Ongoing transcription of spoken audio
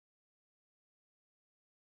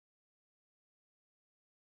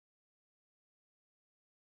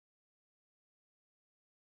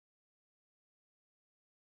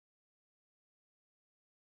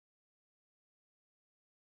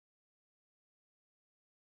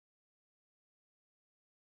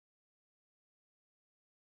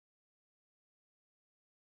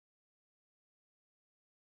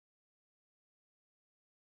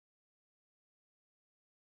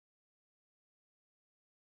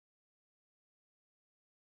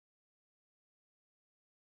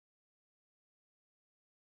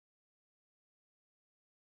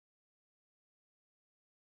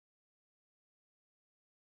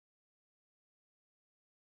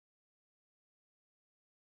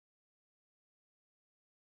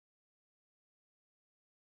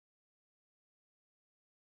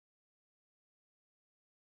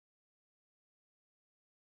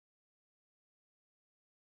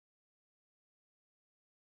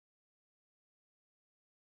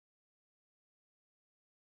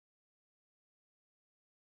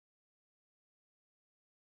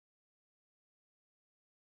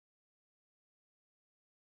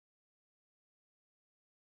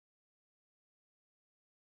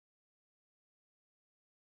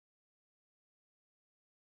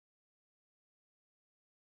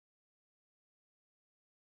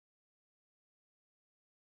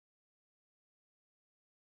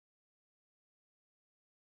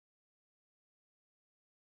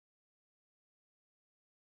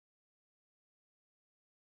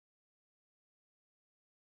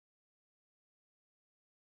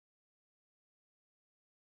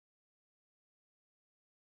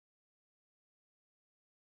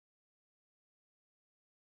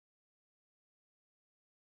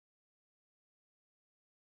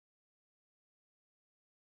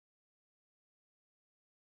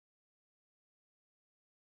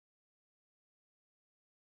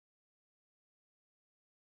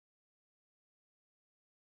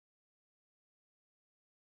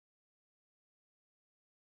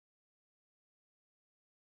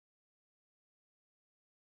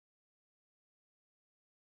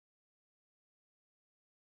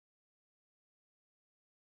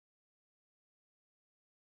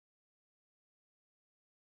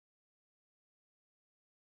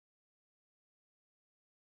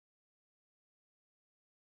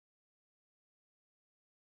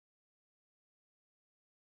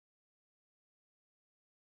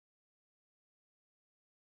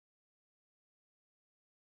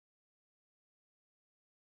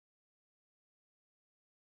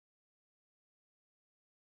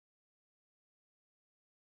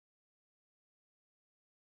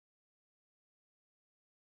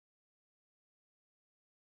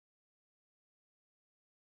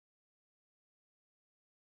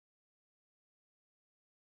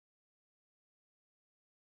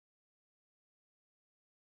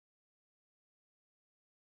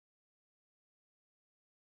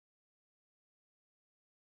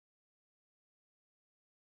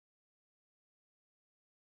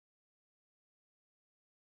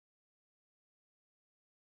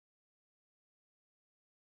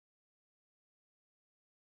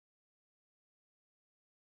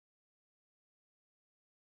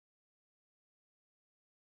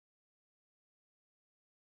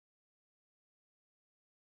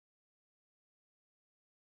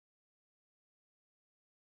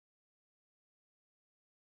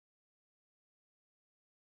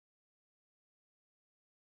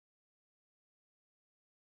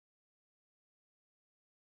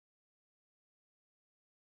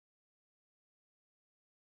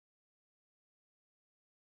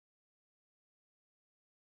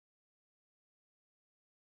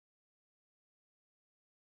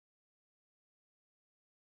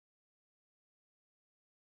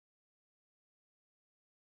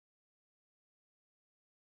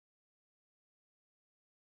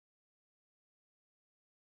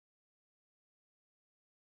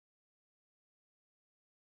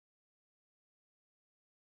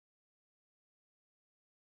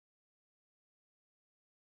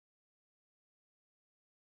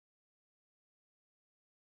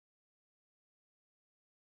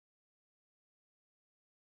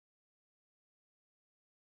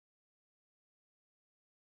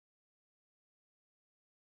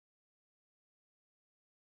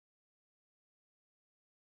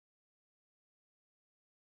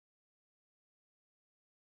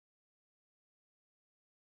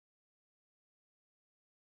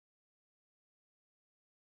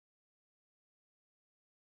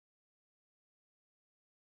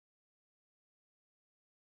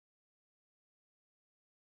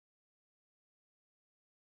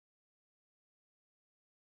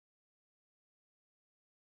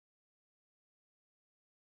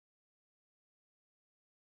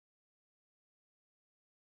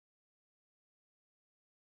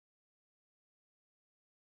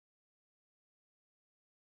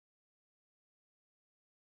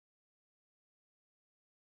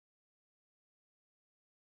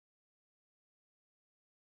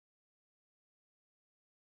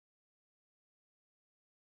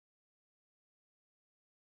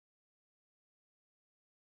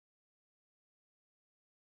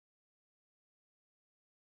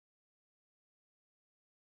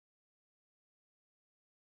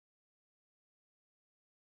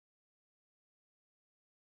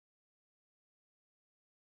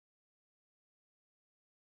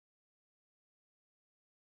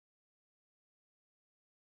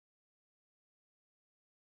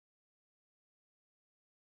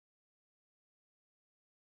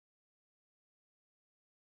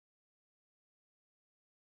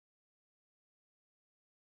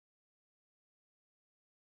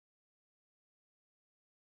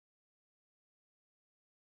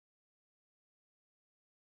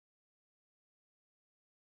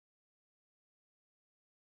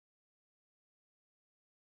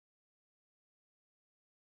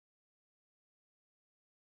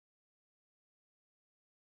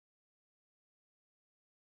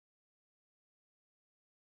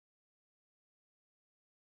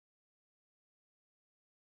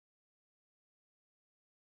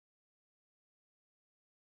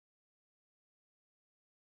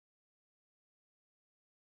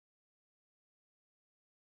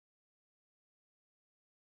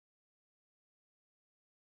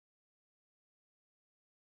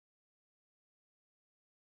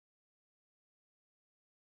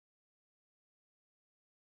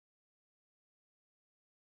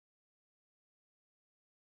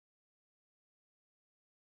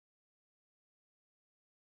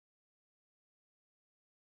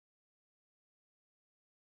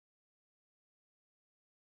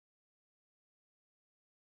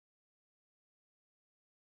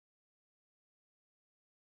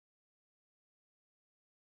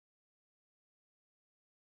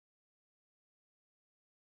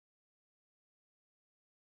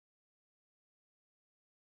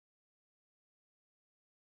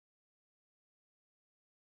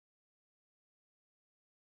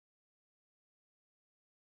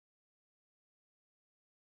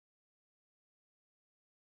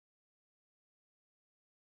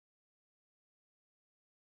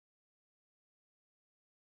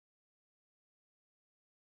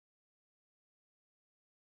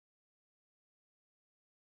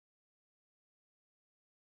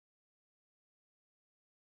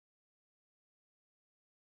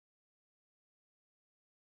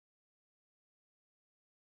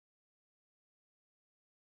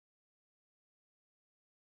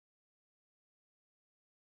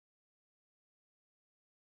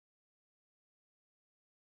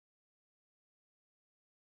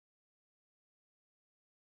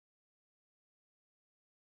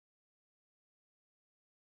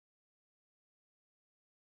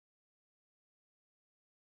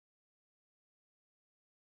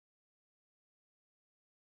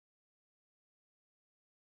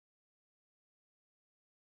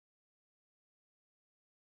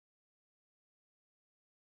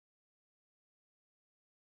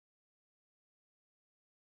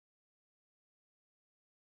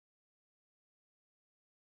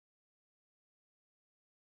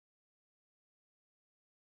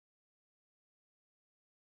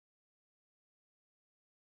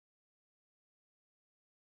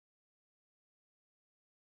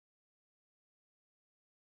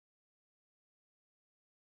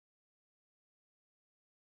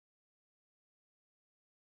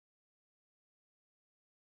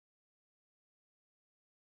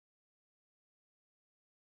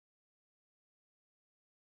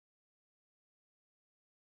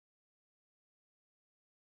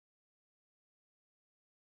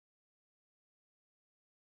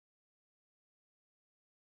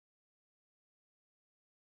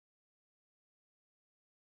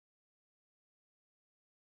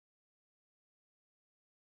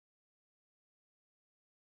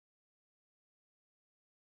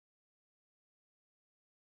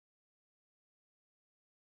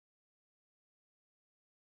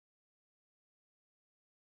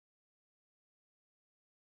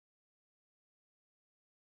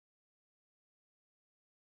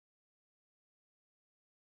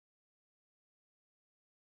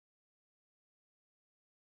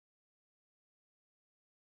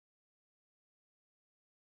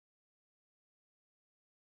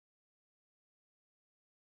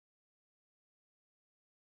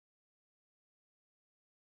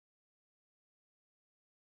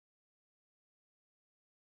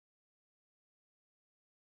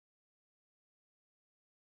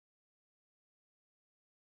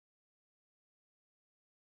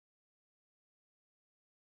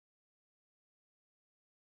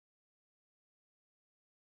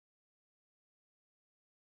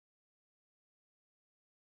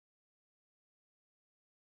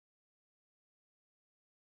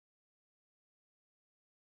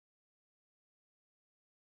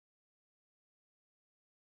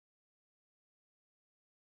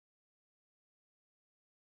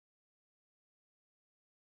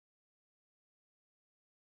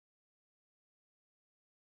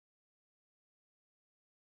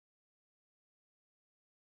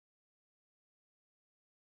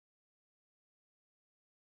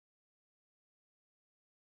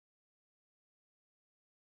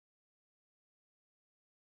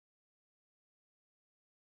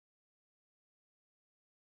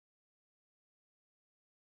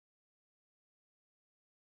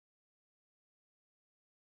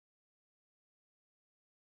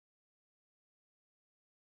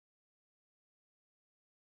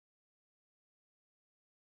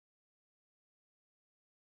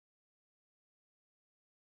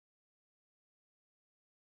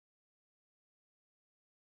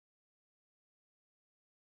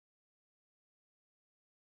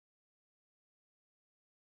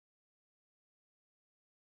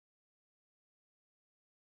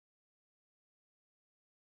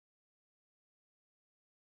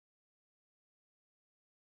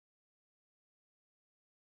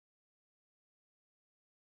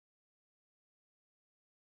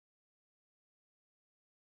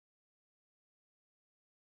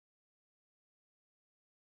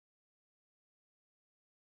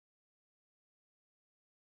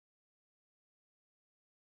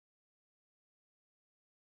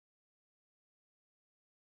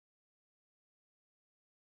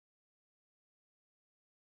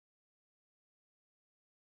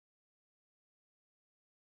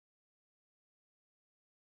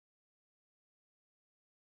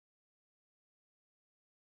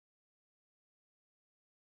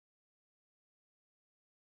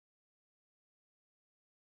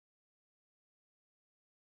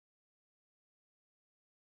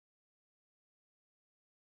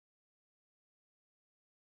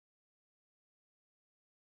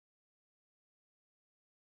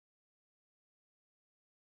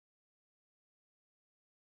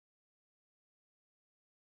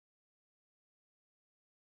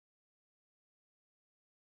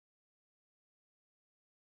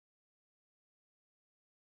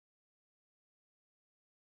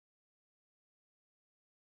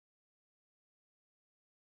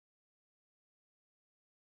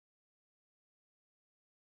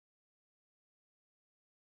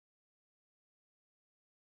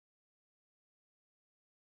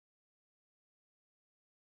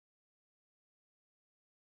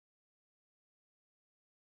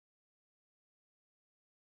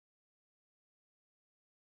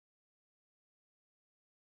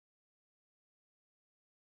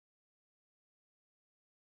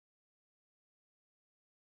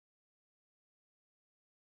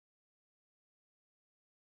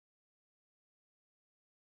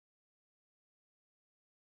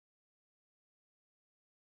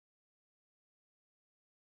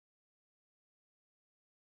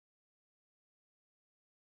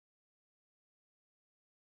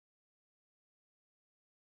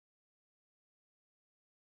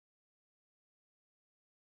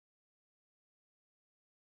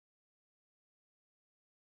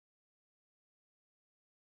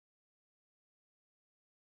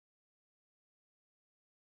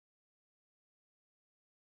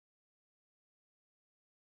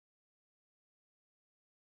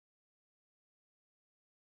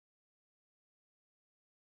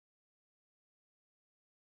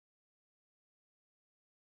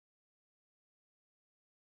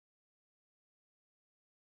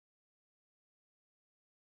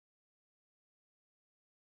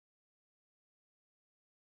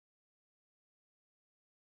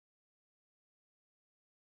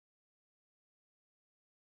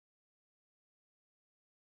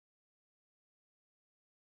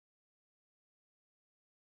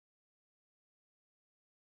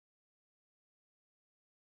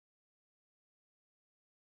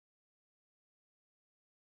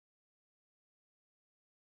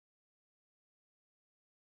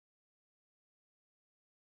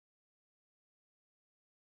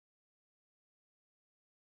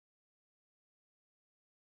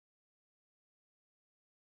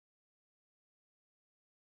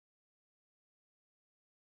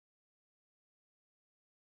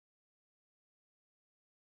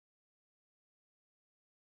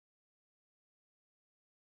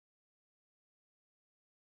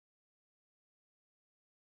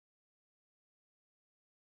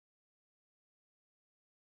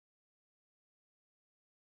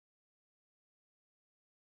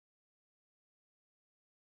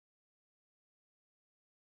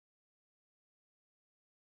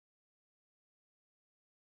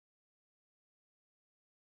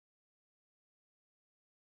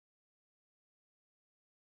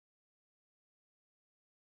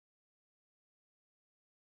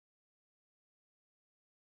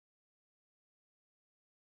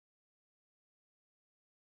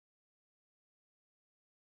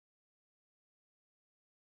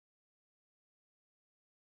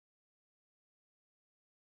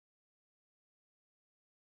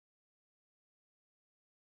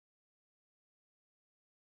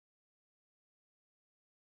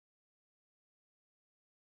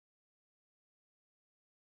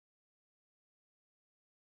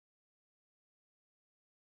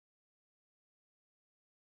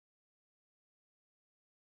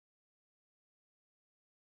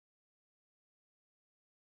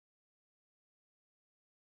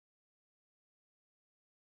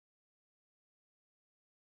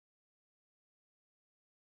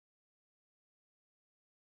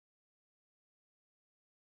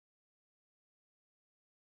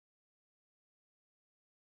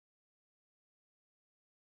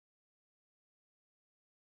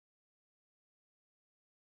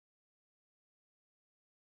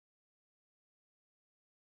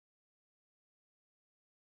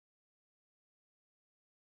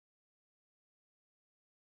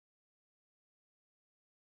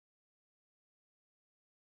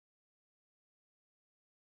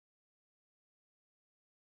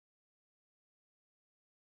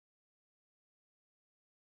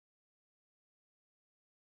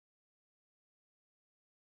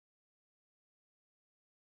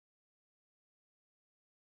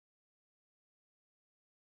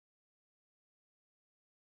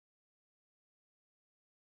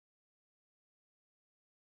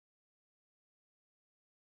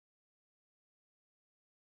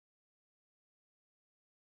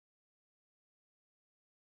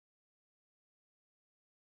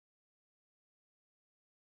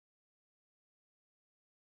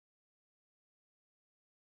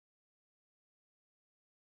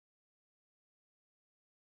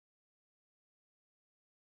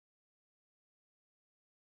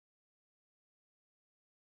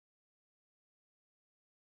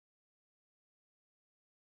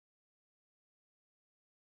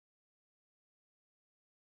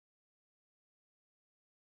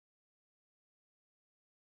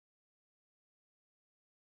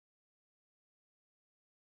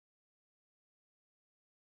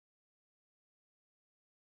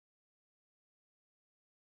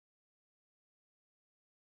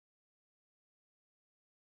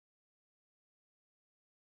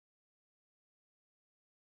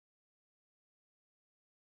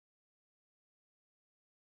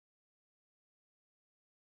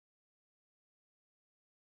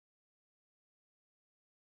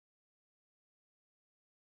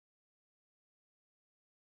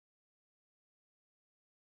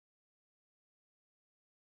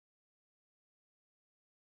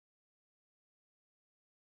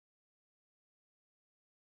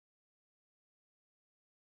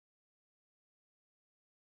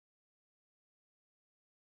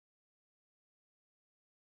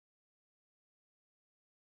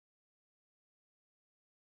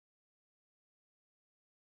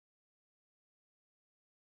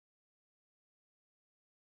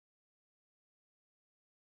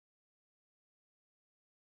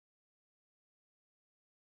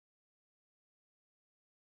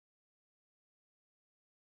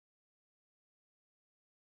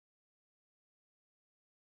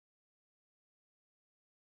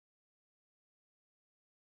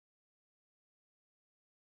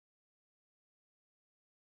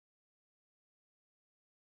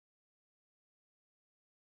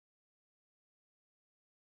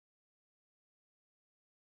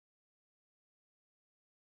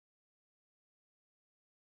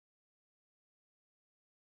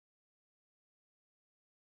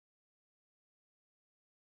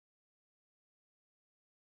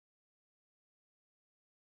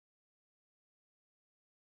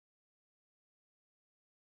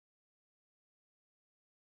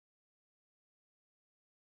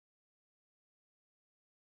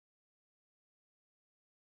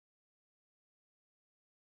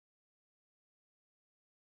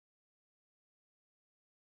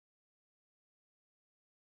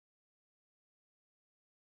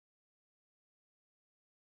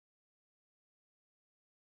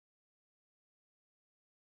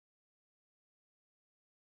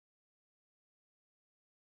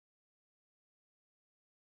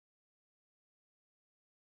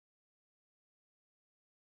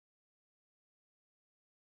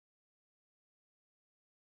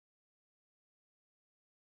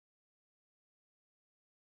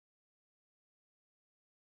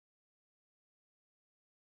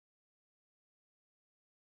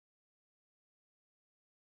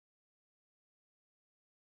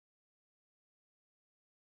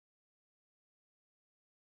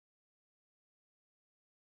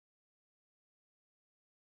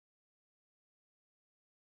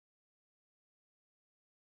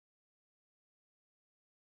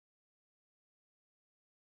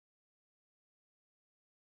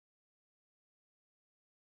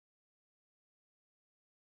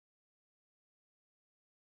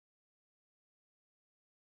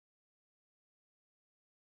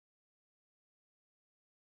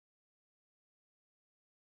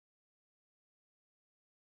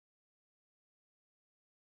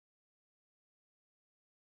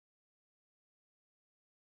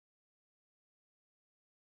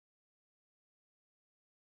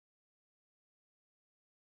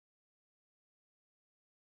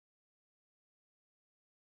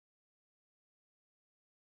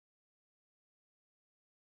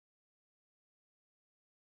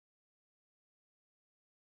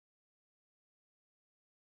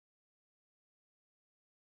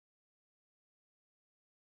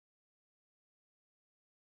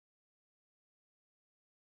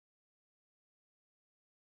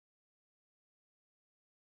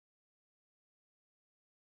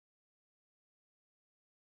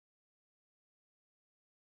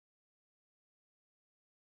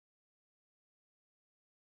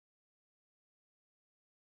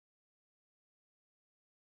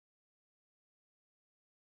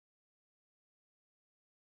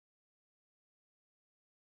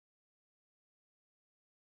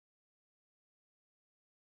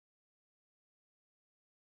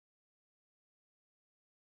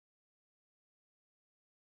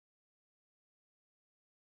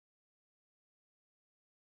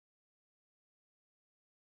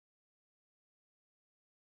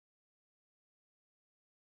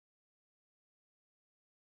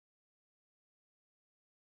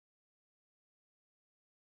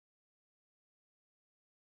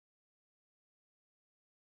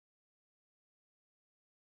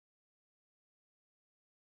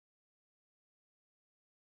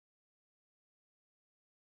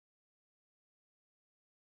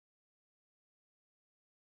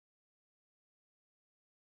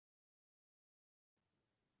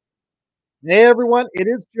Hey everyone, it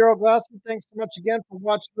is Gerald Glassman. Thanks so much again for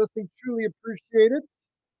watching, listening. Truly appreciate it.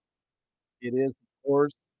 It is, of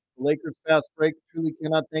course, the Lakers fast break. Truly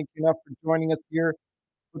cannot thank you enough for joining us here.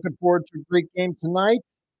 Looking forward to a great game tonight.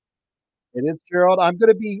 It is Gerald. I'm going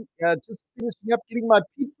to be just finishing up getting my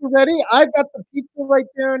pizza ready. I've got the pizza right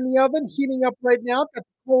there in the oven, heating up right now. Got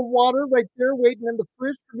the cold water right there waiting in the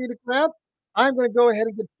fridge for me to grab. I'm going to go ahead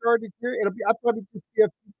and get started here. I'll probably just be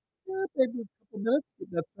maybe a couple minutes to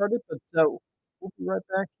get that started, but we'll be right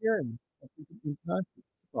back here and I think it's in time to kick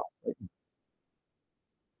off right now.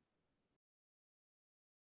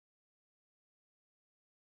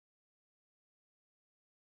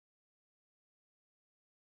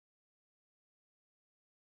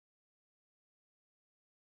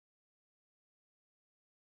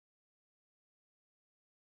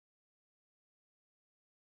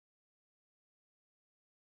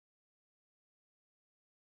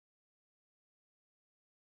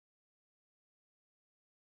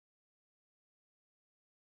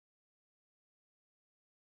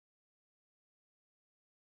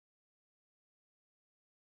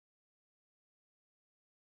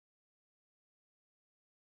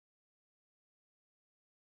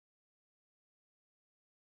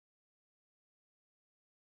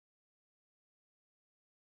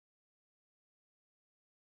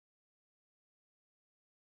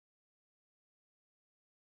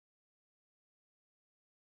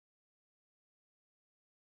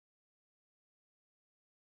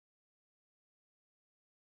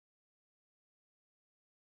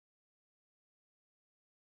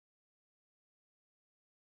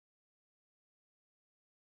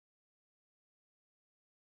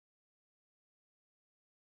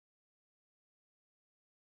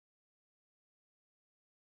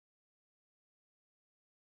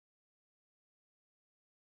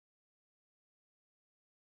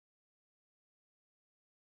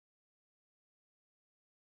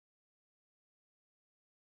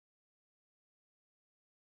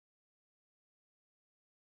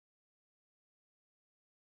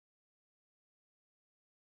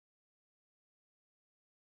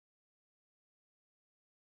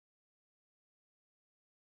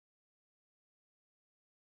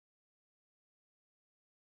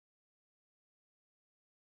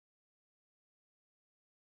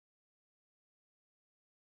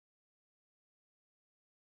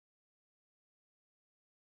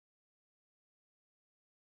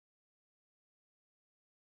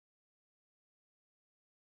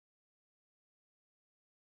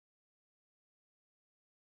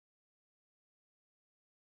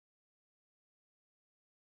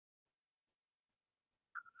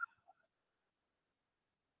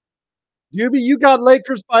 Juby, you got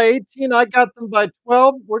Lakers by 18. I got them by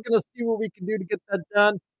 12. We're going to see what we can do to get that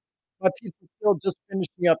done. My piece is still just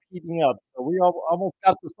finishing up, heating up. So we almost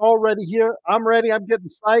got this all ready here. I'm ready. I'm getting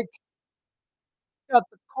psyched. Got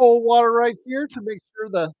the cold water right here to make sure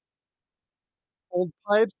the old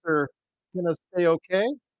pipes are going to stay okay.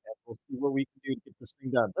 And we'll see what we can do to get this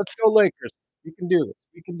thing done. Let's go, Lakers. We can do this.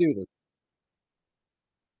 We can do this.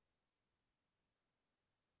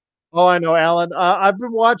 Oh, I know, Alan. I've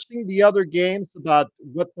been watching the other games about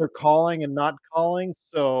what they're calling and not calling.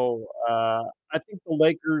 So I think the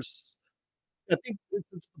Lakers, I think since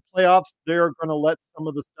it's the playoffs, they're going to let some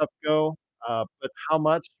of the stuff go. But how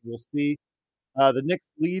much, we'll see. The Knicks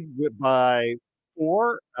lead by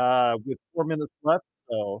four with 4 minutes left.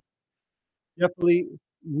 So definitely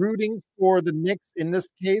rooting for the Knicks in this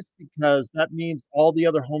case because that means all the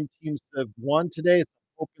other home teams have won today. So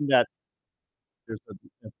I'm hoping that there's a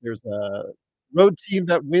if there's a road team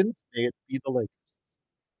that wins, may it be the Lakers.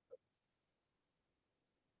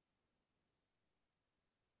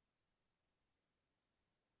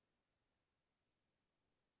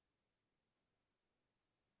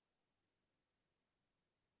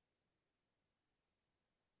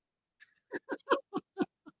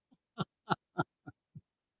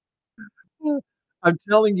 I'm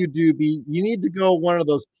telling you, Doobie, you need to go one of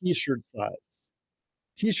those T-shirt sites.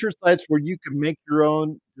 T-shirt sites where you can make your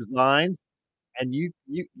own designs, and you.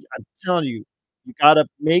 I'm telling you, you gotta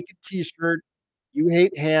make a T-shirt. You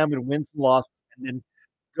hate ham and wins and losses, and then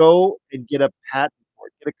go and get a patent for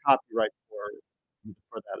it, get a copyright for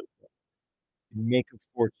that as well, and make a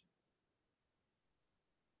fortune.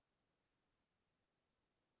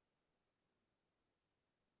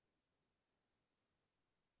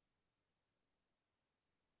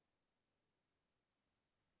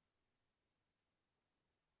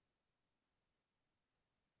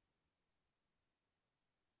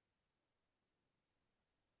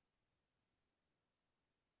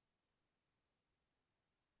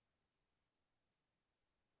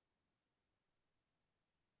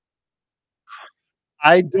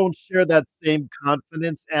 I don't share that same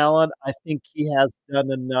confidence, Alan. I think he has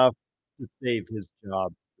done enough to save his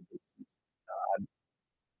job for this season.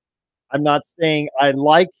 I'm not saying I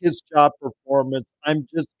like his job performance. I'm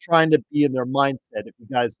just trying to be in their mindset, if you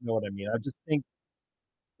guys know what I mean. I just think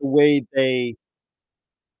the way they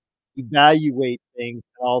evaluate things,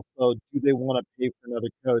 and also do they wanna pay for another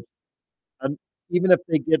coach? Um, Even if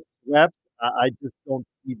they get swept, I just don't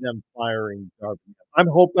see them firing Darby. I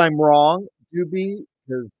hope I'm wrong, Doobie,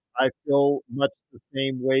 because I feel much the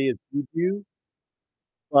same way as you do,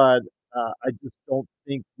 but, I just don't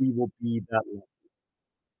think we will be that lucky.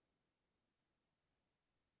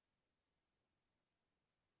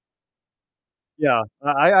 Yeah,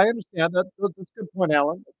 I understand that. That's a good point,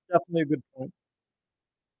 Alan. That's definitely a good point.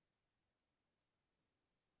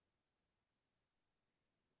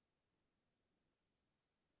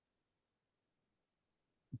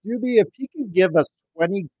 Doobie, if he can give us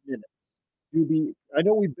 20 minutes, Doobie, I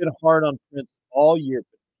know we've been hard on Prince all year,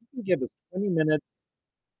 but if he can give us 20 minutes,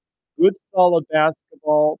 good solid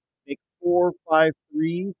basketball, make 4 or 5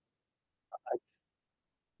 threes, I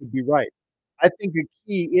could be right. I think the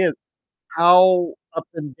key is how up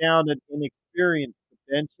and down and inexperienced the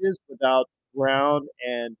bench is without Brown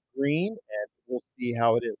and Green, and we'll see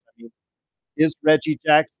how it is. I mean, is Reggie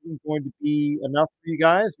Jackson going to be enough for you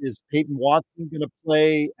guys? Is Peyton Watson going to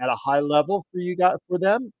play at a high level for you guys for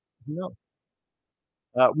them? Who knows?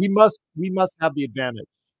 We must have the advantage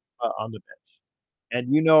on the bench,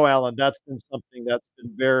 and you know, Alan, that's been something that's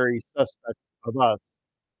been very suspect of us.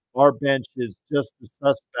 Our bench is just as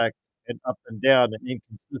suspect and up and down and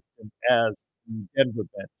inconsistent as the Denver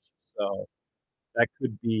bench. So that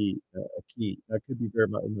could be a key. That could be very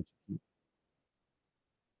much a key.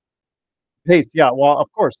 Pace, yeah. Well,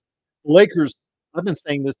 of course, the Lakers. I've been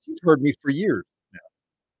saying this. You've heard me for years now.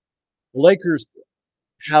 The Lakers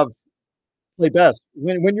have play best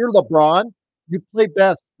when you're LeBron. You play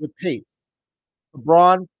best with pace.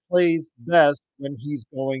 LeBron plays best when he's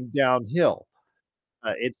going downhill.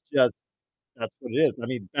 It's just that's what it is. I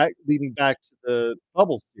mean, leading back to the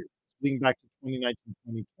bubble series, leading back to 2019,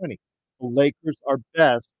 2020, the Lakers are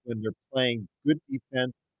best when they're playing good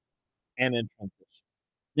defense and in transition.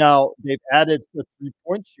 Now, they've added the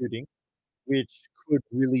three-point shooting, which could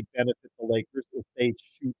really benefit the Lakers if they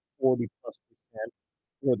shoot 40 plus percent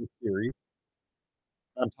for the series.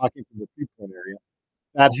 I'm talking from the three-point area.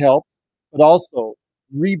 That helps, but also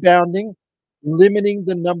rebounding, limiting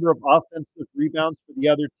the number of offensive rebounds for the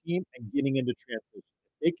other team, and getting into transition.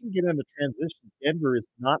 If they can get into transition, Denver is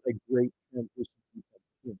not a great transition defense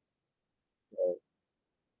team. So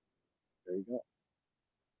there you go.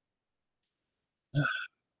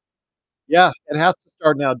 Yeah, it has to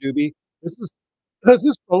start now, Doobie. This is this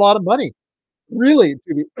is a lot of money. Really,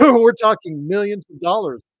 Doobie. We're talking millions of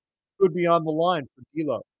dollars could be on the line for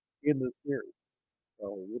D'Lo in this series.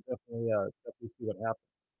 So we'll definitely see what happens.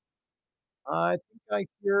 I think I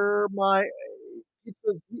hear my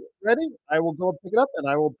pizza's ready. I will go pick it up, and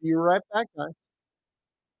I will be right back, guys.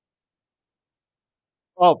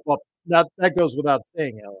 Oh, well, that goes without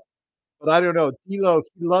saying, Ella. But I don't know. D'Lo,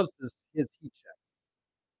 he loves his heat checks.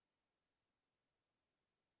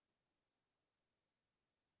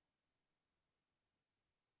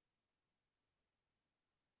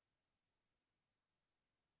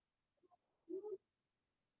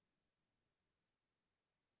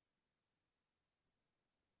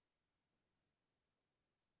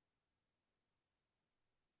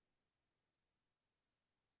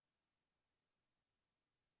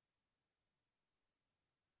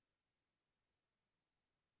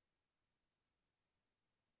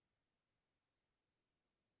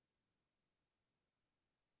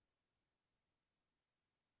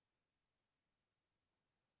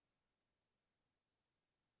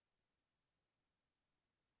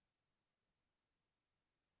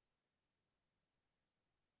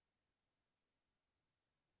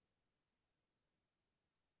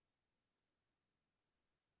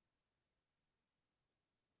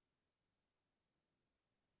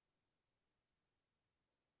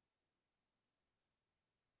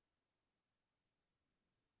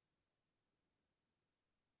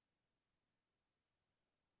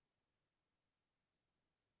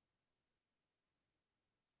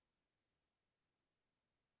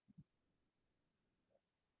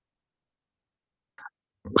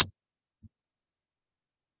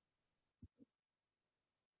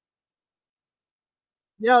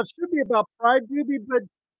 Yeah, it should be about pride, Doobie, but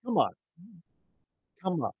come on,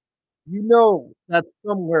 come on. You know that's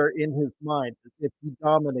somewhere in his mind if he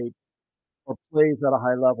dominates or plays at a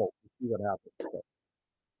high level. We'll see what happens. But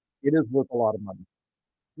it is worth a lot of money.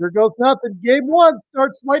 Here goes nothing. Game one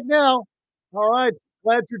starts right now. All right.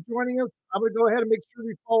 Glad you're joining us. I'm going to go ahead and make sure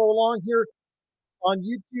we follow along here on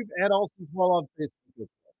YouTube and also as well on Facebook.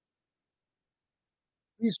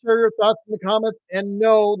 Please share your thoughts in the comments and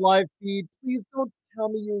no live feed. Please don't tell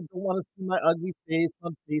me you don't want to see my ugly face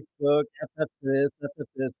on Facebook. FF this, FF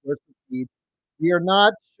this, where's the feed? We are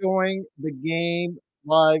not showing the game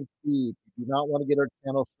live feed. We do not want to get our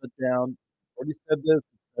channel shut down. I already said this.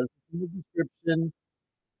 It says this in the description.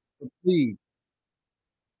 So please,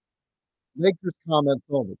 Lakers comments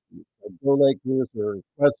only, please. So go Lakers or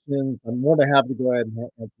questions. I'm more than happy to go ahead and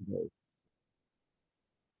answer those.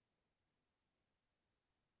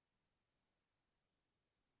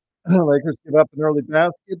 Lakers give up an early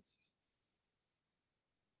basket.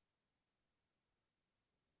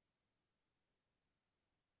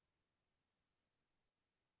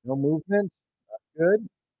 No movement. Good.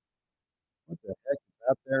 What the heck is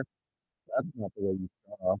that there? That's not the way you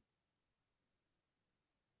start off.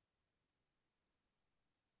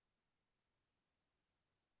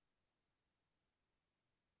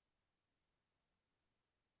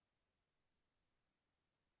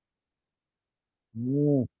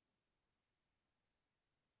 Mm,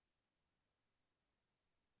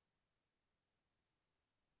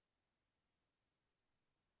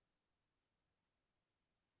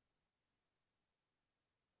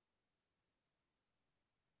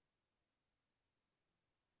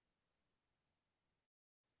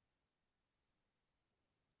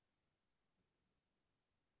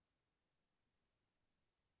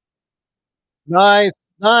 nice,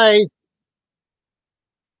 nice.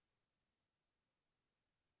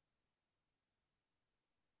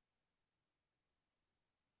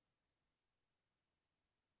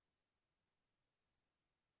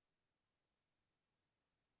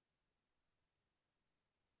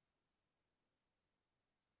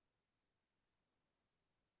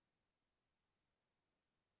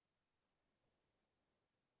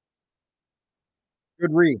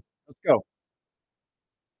 Good read. Let's go.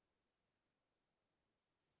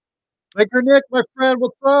 Laker Nick, my friend,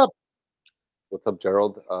 what's up? What's up,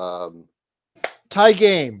 Gerald? Tie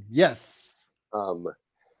game. Yes. Um,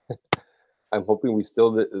 I'm hoping we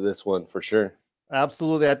steal this one for sure.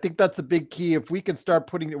 Absolutely. I think that's a big key. If we can start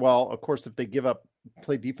putting, well, of course, if they give up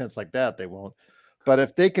play defense like that, they won't. But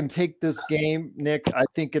if they can take this game, Nick, I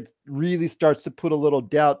think it really starts to put a little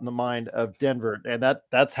doubt in the mind of Denver. And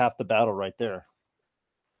that's half the battle right there.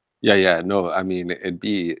 Yeah. No, I mean, it'd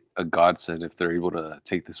be a godsend if they're able to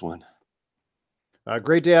take this one.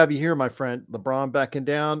 Great to have you here, my friend. LeBron backing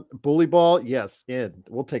down. Bully ball. Yes, in.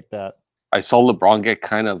 We'll take that. I saw LeBron get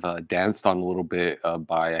kind of danced on a little bit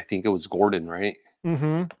by, I think it was Gordon, right?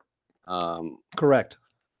 Mm-hmm. Correct.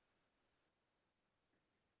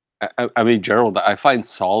 I mean, Gerald, I find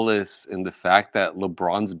solace in the fact that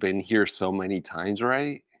LeBron's been here so many times,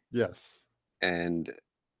 right? Yes. And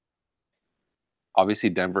obviously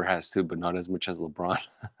Denver has too, but not as much as LeBron.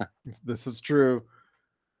 This is true.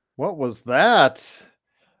 What was that?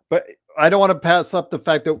 But I don't want to pass up the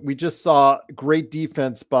fact that we just saw great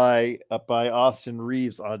defense by Austin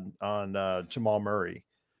Reeves on Jamal Murray.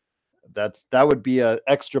 That would be an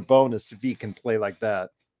extra bonus if he can play like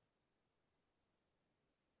that.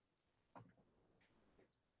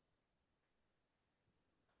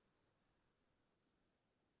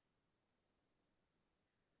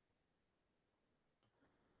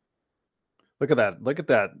 Look at that. Look at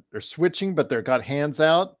that. They're switching, but they've got hands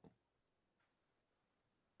out.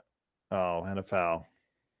 Oh, and a foul.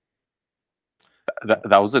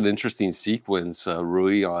 That was an interesting sequence,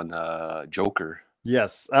 Rui on Joker.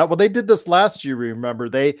 Yes. Well, they did this last year. Remember,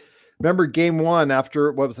 remember game one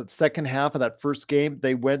after what was it, second half of that first game?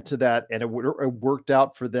 They went to that, and it worked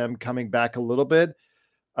out for them coming back a little bit.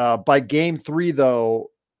 By game three,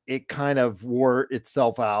 though, it kind of wore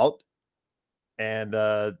itself out, and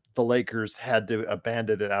the Lakers had to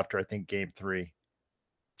abandon it after I think game three.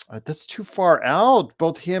 That's too far out.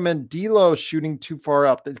 Both him and D'Lo shooting too far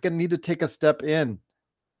out. They're going to need to take a step in.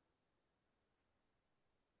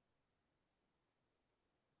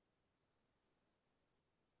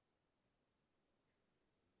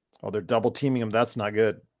 Oh, they're double teaming him. That's not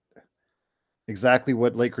good. Exactly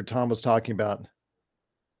what Laker Tom was talking about.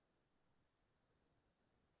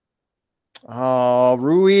 Oh,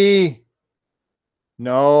 Rui.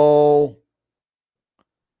 No.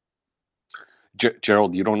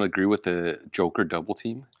 Gerald, you don't agree with the Joker double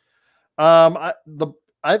team? I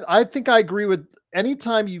think I agree with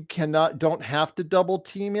anytime you don't have to double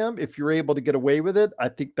team him. If you're able to get away with it, I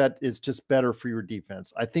think that is just better for your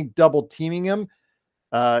defense. I think double teaming him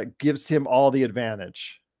gives him all the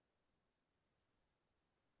advantage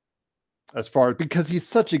as far because he's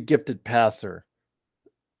such a gifted passer.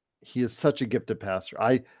 He is such a gifted passer.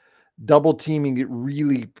 I double teaming it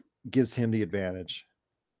really gives him the advantage.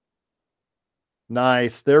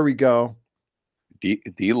 Nice. There we go.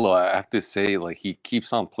 D'Lo, I have to say, like he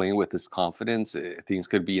keeps on playing with his confidence. Things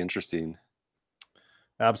could be interesting.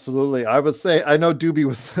 Absolutely. I would say I know Doobie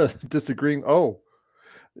was disagreeing. Oh,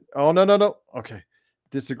 no, no, no. Okay.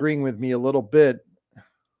 Disagreeing with me a little bit.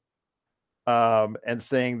 And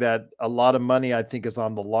saying that a lot of money, I think, is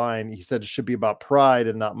on the line. He said it should be about pride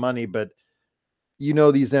and not money, but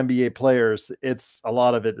these NBA players, it's a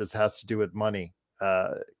lot of it that has to do with money.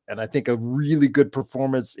 And I think a really good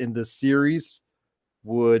performance in this series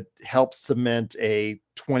would help cement a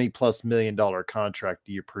 $20+ million contract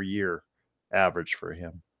per year average for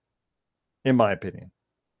him, in my opinion.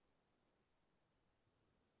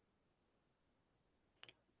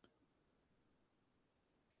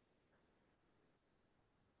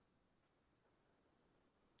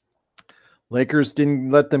 Lakers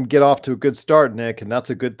didn't let them get off to a good start, Nick, and that's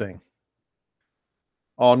a good thing.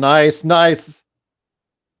 Oh, nice, nice.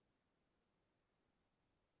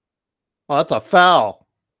 Oh, that's a foul.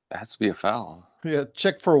 It has to be a foul. Yeah,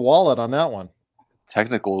 check for a wallet on that one.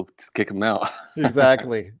 Technical to kick him out.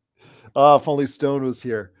 Exactly. If only Stone was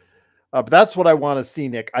here. But that's what I want to see,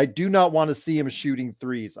 Nick. I do not want to see him shooting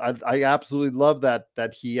threes. I absolutely love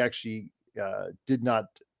that he actually did not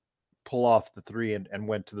pull off the three and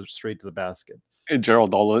went straight to the basket. And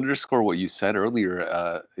Gerald, I'll underscore what you said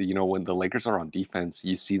earlier. When the Lakers are on defense,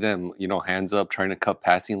 you see them, hands up, trying to cut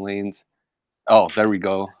passing lanes. Oh, there we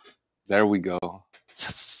go. There we go.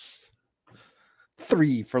 Yes.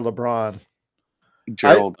 3 for LeBron.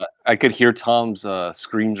 Gerald, I could hear Tom's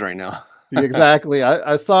screams right now. Exactly.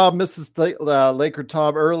 I saw Mrs. Laker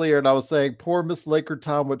Tom earlier, and I was saying, poor Miss Laker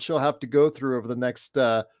Tom, what she'll have to go through over the next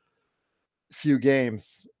few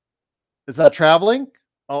games. Is that traveling?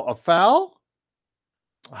 Oh, a foul?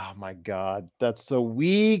 Oh my God, that's so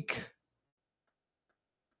weak.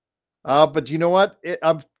 But you know what?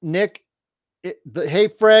 Nick. Hey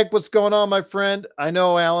Frank, what's going on, my friend? I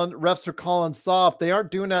know, Alan. Refs are calling soft. They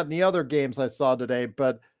aren't doing that in the other games I saw today.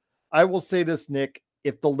 But I will say this, Nick: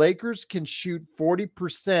 if the Lakers can shoot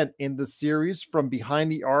 40% in the series from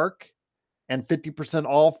behind the arc and 50%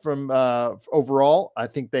 all from overall, I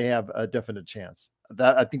think they have a definite chance.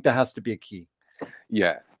 I think that has to be a key.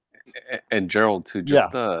 Yeah. And Gerald, to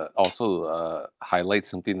just also highlight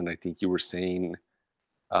something that I think you were saying,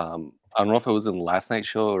 I don't know if it was in last night's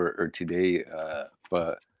show or today,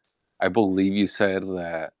 but I believe you said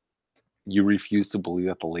that you refuse to believe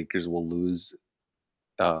that the Lakers will lose,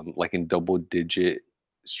 like in double-digit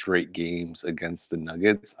straight games against the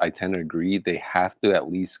Nuggets. I tend to agree. They have to at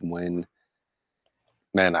least win.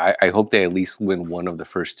 Man, I hope they at least win one of the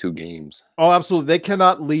first 2 games. Oh, absolutely. They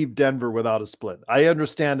cannot leave Denver without a split. I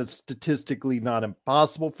understand it's statistically not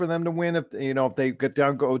impossible for them to win if they get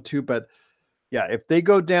down, go 0-2. But yeah, if they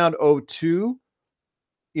go down 0-2,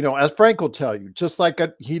 as Frank will tell you, just like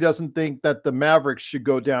he doesn't think that the Mavericks should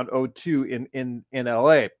go down 0-2 in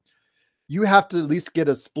LA, you have to at least get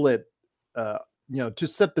a split, to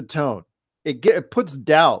set the tone. It puts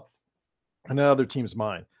doubt in another team's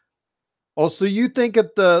mind. Also, you think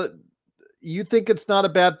it's not a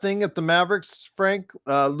bad thing if the Mavericks, Frank,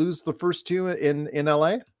 lose the first 2 in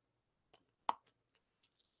LA?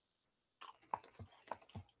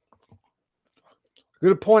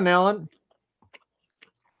 Good point, Alan.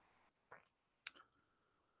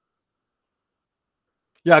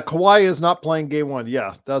 Yeah, Kawhi is not playing game 1.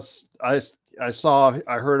 Yeah, that's I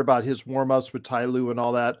heard about his warm-ups with Ty Lue and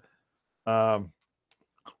all that.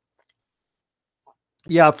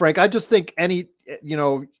 Yeah, Frank, I just think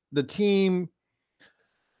the team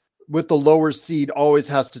with the lower seed always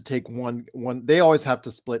has to take one. They always have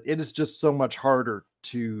to split. It is just so much harder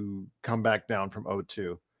to come back down from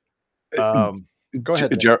 0-2. Go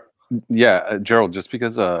ahead. Gerald, just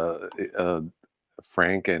because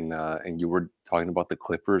Frank and you were talking about the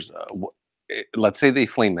Clippers, let's say they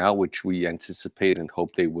flame out, which we anticipate and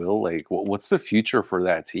hope they will. Like, what's the future for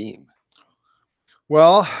that team?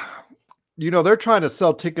 Well, they're trying to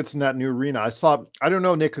sell tickets in that new arena. I don't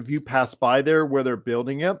know, Nick, if you passed by there where they're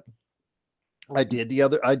building it. I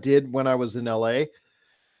did when I was in LA,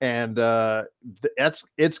 and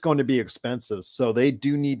it's going to be expensive. So they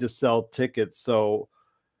do need to sell tickets. So,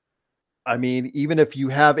 I mean, even if you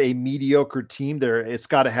have a mediocre team there, it's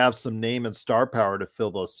got to have some name and star power to fill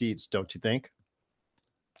those seats, don't you think?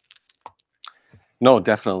 No,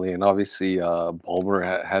 definitely, and obviously,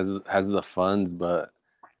 Bulmer has the funds, but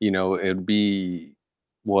it'd be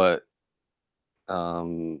what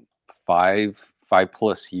 5+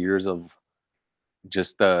 years of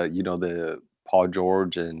just the Paul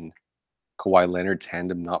George and Kawhi Leonard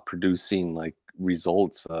tandem not producing like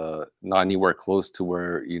results, not anywhere close to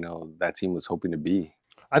where that team was hoping to be.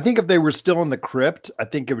 I think if they were still in the crypt, I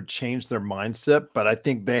think it would change their mindset, but I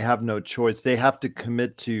think they have no choice. They have to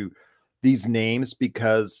commit to these names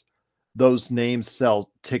because those names sell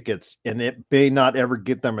tickets, and it may not ever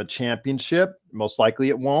get them a championship. Most likely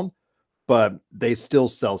it won't, but they still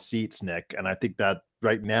sell seats, Nick. And I think that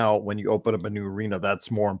right now, when you open up a new arena,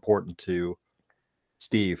 that's more important to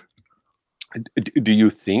Steve. Do you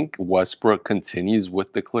think Westbrook continues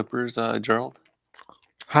with the Clippers, Gerald?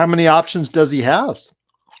 How many options does he have?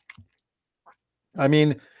 I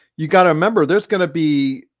mean, you got to remember there's going to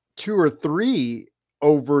be 2 or 3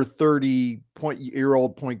 over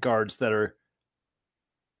 30-year-old point guards that are.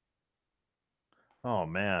 Oh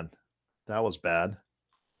man, that was bad.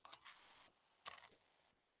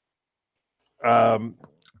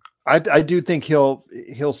 I do think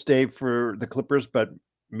he'll stay for the Clippers, but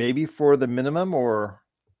maybe for the minimum or.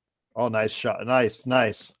 Oh, nice shot.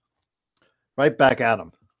 Nice. Right back at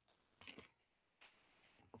him.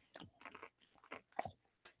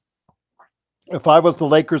 If I was the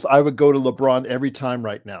Lakers, I would go to LeBron every time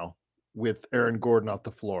right now with Aaron Gordon off the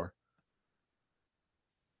floor.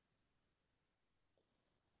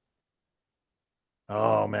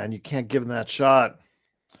 Oh, man, you can't give him that shot.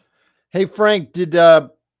 Hey, Frank, did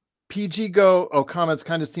PG go? Oh, comments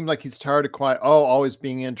kind of seem like he's tired of quiet. Oh, always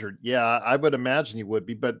being injured. Yeah, I would imagine he would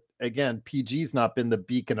be. But again, PG's not been the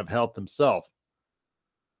beacon of health himself.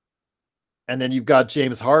 And then you've got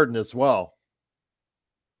James Harden as well.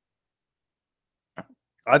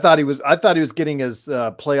 I thought he was getting his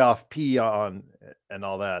playoff P on and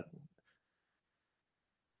all that.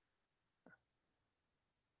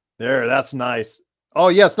 There, that's nice. Oh,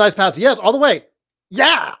 yes, nice pass. Yes, all the way.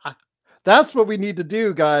 Yeah. That's what we need to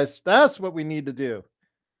do, guys. That's what we need to do.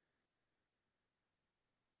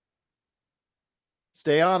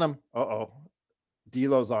 Stay on him. Uh-oh.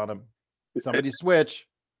 D'Lo's on him. Somebody switch.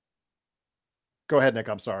 Go ahead, Nick.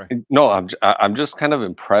 I'm sorry. No, I'm just kind of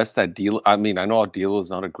impressed that D'Lo. I mean, I know D'Lo is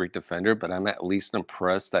not a great defender, but I'm at least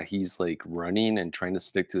impressed that he's like running and trying to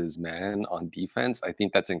stick to his man on defense. I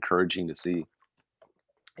think that's encouraging to see.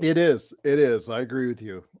 It is. I agree with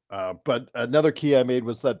you. But another key I made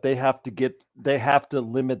was that they have to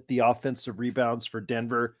limit the offensive rebounds for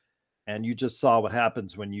Denver, and you just saw what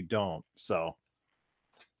happens when you don't. So.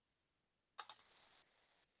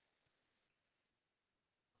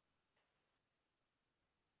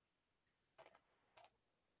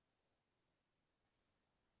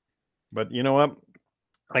 But you know what?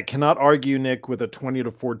 I cannot argue, Nick, with a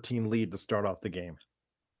 20-14 lead to start off the game.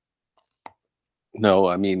 No,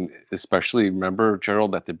 I mean, especially remember,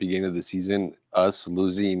 Gerald, at the beginning of the season, us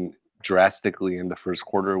losing drastically in the first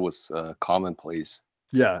quarter was commonplace.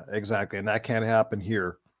 Yeah, exactly. And that can't happen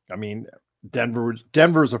here. I mean,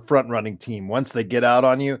 Denver's a front-running team. Once they get out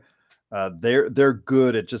on you, they're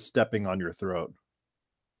good at just stepping on your throat.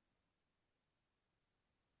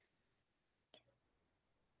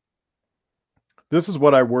 This is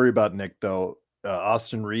what I worry about, Nick, though.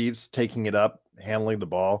 Austin Reeves taking it up, handling the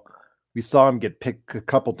ball. We saw him get picked a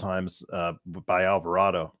couple times by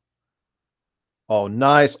Alvarado. Oh,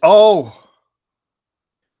 nice. Oh,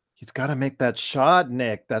 he's got to make that shot,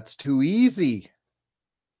 Nick. That's too easy.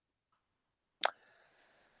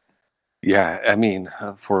 Yeah, I mean,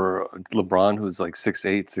 for LeBron, who's like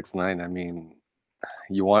 6'8", 6'9", I mean,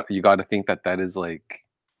 you got to think that is like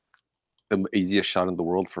the easiest shot in the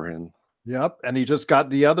world for him. Yep, and he just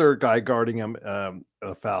got the other guy guarding him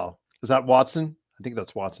a foul. Is that Watson? I think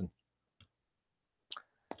that's Watson.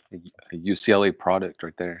 A UCLA product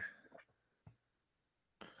right there.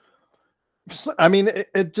 I mean,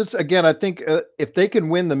 it just, again, I think if they can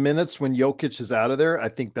win the minutes when Jokic is out of there, I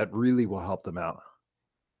think that really will help them out.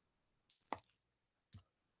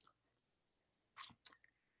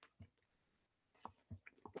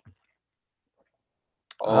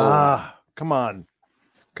 Oh, come on.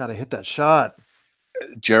 Got to hit that shot.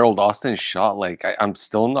 Gerald Austin's shot, like I'm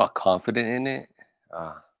still not confident in it.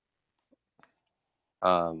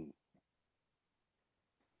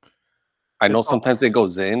 I know sometimes it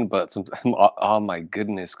goes in, but sometimes, oh my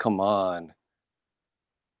goodness, come on.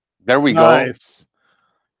 There we go.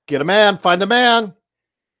 Get a man, find a man.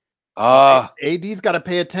 AD's got to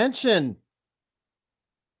pay attention.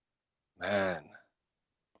 Man.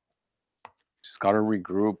 Just got to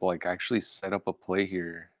regroup, like actually set up a play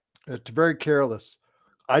here. It's very careless.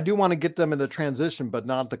 I do want to get them in the transition, but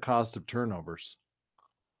not at the cost of turnovers.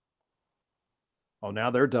 Oh,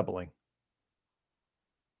 now they're doubling.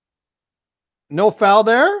 No foul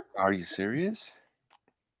there? Are you serious?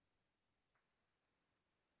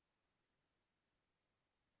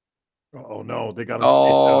 Oh no, they got to space out.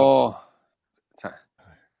 Oh,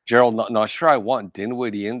 Gerald, not sure I want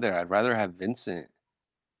Dinwiddie in there. I'd rather have Vincent.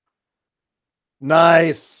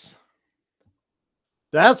 Nice.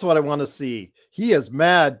 That's what I want to see. He is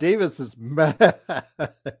mad. Davis is mad.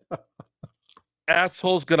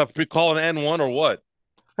 Asshole's gonna free call an N1 or what?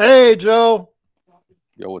 Hey, Joe.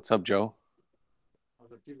 Yo, what's up, Joe?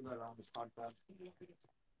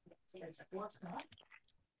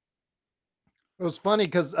 It was funny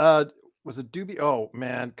because was it Doobie? Oh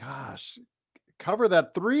man, gosh, cover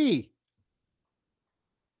that three.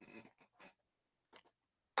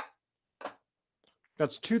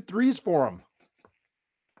 That's 2 threes for him.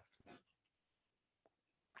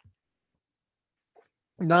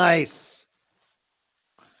 Nice.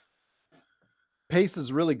 Pace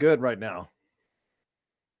is really good right now.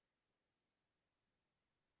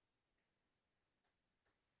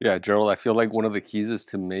 Yeah, Gerald, I feel like one of the keys is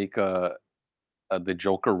to make the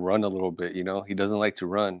Joker run a little bit, you know? He doesn't like to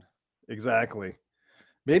run. Exactly.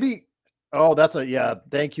 Maybe, oh, yeah,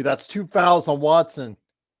 thank you. That's 2 fouls on Watson,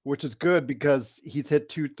 which is good because he's hit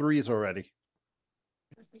 2 threes already.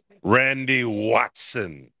 Randy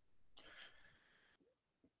Watson.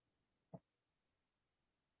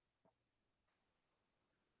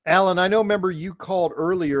 Alan, I know, remember you called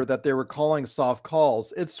earlier that they were calling soft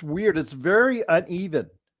calls. It's weird. It's very uneven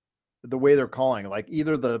the way they're calling. Like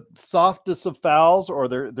either the softest of fouls or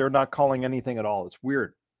they're not calling anything at all. It's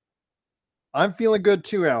weird. I'm feeling good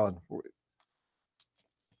too, Alan.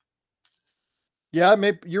 Yeah,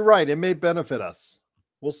 you're right. It may benefit us.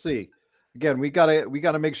 We'll see. Again, we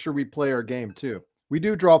gotta make sure we play our game too. We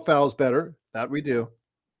do draw fouls better. That we do.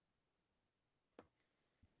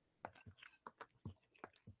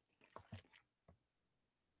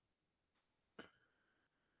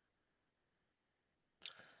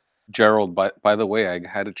 Gerald, by the way, I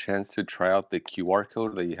had a chance to try out the QR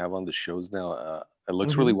code that you have on the shows now. It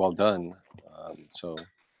looks really well done. So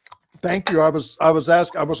thank you. I was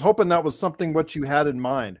hoping that was something what you had in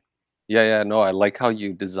mind. yeah, no, I like how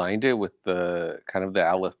you designed it with the kind of the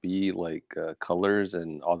LFB like colors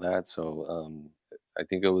and all that. So I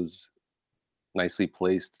think it was nicely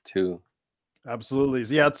placed too. Absolutely.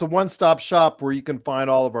 Yeah, it's a one-stop shop where you can find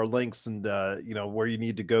all of our links and where you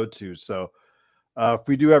need to go to. So if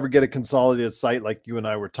we do ever get a consolidated site like you and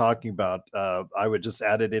I were talking about, I would just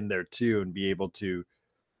add it in there too and be able to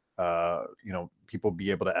people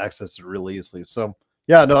be able to access it really easily. So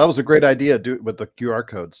yeah, no, that was a great idea. Do it with the QR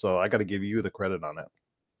code. So I got to give you the credit on it.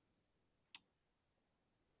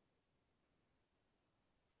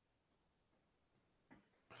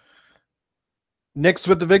 Knicks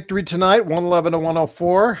with the victory tonight, 111 to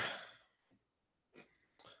 104.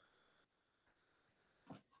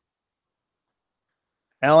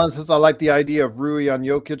 Alan says, I like the idea of Rui on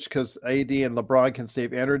Jokic because AD and LeBron can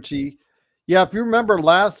save energy. Yeah, if you remember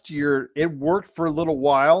last year, it worked for a little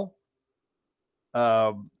while.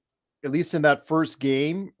 At least in that first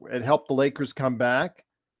game, it helped the Lakers come back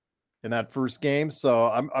in that first game. So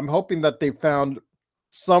I'm hoping that they found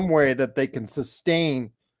some way that they can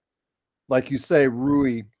sustain, like you say,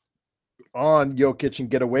 Rui on Jokic and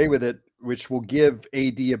get away with it, which will give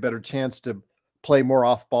AD a better chance to play more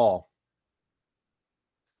off ball.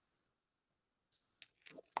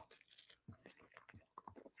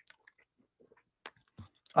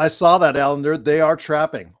 I saw that, Alan. They are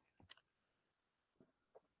trapping.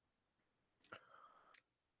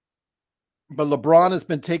 But LeBron has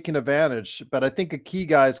been taking advantage. But I think a key,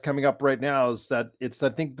 guys, coming up right now is that I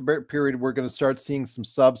think, the period we're going to start seeing some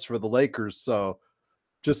subs for the Lakers. So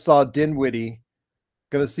just saw Dinwiddie.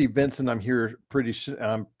 Going to see Vincent, I'm sure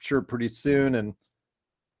pretty soon. And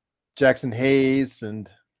Jackson Hayes and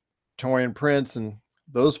Taurean Prince. And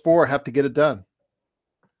those 4 have to get it done.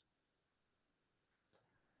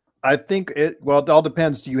 I think it all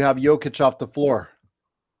depends. Do you have Jokic off the floor?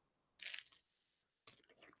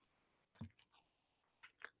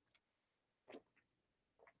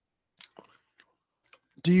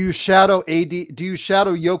 Do you shadow AD? Do you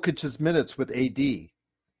shadow Jokic's minutes with AD?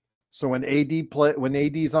 So when when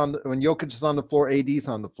Jokic is on the floor, AD's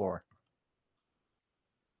on the floor.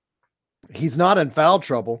 He's not in foul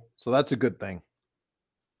trouble, so that's a good thing.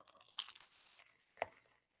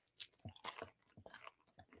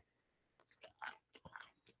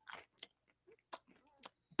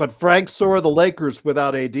 But Frank saw the Lakers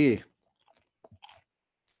without AD.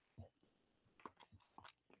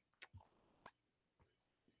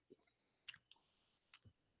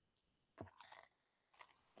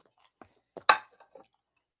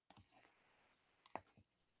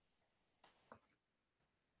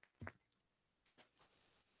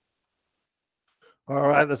 All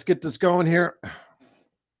right, let's get this going here.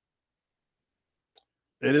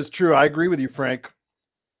 It is true. I agree with you, Frank.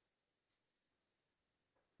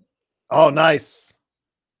 Oh, nice.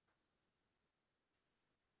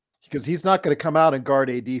 Because he's not going to come out and guard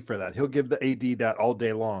AD for that. He'll give the AD that all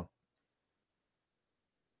day long.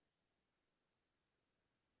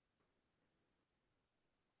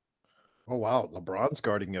 Oh, wow. LeBron's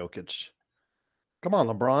guarding Jokic. Come on,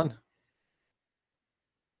 LeBron.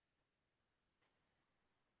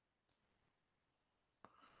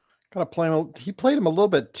 Kind of playing. He played him a little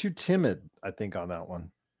bit too timid, I think, on that one.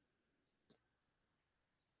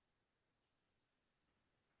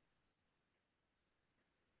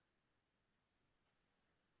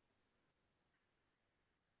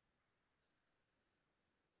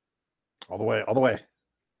 All the way, all the way.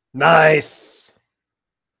 Nice.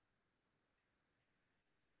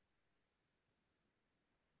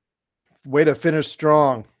 Way to finish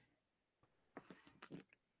strong.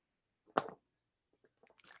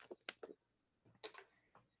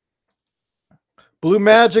 Blue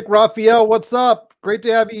Magic, Raphael, what's up? Great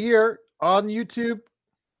to have you here on YouTube.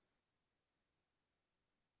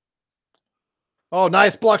 Oh,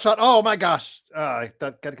 nice block shot. Oh, my gosh. I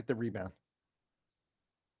got to get the rebound.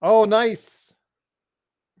 Oh, nice.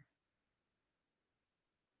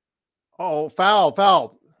 Oh,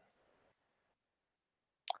 foul.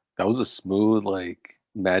 That was a smooth, like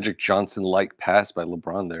Magic Johnson-like pass by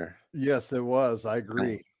LeBron there. Yes, it was. I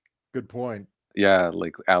agree. Good point. Yeah,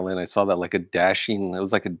 like Alan, I saw that like it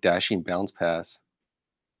was like a dashing bounce pass.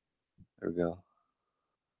 There we go.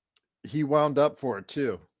 He wound up for it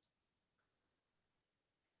too.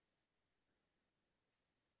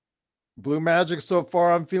 Blue Magic so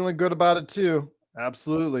far, I'm feeling good about it too.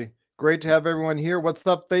 Absolutely. Great to have everyone here. What's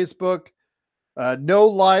up, Facebook? No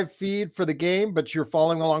live feed for the game, but you're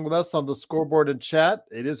following along with us on the scoreboard and chat.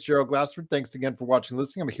 It is Gerald Glassford. Thanks again for watching and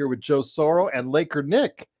listening. I'm here with Joe Soro and Laker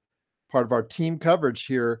Nick, part of our team coverage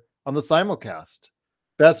here on the simulcast.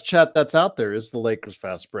 Best chat that's out there is the Lakers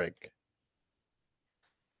Fast Break.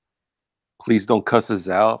 Please don't cuss us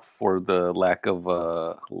out for the lack of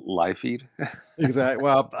live feed. Exactly.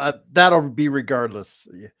 Well, that'll be regardless.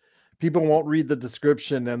 People won't read the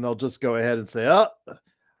description and they'll just go ahead and say, oh,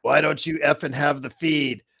 why don't you effing have the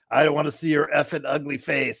feed? I don't want to see your effing ugly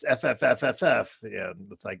face. FFFFF. Yeah,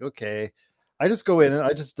 it's like, okay. I just go in and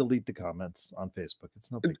I just delete the comments on Facebook.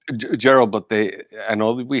 It's no big deal. Gerald, but I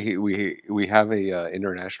know that we have a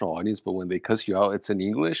international audience, but when they cuss you out, it's in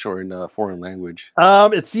English or in a foreign language?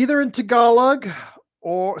 It's either in Tagalog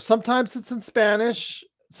or sometimes it's in Spanish.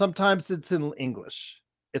 Sometimes it's in English.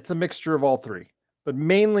 It's a mixture of all three, but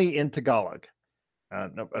mainly in Tagalog.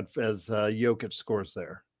 As Jokic scores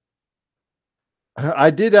there.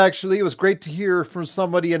 I did actually. It was great to hear from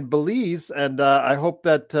somebody in Belize, and I hope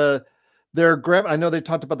that I know they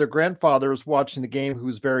talked about their grandfather was watching the game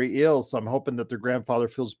who's very ill, so I'm hoping that their grandfather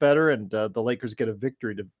feels better and the Lakers get a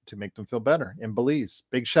victory to make them feel better in Belize.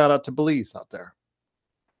 Big shout out to Belize out there.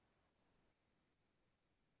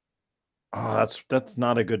 Oh, that's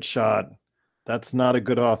not a good shot. That's not a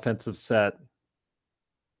good offensive set.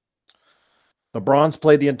 LeBron's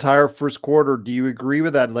played the entire first quarter. Do you agree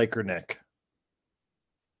with that, Laker Nick?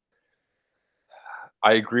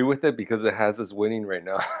 I agree with it because it has us winning right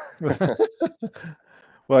now.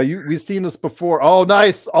 Well, we've seen this before. Oh,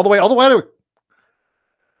 nice. All the way.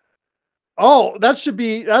 Oh, that should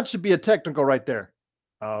be a technical right there.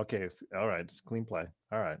 Oh, okay. All right. It's clean play.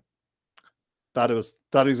 All right. Thought he was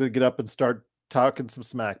gonna get up and start talking some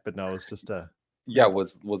smack, but no, it's just a Yeah,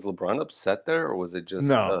 was LeBron upset there or was it just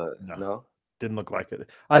no. Didn't look like it.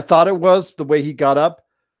 I thought it was the way he got up,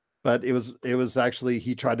 but it was actually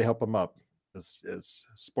he tried to help him up. It's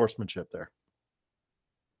sportsmanship there.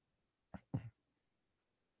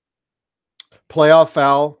 Playoff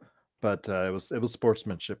foul, but it was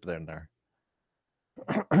sportsmanship there and there.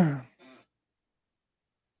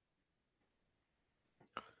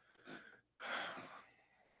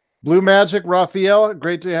 Blue Magic, Raphael,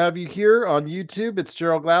 great to have you here on YouTube. It's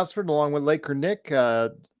Gerald Glassford along with Laker Nick.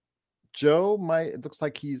 Joe, it looks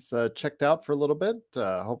like he's checked out for a little bit.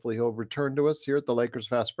 Hopefully he'll return to us here at the Lakers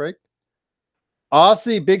Fast Break.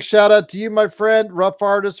 Aussie, big shout out to you, my friend. Rough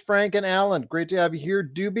Artist, Frank and Alan. Great to have you here.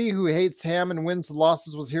 Doobie, who hates ham and wins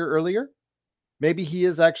losses, was here earlier. Maybe he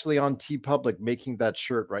is actually on TeePublic making that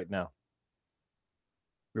shirt right now.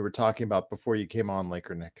 We were talking about before you came on,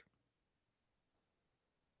 Laker Nick.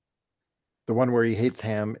 The one where he hates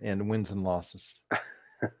ham and wins and losses.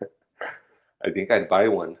 I think I'd buy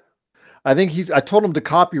one. I told him to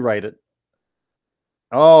copyright it.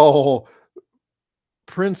 Oh,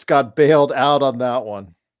 Prince got bailed out on that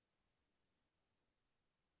one.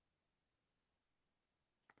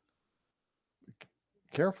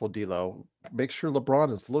 Careful, D'Lo. Make sure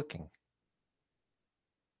LeBron is looking.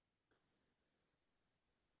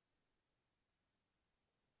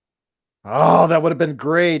 Oh, that would have been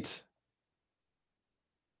great.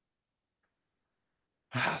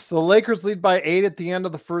 So the Lakers lead by 8 at the end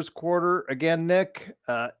of the first quarter. Again, Nick,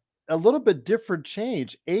 a little bit different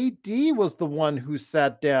change. AD was the one who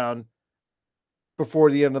sat down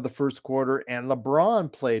before the end of the first quarter, and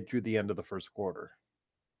LeBron played through the end of the first quarter.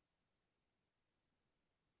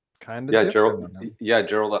 Kind of different.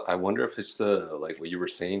 Gerald. I wonder if it's like what you were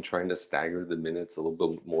saying, trying to stagger the minutes a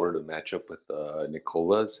little bit more to match up with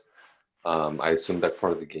Nicola's. I assume that's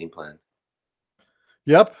part of the game plan.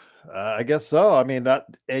 Yep, I guess so. I mean, that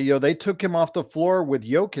they took him off the floor with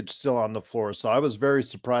Jokic still on the floor, so I was very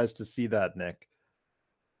surprised to see that, Nick.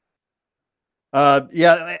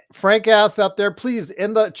 Frank asks out there, please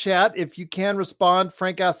in the chat if you can respond.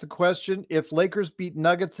 Frank asks a question: if Lakers beat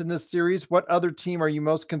Nuggets in this series, what other team are you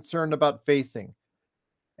most concerned about facing?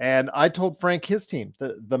 And I told Frank his team,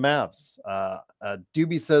 the Mavs.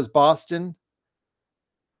 Doobie says Boston.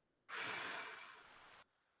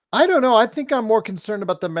 I don't know. I think I'm more concerned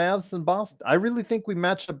about the Mavs than Boston. I really think we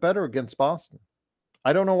match up better against Boston.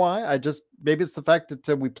 I don't know why. Maybe it's the fact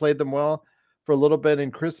that we played them well for a little bit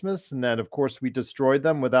in Christmas, and then of course we destroyed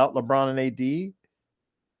them without LeBron and AD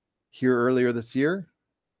here earlier this year.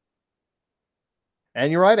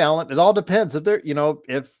 And you're right, Alan. It all depends.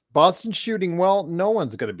 If Boston's shooting well, no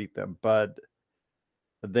one's going to beat them, but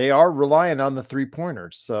they are relying on the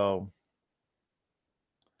 3-pointers, so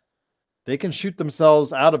they can shoot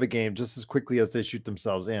themselves out of a game just as quickly as they shoot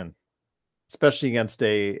themselves in, especially against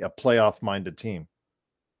a playoff-minded team.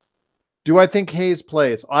 Do I think Hayes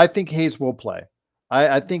plays? I think Hayes will play.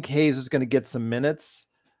 I think Hayes is going to get some minutes.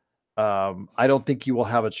 I don't think you will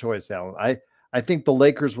have a choice, Alan. I think the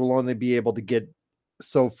Lakers will only be able to get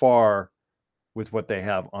so far with what they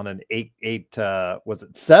have on an 8 was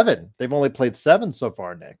it 7? They've only played 7 so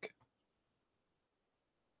far, Nick.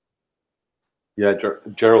 Yeah,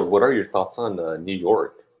 Gerald, what are your thoughts on New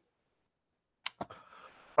York?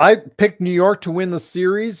 I picked New York to win the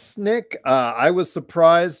series, Nick. I was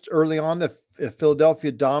surprised early on if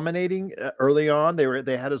Philadelphia dominating early on.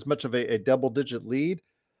 They had as much of a double-digit lead.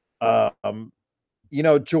 Joel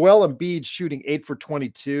Embiid shooting 8 for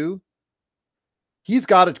 22. He's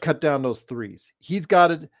got to cut down those threes. He's got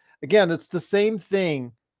to, again, it's the same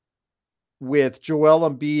thing with Joel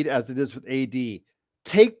Embiid as it is with AD.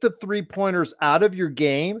 Take the 3-pointers out of your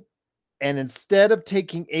game, and instead of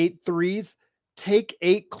taking 8 threes, take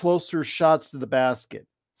 8 closer shots to the basket.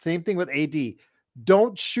 Same thing with AD.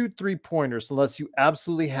 Don't shoot 3-pointers unless you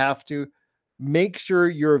absolutely have to. Make sure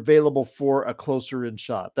you're available for a closer in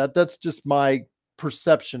shot. That's just my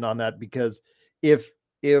perception on that, because if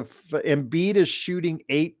Embiid is shooting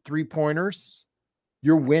 8 3-pointers,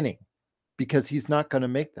 you're winning because he's not going to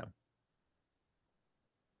make them.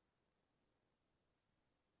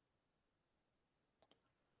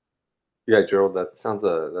 Yeah, Gerald, that sounds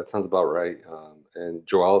about right. And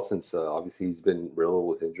Joel, since obviously he's been riddled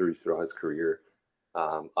with injuries throughout his career,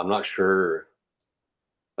 I'm not sure.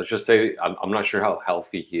 Let's just say I'm not sure how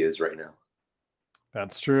healthy he is right now.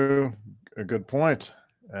 That's true. A good point.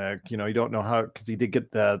 You don't know how, because he did get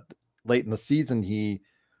that late in the season. He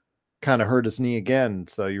kind of hurt his knee again,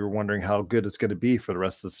 so you were wondering how good it's going to be for the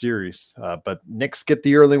rest of the series. But Knicks get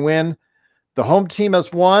the early win. The home team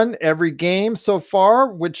has won every game so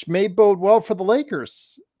far, which may bode well for the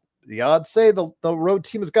Lakers. The odds say the road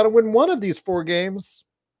team has got to win one of these 4 games.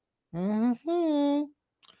 Mm-hmm.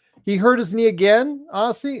 He hurt his knee again,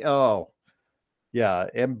 Aussie. Oh, yeah.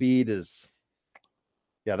 Embiid is.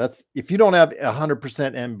 Yeah, that's if you don't have 100%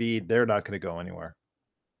 Embiid, they're not going to go anywhere.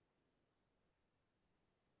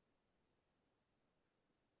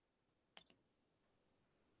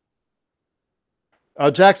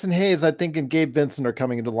 Jackson Hayes, I think, and Gabe Vincent are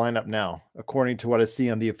coming into the lineup now, according to what I see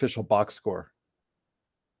on the official box score.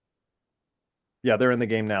 Yeah, they're in the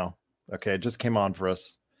game now. Okay, it just came on for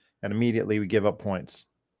us, and immediately we give up points.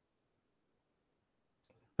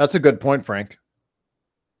 That's a good point, Frank.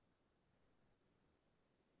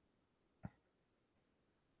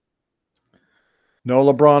 No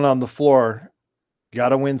LeBron on the floor. Got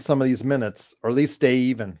to win some of these minutes, or at least stay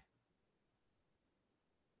even.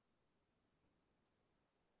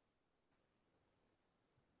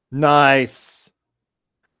 Nice.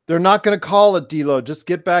 They're not going to call it, D-Lo. Just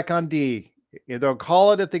get back on D. They'll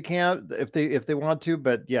call it if they can't, if they want to,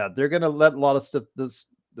 but yeah, they're going to let a lot of stuff, this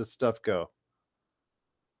stuff go.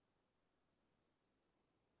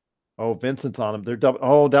 Oh, Vincent's on him.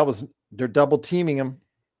 They're double teaming him.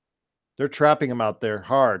 They're trapping him out there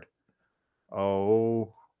hard.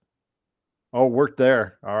 Oh, worked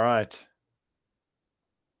there. All right.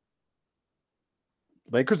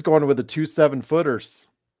 Lakers going with the 2 7-footers.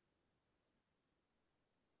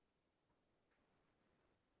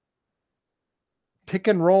 Pick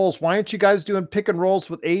and rolls. Why aren't you guys doing pick and rolls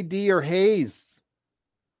with AD or Hayes?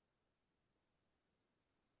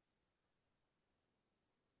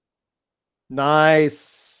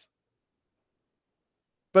 Nice.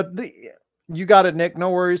 But you got it, Nick. No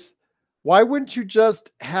worries. Why wouldn't you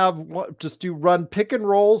just run pick and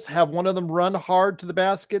rolls, have one of them run hard to the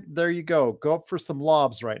basket? There you go. Go up for some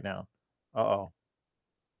lobs right now. Uh-oh.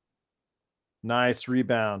 Nice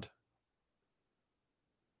rebound.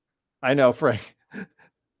 I know, Frank.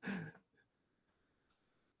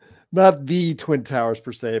 Not the Twin Towers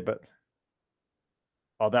per se, but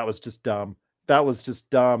oh, that was just dumb. That was just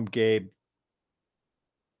dumb, Gabe.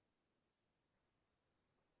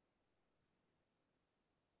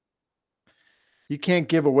 You can't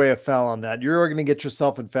give away a foul on that. You're going to get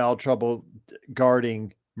yourself in foul trouble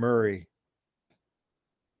guarding Murray.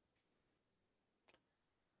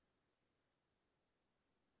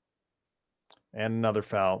 And another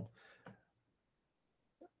foul.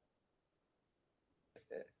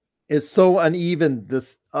 It's so uneven.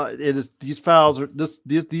 These fouls are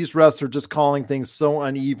these refs are just calling things so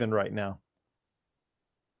uneven right now.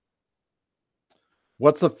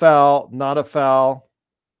 What's a foul? Not a foul.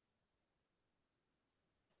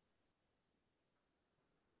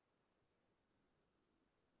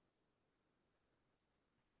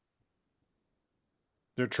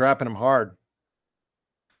 They're trapping him hard.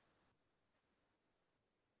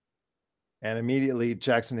 And immediately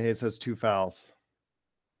Jackson Hayes has 2 fouls.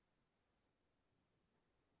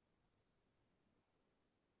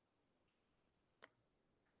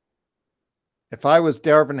 If I was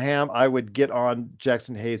Darvin Ham, I would get on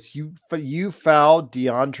Jackson Hayes. You fouled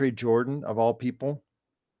DeAndre Jordan, of all people.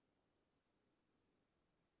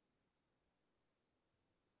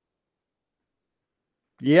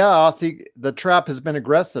 Yeah, see, the trap has been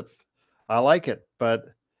aggressive. I like it, but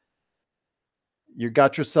you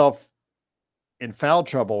got yourself in foul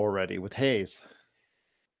trouble already with Hayes.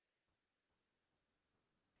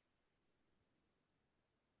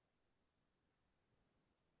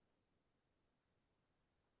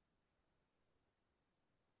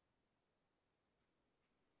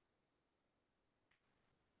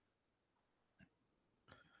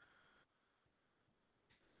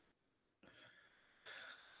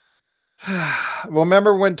 Well,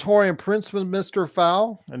 remember when Taurean Prince was Mr.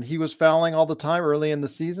 Foul and he was fouling all the time early in the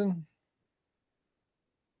season?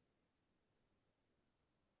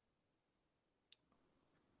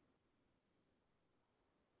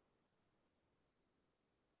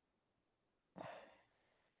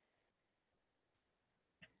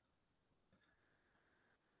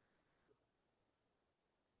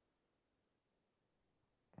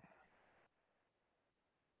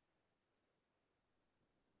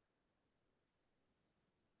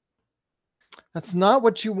 That's not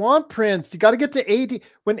what you want, Prince. You got to get to AD.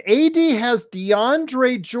 When AD has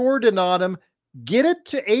DeAndre Jordan on him, get it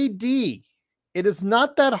to AD. It is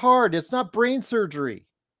not that hard. It's not brain surgery.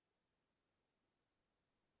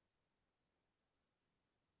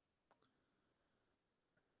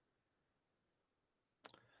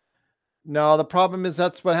 No, the problem is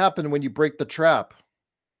that's what happened when you break the trap.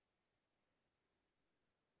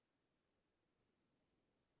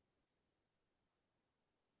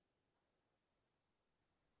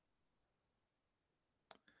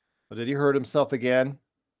 But did he hurt himself again?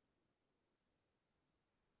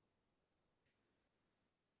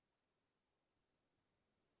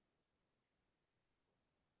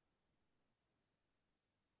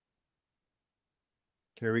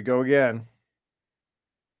 Here we go again.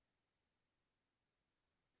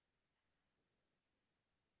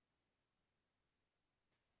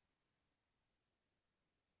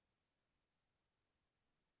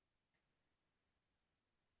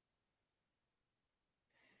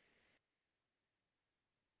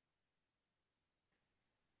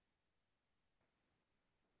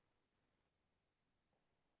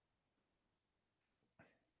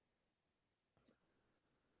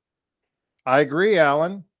 I agree,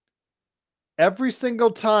 Alan. Every single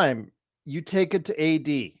time you take it to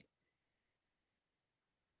AD.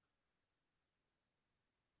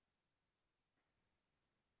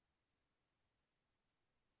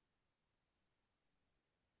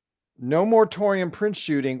 No more Taurean Prince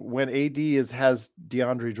shooting when AD has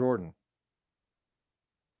DeAndre Jordan.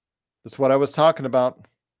 That's what I was talking about.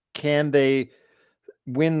 Can they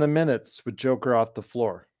win the minutes with Joker off the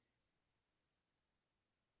floor?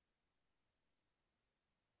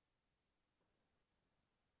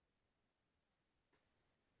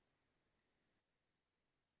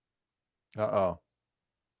 Uh-oh.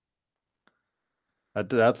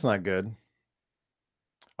 That's not good.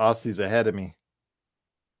 Aussie's ahead of me.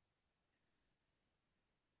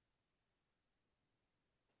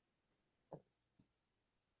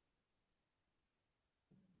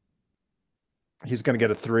 He's going to get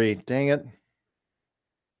a 3. Dang it.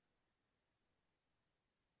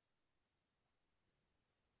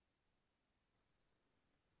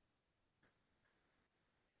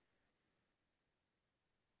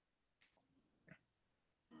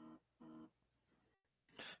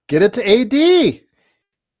 Get it to AD.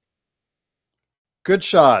 Good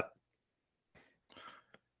shot.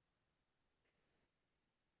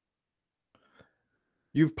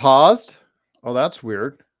 You've paused? Oh, that's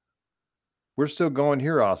weird. We're still going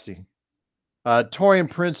here, Aussie. Torian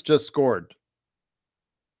Prince just scored.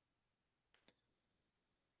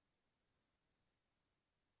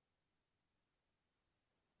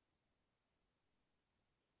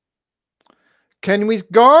 Can we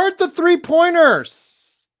guard the 3-pointers?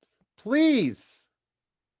 Please.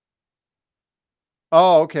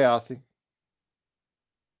 Oh, okay, Aussie.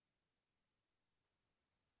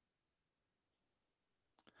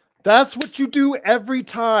 That's what you do every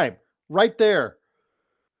time. Right there.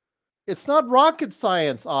 It's not rocket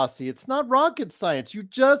science, Aussie. It's not rocket science. You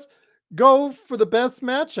just go for the best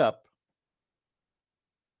matchup.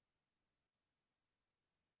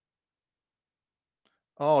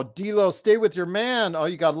 Oh, D'Lo, stay with your man. Oh,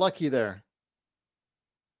 you got lucky there.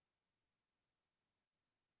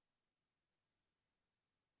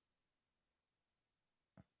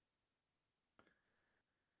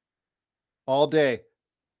 All day.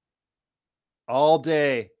 All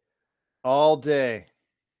day. All day.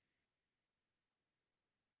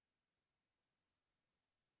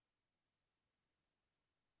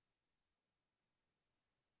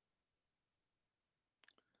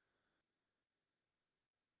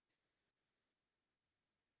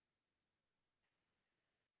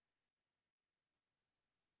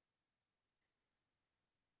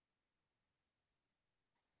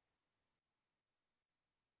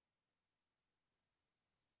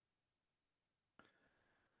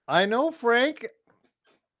 I know, Frank.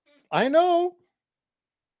 I know.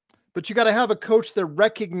 But you got to have a coach that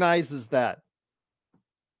recognizes that.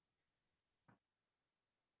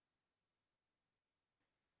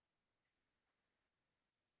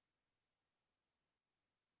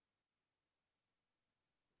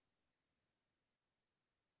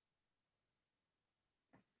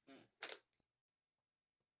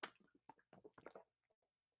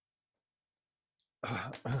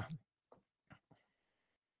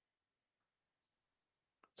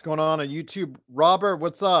 What's going on YouTube? Robert,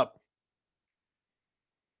 what's up?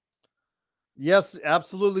 Yes,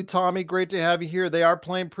 absolutely, Tommy. Great to have you here. They are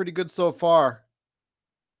playing pretty good so far.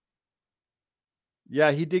 Yeah,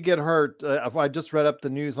 he did get hurt. I just read up the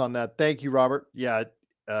news on that. Thank you, Robert. Yeah,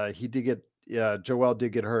 he did get. Yeah, Joel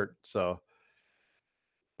did get hurt. So,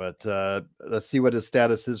 but let's see what his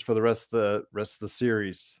status is for the rest of the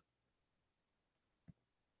series.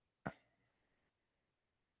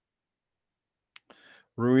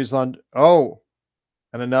 Rui's on. Oh,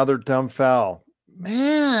 and another dumb foul.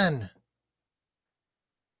 Man,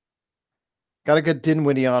 got to get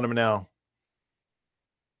Dinwiddie on him now.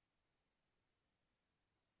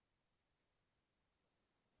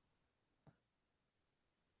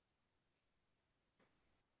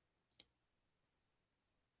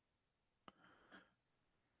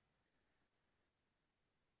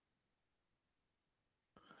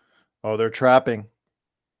 Oh, they're trapping.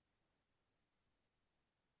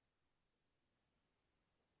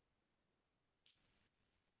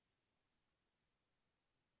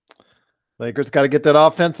 Lakers got to get that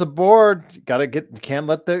offensive board. Got to get. Can't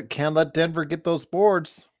let Denver get those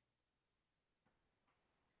boards.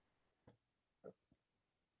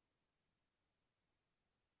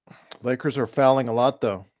 Lakers are fouling a lot,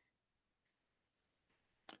 though.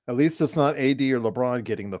 At least it's not AD or LeBron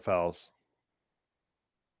getting the fouls.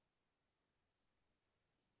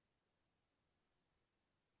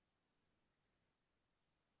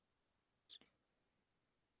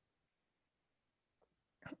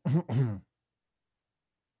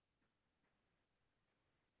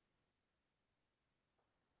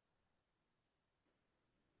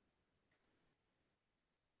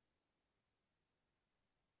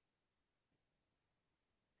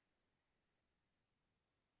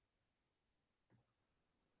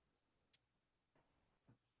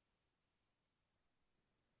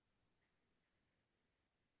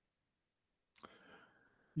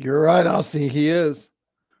 You're right, Aussie. He is.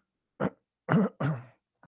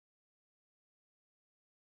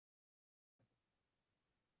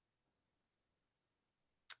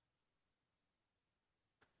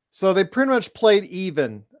 So they pretty much played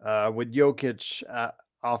even with Jokic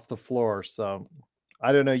off the floor. So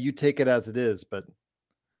I don't know. You take it as it is, but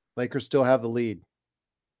Lakers still have the lead.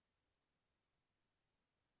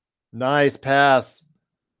 Nice pass.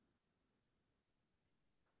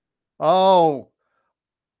 Oh,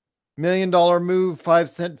 $1 million move,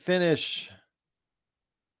 5-cent finish.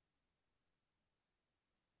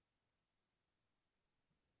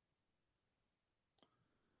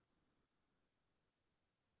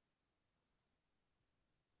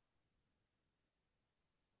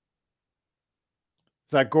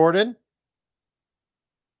 Is that Gordon?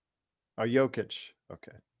 Oh, Jokic.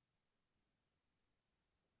 Okay.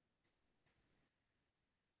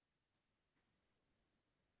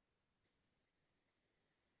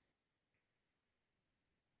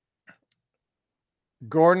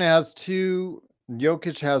 Gordon has 2.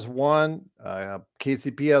 Jokic has 1.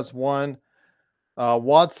 KCP has 1.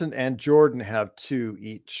 Watson and Jordan have 2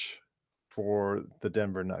 each for the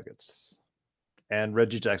Denver Nuggets. And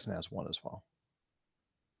Reggie Jackson has 1 as well.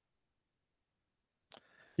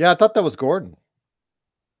 Yeah, I thought that was Gordon.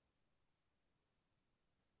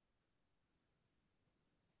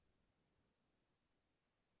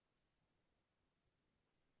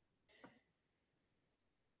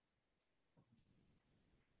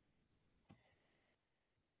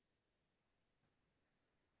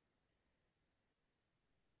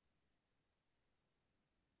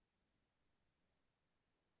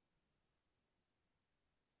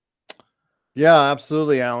 Yeah,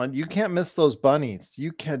 absolutely, Alan. You can't miss those bunnies.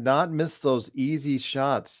 You cannot miss those easy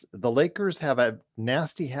shots. The Lakers have a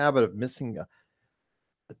nasty habit of missing a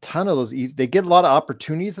ton of those easy. They get a lot of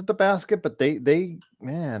opportunities at the basket, but they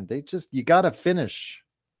just you got to finish.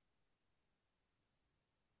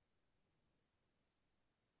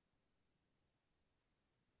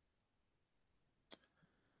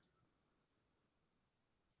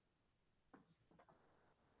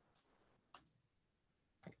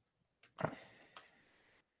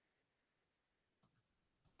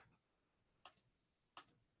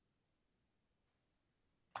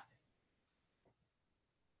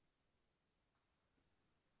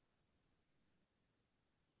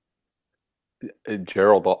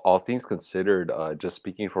 Gerald, all things considered, just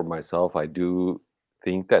speaking for myself, I do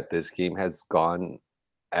think that this game has gone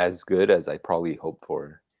as good as I probably hoped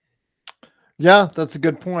for. Yeah, that's a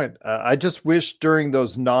good point. I just wish during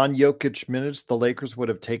those non-Jokic minutes, the Lakers would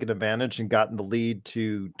have taken advantage and gotten the lead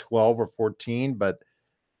to 12 or 14. But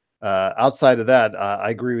outside of that,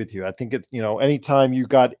 I agree with you. I think it's, anytime you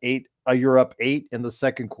got 8, you're up 8 in the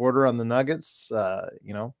second quarter on the Nuggets,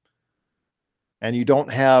 and you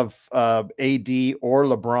don't have AD or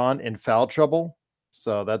LeBron in foul trouble.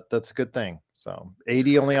 So that's a good thing. So AD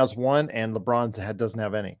only has 1 and LeBron doesn't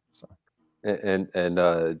have any. So.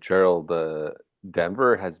 And Gerald,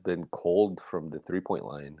 Denver has been cold from the 3-point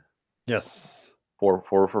line. Yes. 4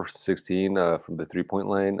 for 16 from the 3-point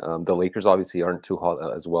line. The Lakers obviously aren't too hot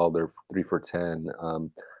as well. They're 3 for 10.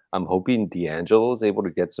 I'm hoping D'Angelo is able to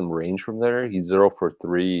get some range from there. He's 0 for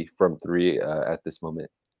 3 from 3 at this moment.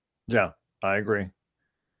 Yeah, I agree.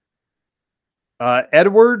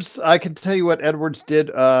 Edwards, I can tell you what Edwards did.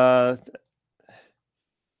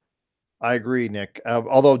 I agree, Nick.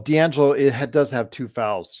 Although D'Angelo does have 2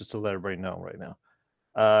 fouls, just to let everybody know right now.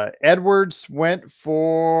 Edwards went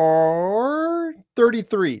for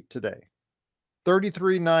 33 today.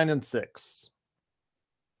 33, 9, and 6.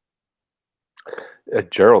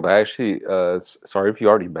 Gerald, I actually, sorry if you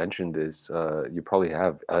already mentioned this. You probably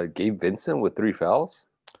have. Gabe Vincent with 3 fouls?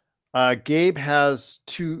 Gabe has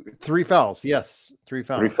 3 fouls. Yes, 3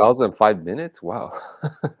 fouls. 3 fouls in 5 minutes? Wow.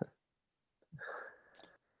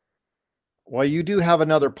 Well, you do have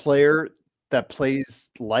another player that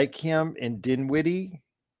plays like him in Dinwiddie,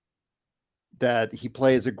 that he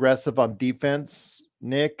plays aggressive on defense,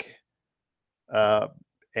 Nick. And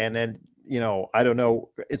then, I don't know.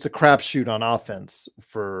 It's a crapshoot on offense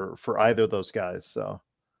for either of those guys. So,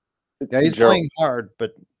 yeah, he's playing hard,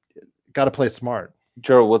 but got to play smart.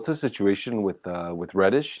 Gerald, what's the situation with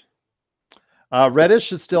Reddish?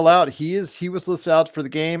 Reddish is still out. He was listed out for the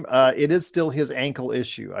game. It is still his ankle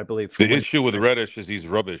issue, I believe. The issue with Reddish is he's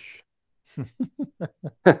rubbish.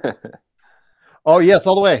 Oh, yes,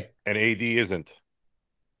 all the way. And AD isn't.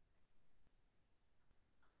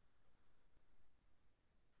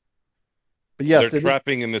 But yes, their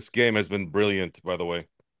trapping in this game has been brilliant, by the way.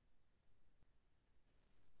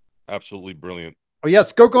 Absolutely brilliant. Oh,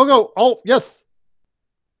 yes. Go, go, go. Oh, yes.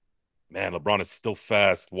 Man, LeBron is still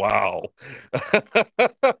fast. Wow.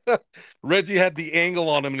 Reggie had the angle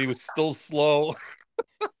on him, and he was still slow.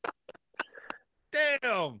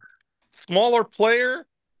 Damn. Smaller player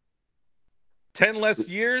 10 less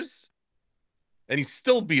years, and he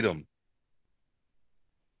still beat him.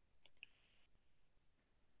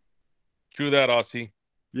 True that, Aussie.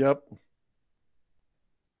 Yep.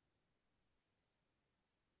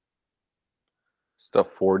 Just a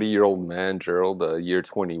 40-year-old man, Gerald, year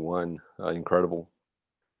 21. Incredible.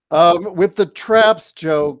 With the traps,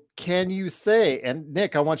 Joe, can you say, and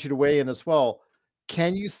Nick, I want you to weigh in as well.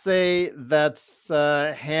 Can you say that's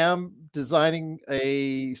Ham designing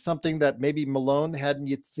something that maybe Malone hadn't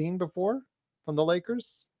yet seen before from the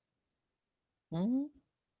Lakers? Mm-hmm.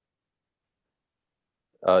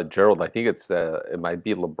 Gerald, I think it might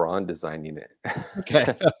be LeBron designing it. Okay.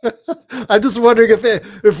 I'm just wondering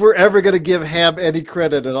if we're ever going to give Ham any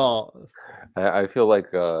credit at all. I feel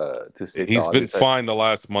like to state He's the been obvious, fine the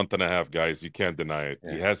last month and a half, guys. You can't deny it.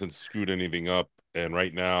 Yeah. He hasn't screwed anything up, and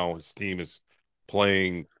right now his team is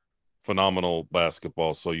playing phenomenal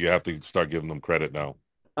basketball. So you have to start giving them credit now.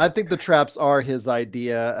 I think the traps are his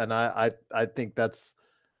idea, and I think that's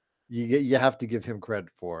you have to give him credit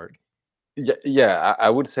for it. Yeah. I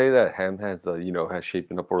would say that Ham has has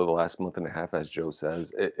shapen up over the last month and a half, as Joe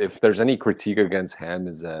says. If there's any critique against Ham,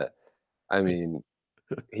 is that, I mean,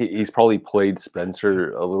 he's probably played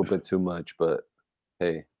Spencer a little bit too much, but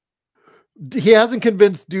hey, he hasn't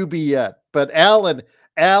convinced Doobie yet. But Alan,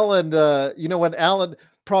 when Alan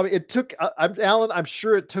probably it took Alan, I'm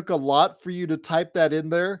sure it took a lot for you to type that in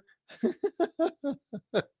there. You're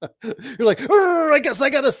like, I guess I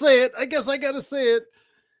gotta say it.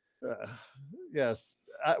 Yes.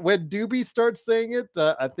 When Doobie starts saying it,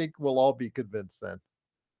 I think we'll all be convinced then.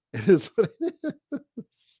 It is what it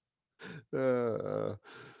is.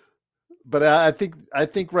 But I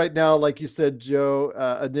think right now, like you said,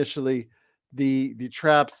 Joe, initially the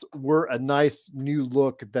traps were a nice new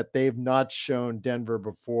look that they've not shown Denver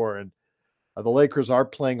before. And the Lakers are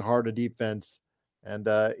playing hard on defense, and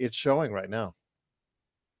it's showing right now.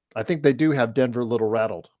 I think they do have Denver a little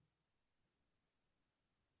rattled.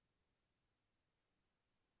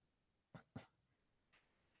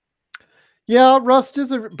 Yeah, rust is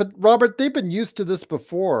but Robert, they've been used to this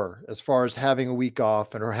before as far as having a week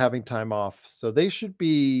off or having time off. So they should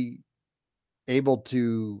be able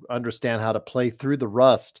to understand how to play through the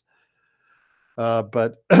rust.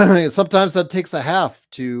 But sometimes that takes a half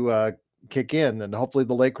to kick in, and hopefully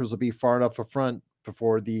the Lakers will be far enough up front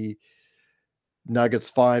before the Nuggets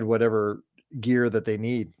find whatever gear that they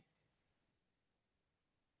need.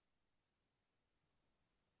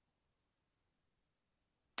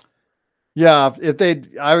 Yeah,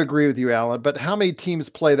 I agree with you, Alan. But how many teams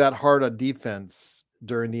play that hard on defense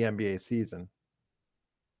during the NBA season?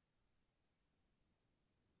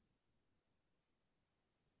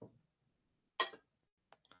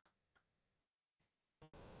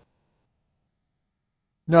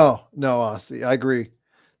 No, Aussie, I agree.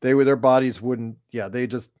 Their bodies wouldn't. Yeah, they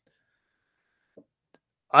just.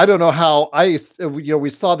 I don't know how we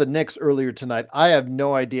saw the Knicks earlier tonight. I have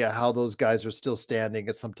no idea how those guys are still standing.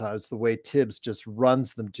 At sometimes the way Tibbs just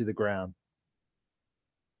runs them to the ground.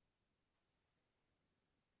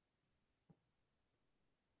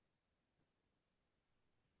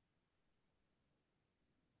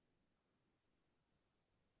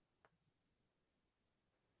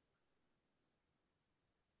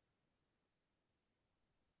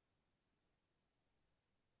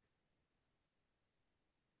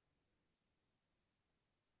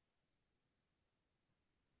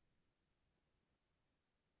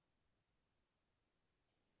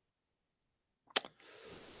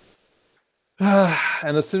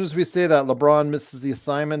 And as soon as we say that, LeBron misses the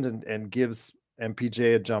assignment and gives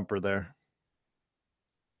MPJ a jumper there.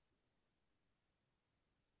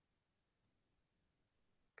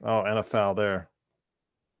 Oh, and a foul there.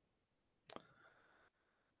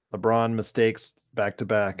 LeBron mistakes back to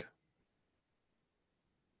back.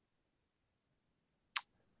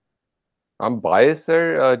 I'm biased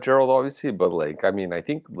there, Gerald, obviously, but I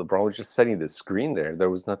think LeBron was just setting the screen there.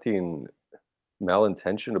 There was nothing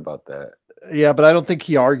malintention about that. Yeah, but I don't think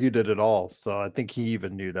he argued it at all. So I think he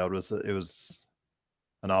even knew that it was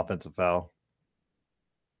an offensive foul.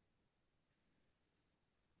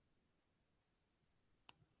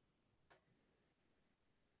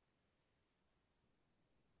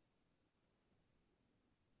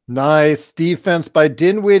 Nice defense by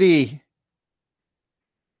Dinwiddie.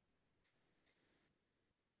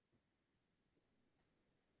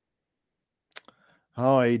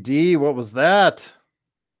 Oh, AD, what was that?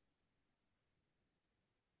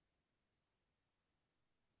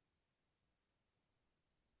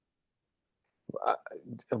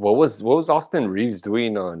 What was Austin Reeves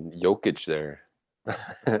doing on Jokic there?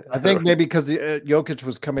 I think maybe because Jokic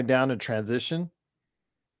was coming down in transition.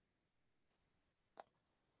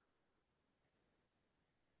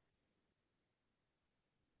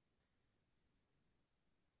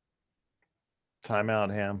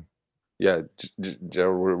 Timeout, Ham. Yeah,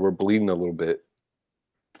 Gerald, we're bleeding a little bit.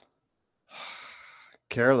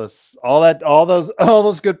 Careless. All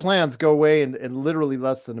those good plans go away in literally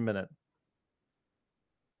less than a minute.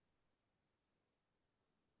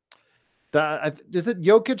 Is it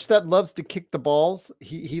Jokic that loves to kick the balls?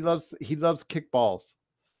 He loves kick balls.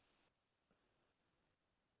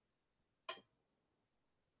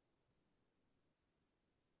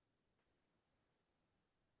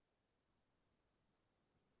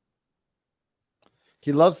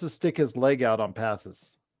 He loves to stick his leg out on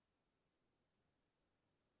passes.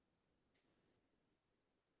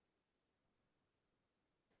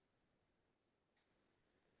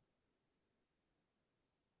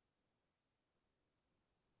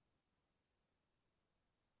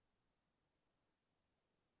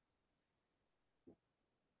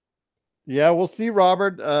 Yeah, we'll see,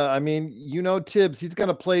 Robert. I mean, Tibbs, he's going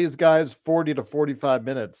to play his guys 40 to 45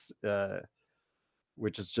 minutes,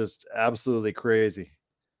 which is just absolutely crazy.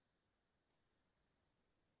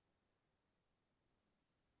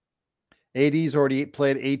 AD's already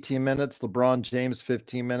played 18 minutes. LeBron James,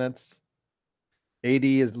 15 minutes. AD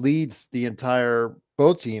leads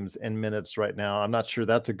both teams in minutes right now. I'm not sure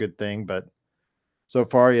that's a good thing, but so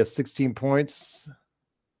far he has 16 points,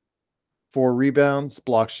 4 rebounds,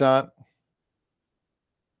 block shot.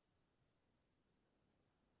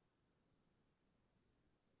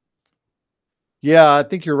 Yeah, I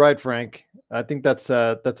think you're right, Frank. I think that's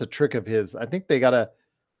a trick of his. I think they got to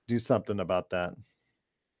do something about that.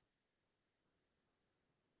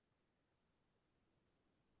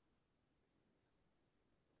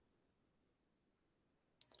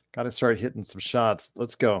 Got to start hitting some shots.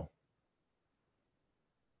 Let's go.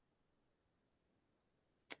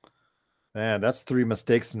 Man, that's 3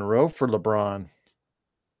 mistakes in a row for LeBron.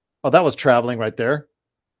 Oh, that was traveling right there.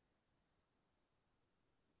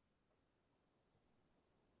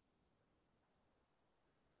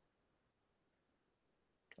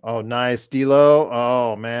 Oh, nice. D'Lo.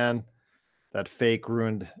 Oh, man. That fake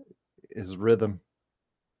ruined his rhythm.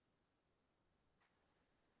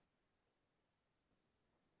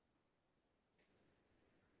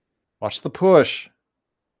 Watch the push.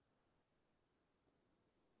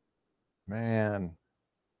 Man.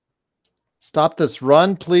 Stop this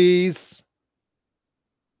run, please.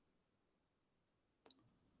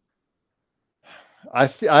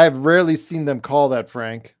 I've rarely seen them call that,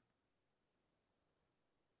 Frank.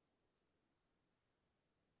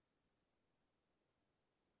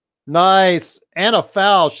 Nice. And a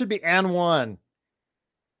foul. Should be and 1.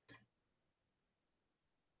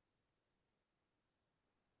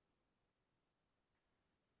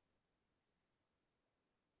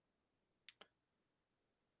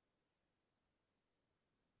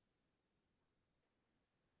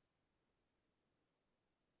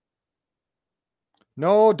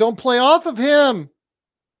 No, don't play off of him.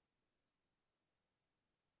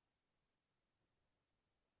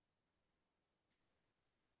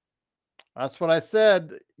 That's what I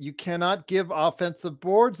said. You cannot give offensive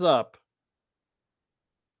boards up.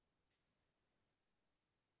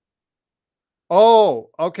 Oh,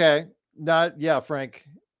 okay. Yeah, Frank.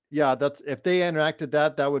 Yeah, that's if they enacted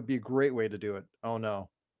that, that would be a great way to do it. Oh no.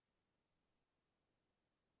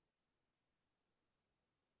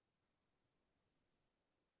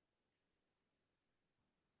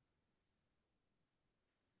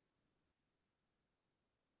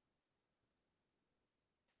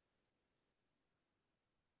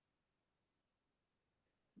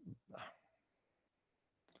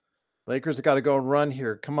 Lakers have got to go and run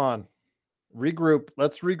here. Come on. Regroup.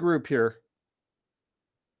 Let's regroup here.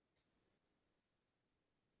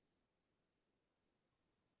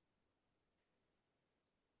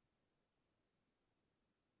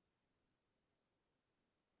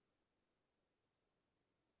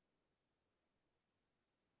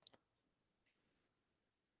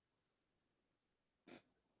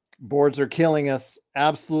 Boards are killing us.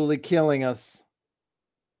 Absolutely killing us.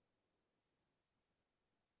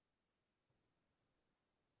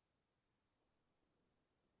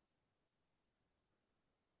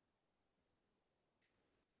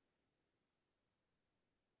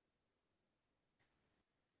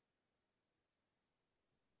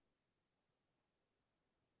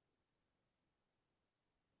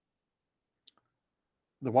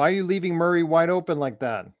 Why are you leaving Murray wide open like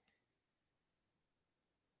that?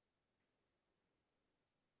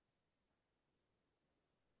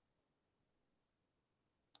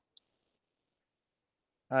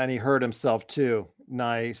 And he hurt himself too.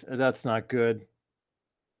 Nice. That's not good.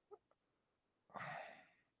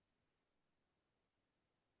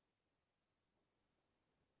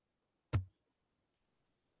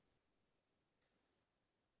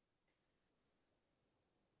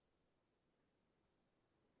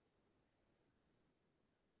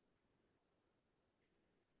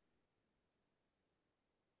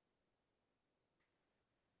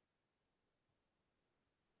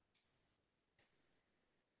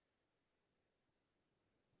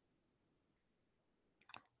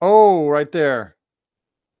 Oh, right there.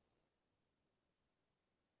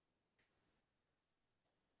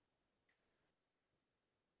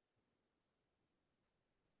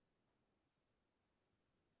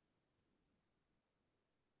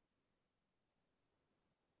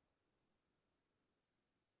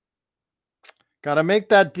 Gotta make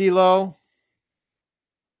that, D'Lo.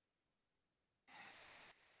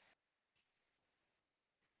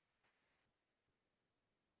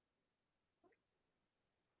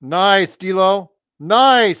 Nice, D'Lo.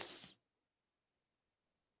 Nice.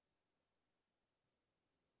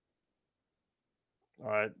 All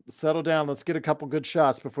right, settle down. Let's get a couple good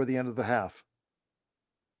shots before the end of the half.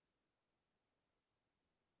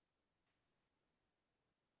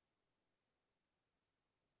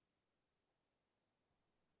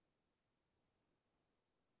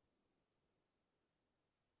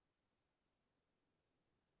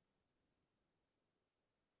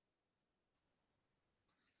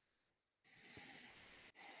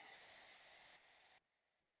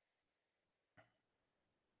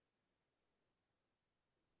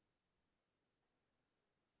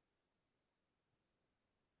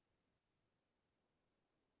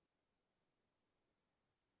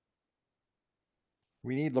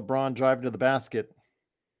 We need LeBron driving to the basket.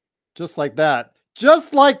 Just like that.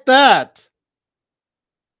 Just like that.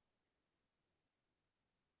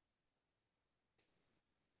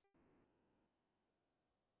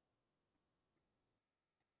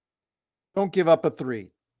 Don't give up a three.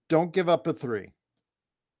 Don't give up a three.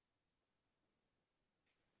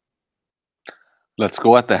 Let's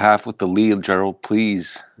go at the half with the lead, Gerald,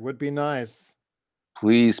 please. Would be nice.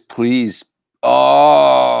 Please, please.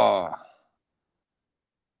 Oh.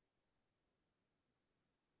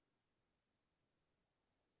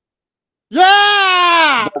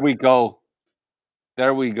 Yeah! There we go.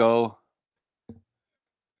 There we go.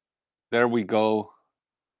 There we go.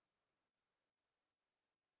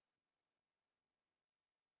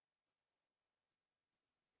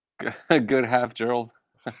 Good half, Gerald.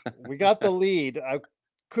 We got the lead. I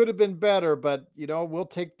could have been better, but we'll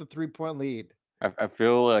take the 3-point lead. I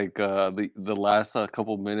feel like the last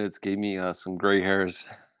couple minutes gave me some gray hairs.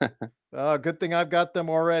 Good thing I've got them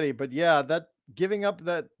already. But yeah, that giving up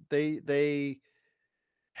that they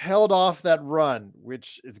held off that run,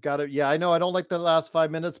 which has got to. Yeah, I know I don't like the last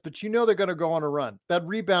 5 minutes, but they're going to go on a run. That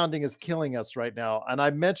rebounding is killing us right now, and I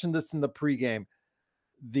mentioned this in the pregame.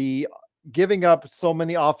 The giving up so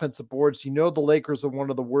many offensive boards. The Lakers are one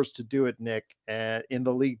of the worst to do it, Nick, and in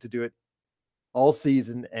the league to do it all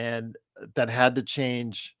season, and that had to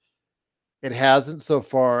change. It hasn't so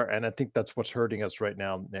far, and I think that's what's hurting us right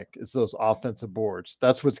now, Nick, is those offensive boards.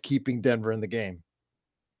 That's what's keeping Denver in the game.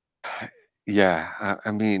 Yeah,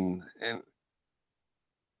 I mean,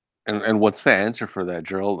 and what's the answer for that,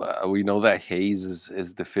 Gerald? We know that Hayes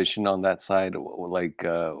is deficient on that side. Like,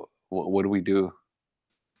 what do we do?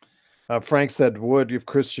 Frank said Wood, if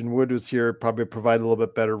Christian Wood was here, probably provide a little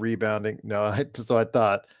bit better rebounding. No, so I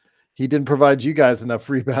thought he didn't provide you guys enough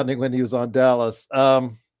rebounding when he was on Dallas. I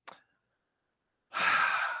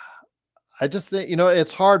just think,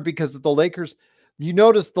 it's hard because the Lakers, you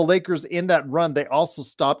notice the Lakers in that run, they also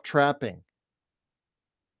stopped trapping.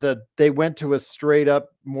 They went to a straight up,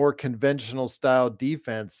 more conventional style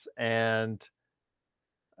defense, and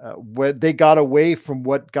when they got away from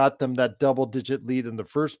what got them that double-digit lead in the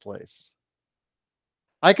first place.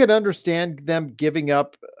 I can understand them giving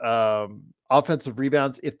up offensive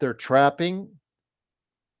rebounds if they're trapping,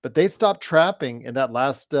 but they stopped trapping in that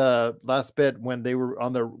last bit when they were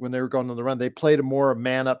going on the run. They played a more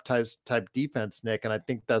man up type defense, Nick, and I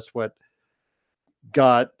think that's what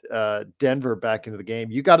got Denver back into the game.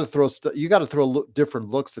 You got to throw different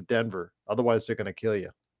looks at Denver, otherwise they're going to kill you.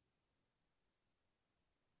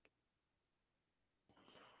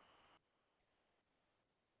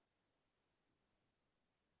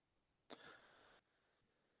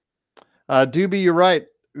 Doobie, you're right.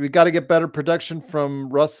 We got to get better production from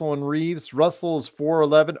Russell and Reeves. Russell is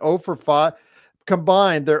 4-11, 0 for 5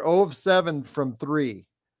 combined. They're 0 of 7 from 3.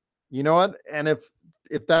 You know what? And if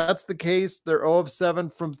that's the case, they're 0 of 7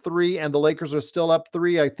 from 3, and the Lakers are still up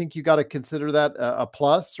 3. I think you got to consider that a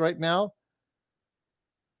plus right now.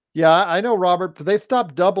 Yeah, I know, Robert, but they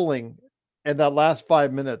stopped doubling in that last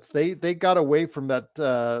 5 minutes. They got away from that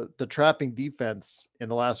the trapping defense in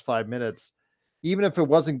the last 5 minutes. Even if it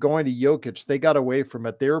wasn't going to Jokic, they got away from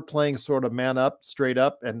it. They were playing sort of man up, straight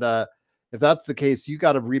up. And if that's the case, you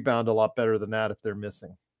got to rebound a lot better than that if they're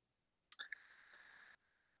missing.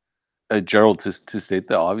 Gerald, to state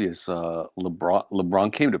the obvious,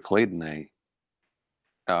 LeBron came to play tonight.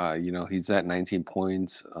 He's at 19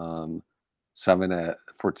 points.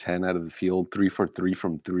 for 10 out of the field, 3 for 3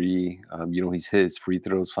 from three. He's hit his free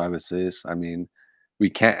throws, 5 assists. I mean, we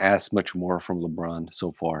can't ask much more from LeBron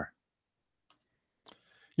so far.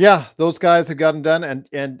 Yeah, those guys have gotten done,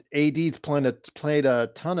 and AD's played a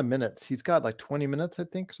ton of minutes. He's got like 20 minutes, I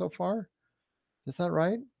think, so far. Is that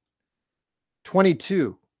right?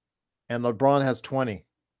 22, and LeBron has 20.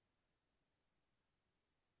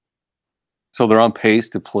 So they're on pace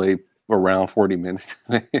to play around 40 minutes.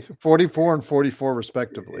 44 and 44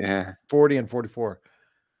 respectively. Yeah. 40 and 44.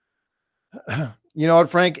 You know what,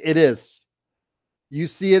 Frank? It is. You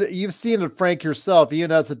see it. You've seen it, Frank, yourself.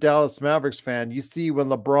 Even as a Dallas Mavericks fan, you see when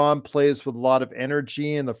LeBron plays with a lot of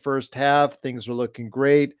energy in the first half, things are looking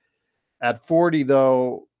great. At 40,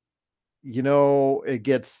 though, it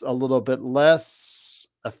gets a little bit less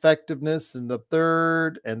effectiveness in the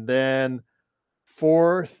third, and then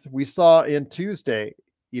fourth. We saw in Tuesday,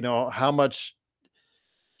 how much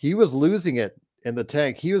he was losing it in the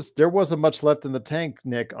tank. There wasn't much left in the tank,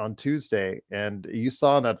 Nick, on Tuesday, and you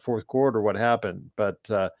saw in that fourth quarter what happened. But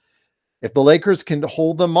if the Lakers can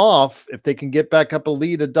hold them off, if they can get back up a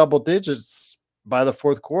lead at double digits by the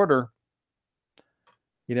fourth quarter,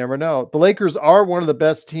 you never know. The Lakers are one of the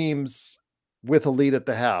best teams with a lead at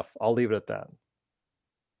the half. I'll leave it at that.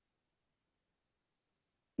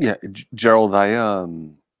 Yeah, Gerald,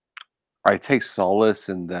 I take solace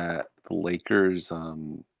in that the Lakers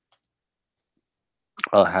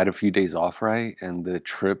had a few days off, right? And the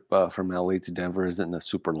trip from LA to Denver isn't a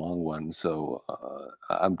super long one, so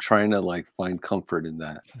I'm trying to find comfort in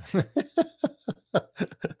that.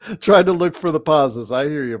 Trying to look for the pauses. I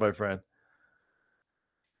hear you, my friend.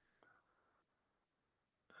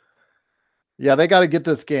 Yeah, they got to get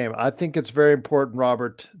this game. I think it's very important,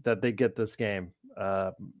 Robert, that they get this game.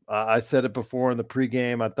 I said it before in the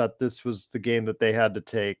pregame. I thought this was the game that they had to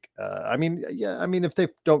take. If they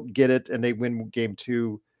don't get it and they win game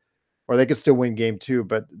two, or they could still win game two,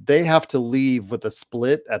 but they have to leave with a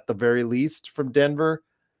split at the very least from Denver.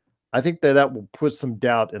 I think that will put some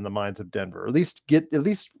doubt in the minds of Denver.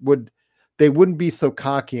 They wouldn't be so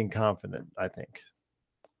cocky and confident, I think.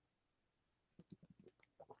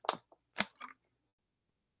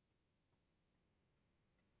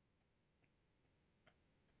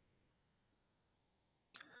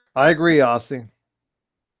 I agree, Aussie.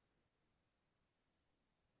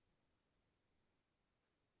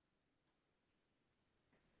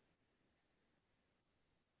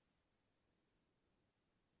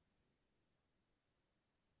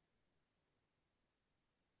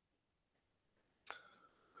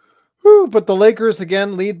 Whew, but the Lakers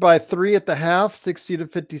again lead by 3 at the half,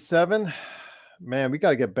 60-57. Man, we got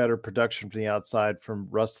to get better production from the outside from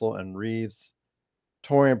Russell and Reeves.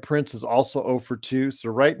 Taurean Prince is also 0 for 2. So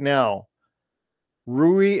right now,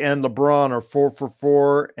 Rui and LeBron are 4 for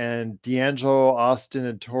 4, and D'Angelo, Austin,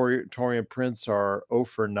 and Taurean Prince are 0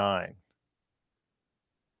 for 9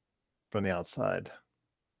 from the outside.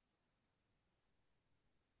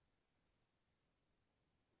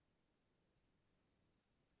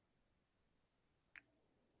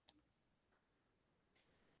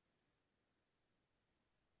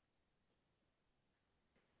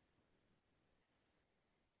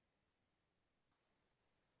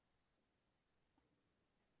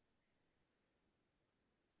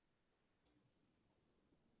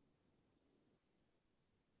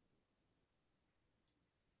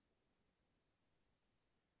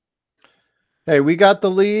 Hey, we got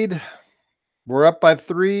the lead. We're up by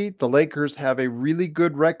 3. The Lakers have a really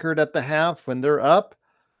good record at the half when they're up.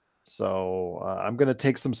 So I'm going to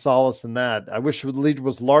take some solace in that. I wish the lead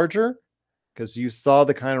was larger because you saw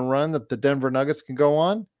the kind of run that the Denver Nuggets can go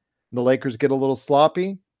on. The Lakers get a little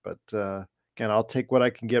sloppy, but again, I'll take what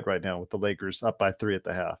I can get right now with the Lakers up by 3 at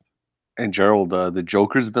the half. And Gerald, the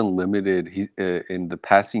Joker's been limited. In the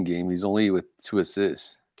passing game, he's only with 2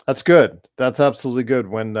 assists. That's good. That's absolutely good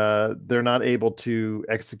when they're not able to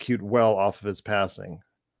execute well off of his passing.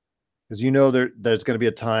 Because there's going to be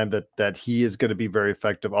a time that he is going to be very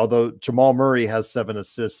effective. Although Jamal Murray has 7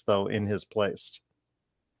 assists, though, in his place.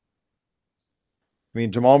 I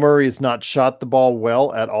mean, Jamal Murray has not shot the ball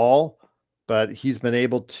well at all, but he's been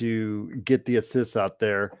able to get the assists out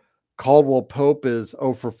there. Caldwell Pope is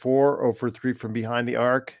 0 for 4, 0 for 3 from behind the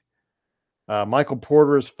arc. Michael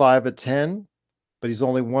Porter is 5 of 10, but he's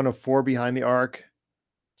only 1 of 4 behind the arc.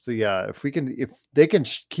 So yeah, if they can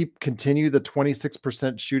continue the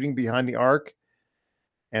 26% shooting behind the arc,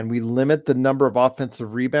 and we limit the number of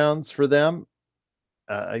offensive rebounds for them,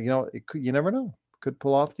 you never know. Could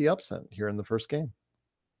pull off the upset here in the first game.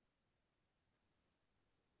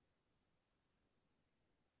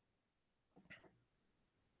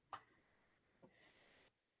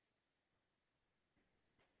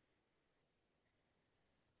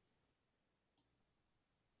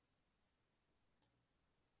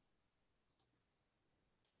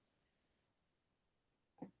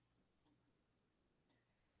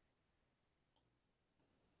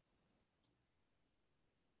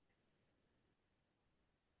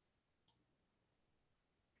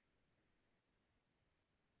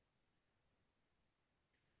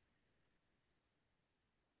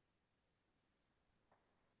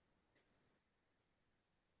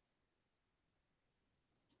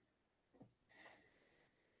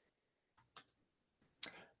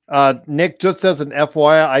 Nick, just as an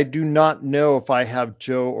FYI, I do not know if I have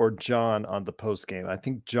Joe or John on the post game. I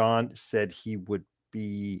think John said he would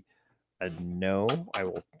be a no. I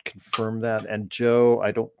will confirm that. And Joe,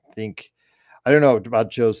 I don't know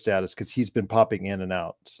about Joe's status because he's been popping in and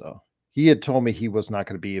out. So he had told me he was not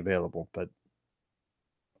going to be available, but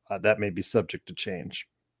that may be subject to change.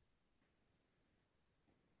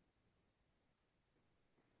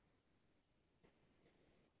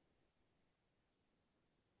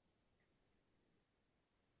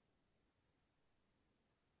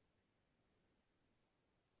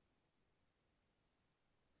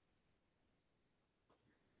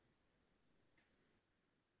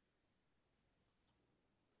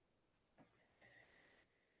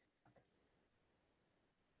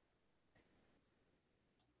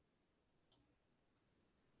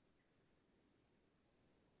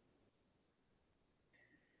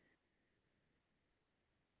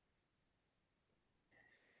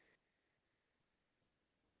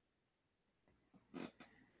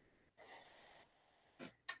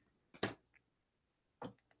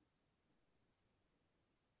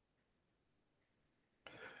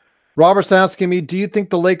 Robert's asking me, do you think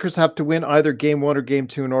the Lakers have to win either game 1 or game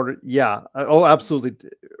 2 in order? Yeah. Oh, absolutely,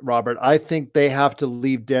 Robert. I think they have to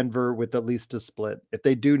leave Denver with at least a split. If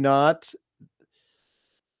they do not,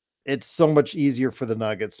 it's so much easier for the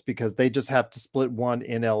Nuggets because they just have to split one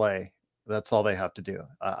in LA. That's all they have to do.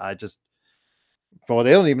 Well,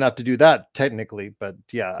 they don't even have to do that technically, but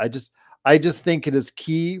yeah, I just think it is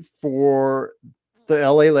key for the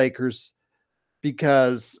LA Lakers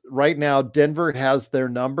because right now Denver has their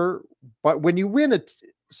number, but when you win it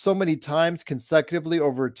so many times consecutively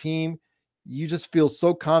over a team, you just feel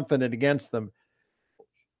so confident against them.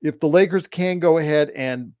 If the Lakers can go ahead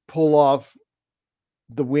and pull off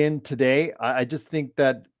the win today, I just think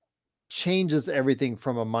that changes everything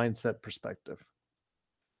from a mindset perspective.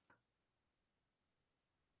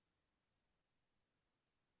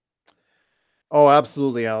 Oh,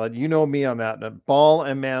 absolutely, Alan. You know me on that. Ball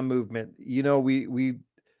and man movement. You know, we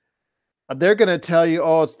they're going to tell you,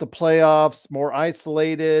 oh, it's the playoffs, more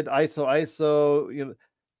isolated, ISO. You know,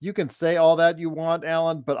 you can say all that you want,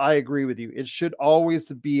 Alan, but I agree with you. It should always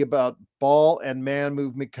be about ball and man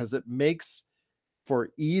movement because it makes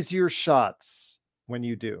for easier shots when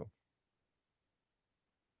you do.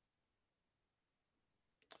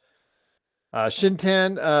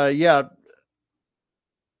 Shintan, yeah,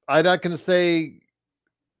 I'm not going to say,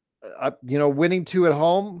 winning 2 at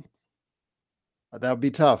home. That would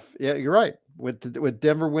be tough. Yeah, you're right. With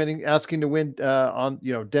Denver winning, asking to win on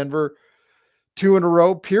Denver 2 in a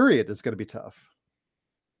row. Period is going to be tough.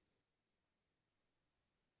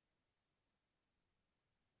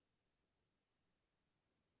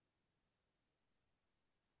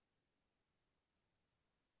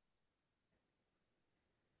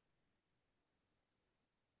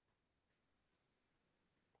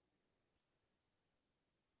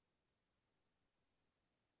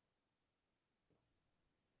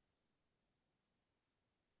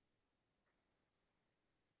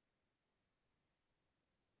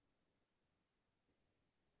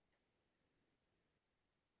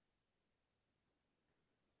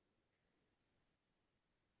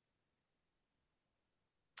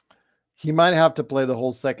 He might have to play the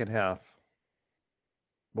whole second half.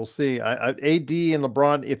 We'll see. AD and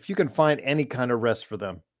LeBron, if you can find any kind of rest for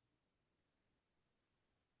them.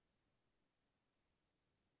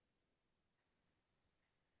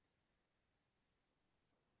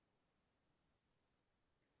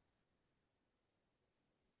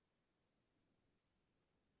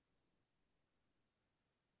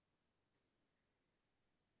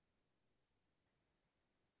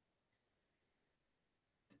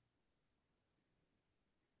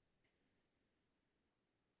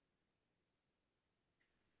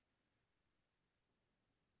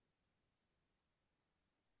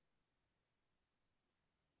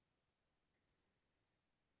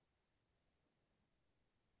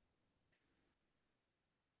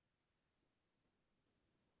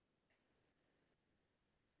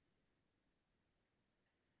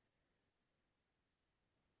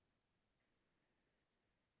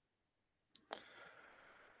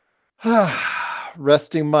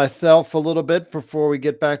 Resting myself a little bit before we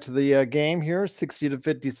get back to the game here.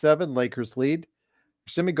 60-57, Lakers lead.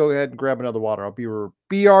 Let me go ahead and grab another water. I'll be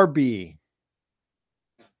BRB.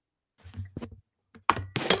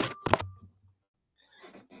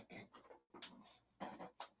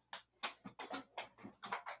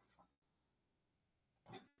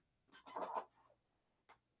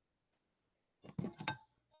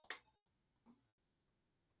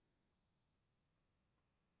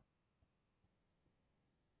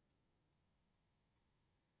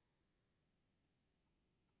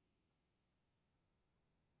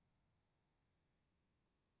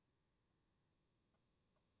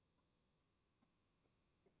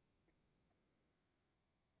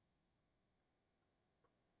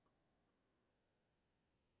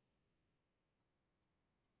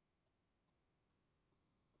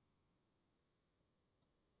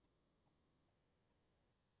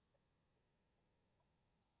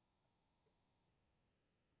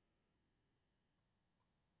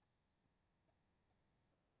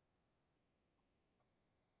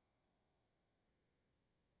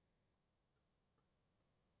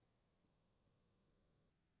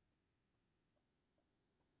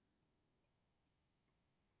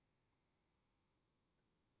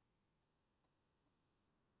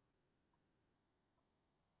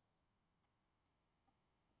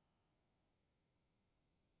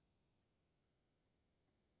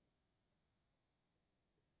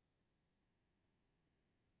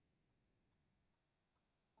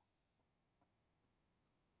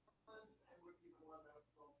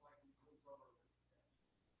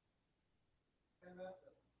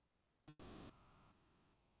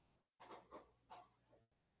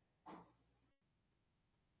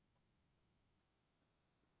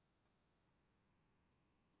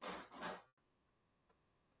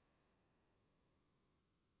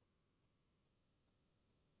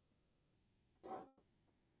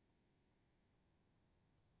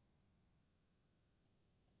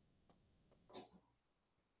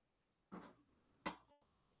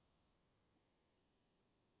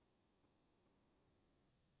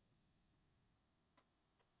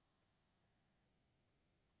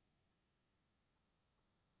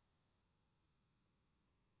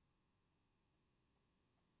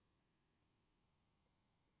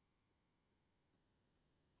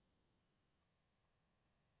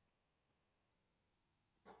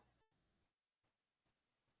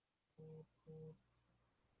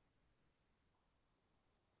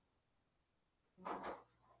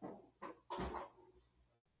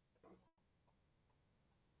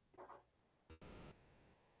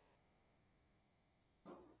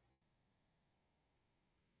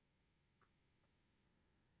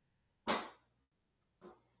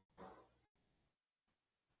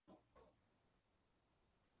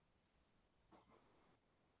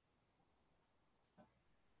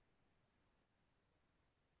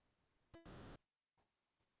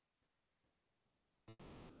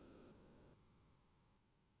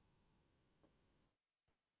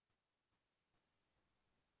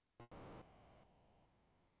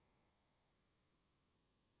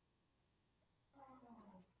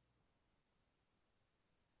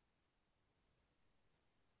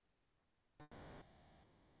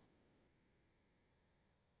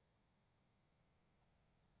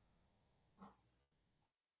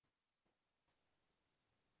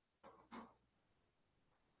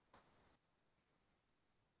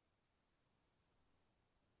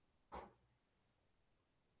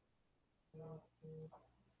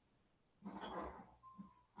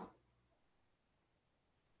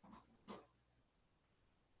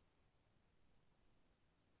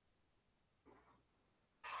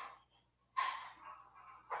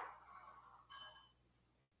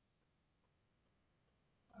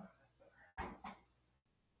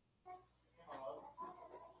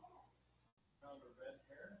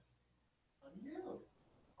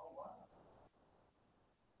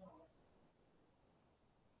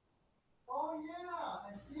 Oh yeah,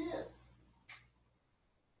 I see it.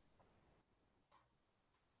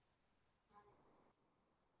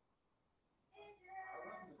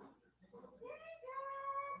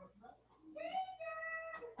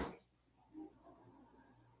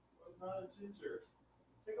 It's not a ginger.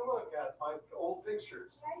 Take a look at my old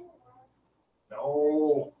pictures.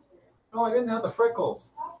 No. No, I didn't have the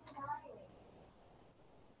freckles.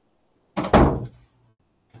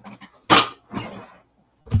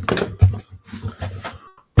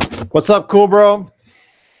 What's up, cool bro?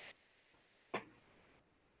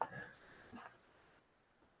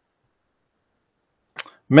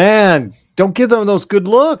 Man, don't give them those good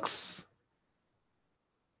looks.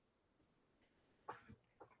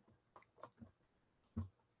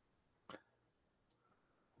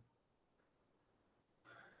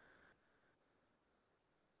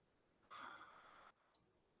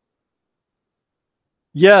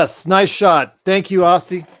 Yes, nice shot. Thank you,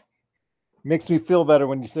 Aussie. Makes me feel better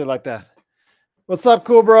when you say it like that. What's up,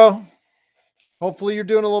 cool bro? Hopefully you're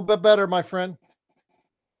doing a little bit better, my friend.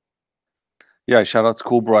 Yeah, shout out to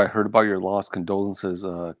Cool Bro. I heard about your loss. Condolences,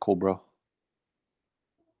 Cool Bro.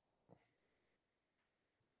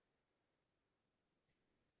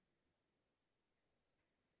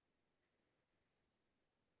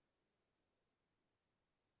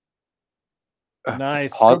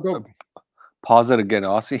 Nice. Pause it again,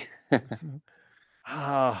 Aussie.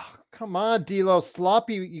 Ah, come on, D'Lo.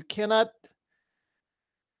 Sloppy. You cannot.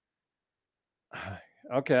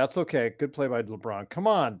 Okay, that's okay. Good play by LeBron. Come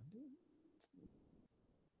on.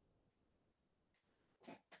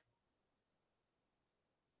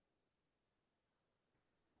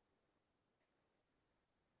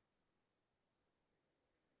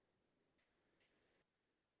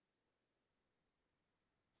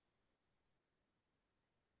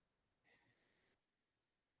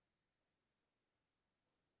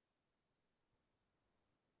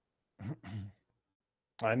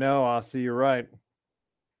 I know, Aussie. You're right.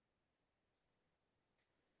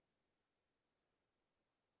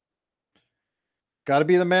 Got to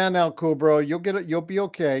be the man now, cool bro. You'll get it. You'll be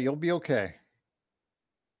okay. You'll be okay.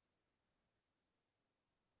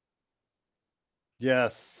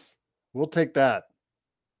 Yes, we'll take that.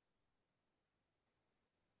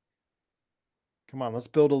 Come on, let's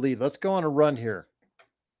build a lead. Let's go on a run here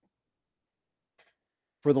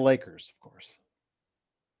for the Lakers, of course.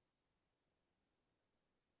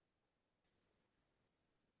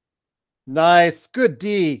 Nice. Good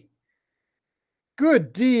D.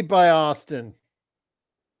 Good D by Austin.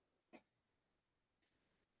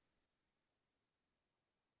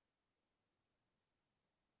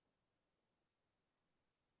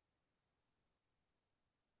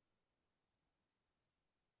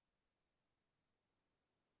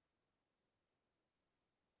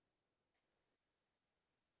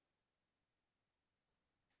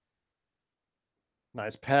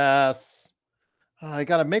 Nice pass. Oh, I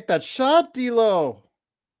got to make that shot, D'Lo.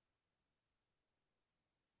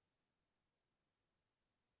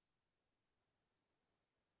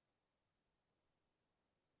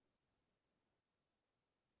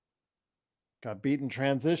 Got beat in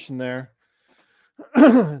transition there.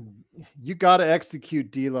 You got to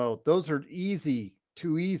execute, D'Lo. Those are easy.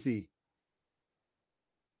 Too easy.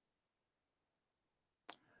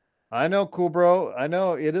 I know, cool bro. I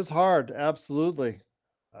know it is hard. Absolutely.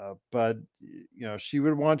 But she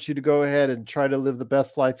would want you to go ahead and try to live the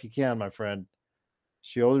best life you can, my friend.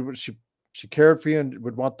 She cared for you and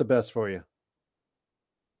would want the best for you.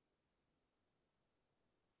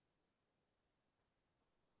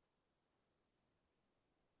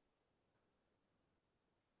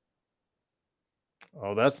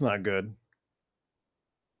 Oh, that's not good.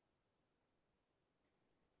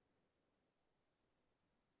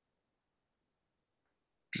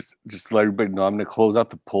 Just let everybody know I'm gonna close out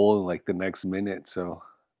the poll in like the next minute. So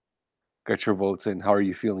get your votes in. How are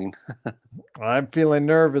you feeling? I'm feeling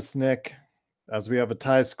nervous, Nick, as we have a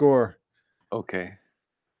tie score. Okay.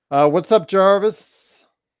 What's up, Jarvis?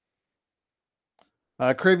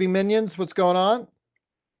 Craving Minions, what's going on?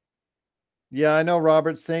 Yeah, I know,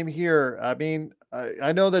 Robert. Same here. I mean,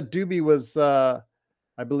 I know that Doobie was, I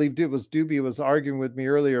believe it was Doobie was arguing with me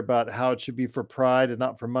earlier about how it should be for pride and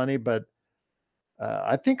not for money, but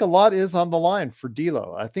I think a lot is on the line for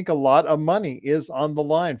D'Lo. I think a lot of money is on the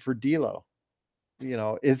line for D'Lo.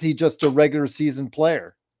 Is he just a regular season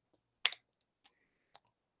player?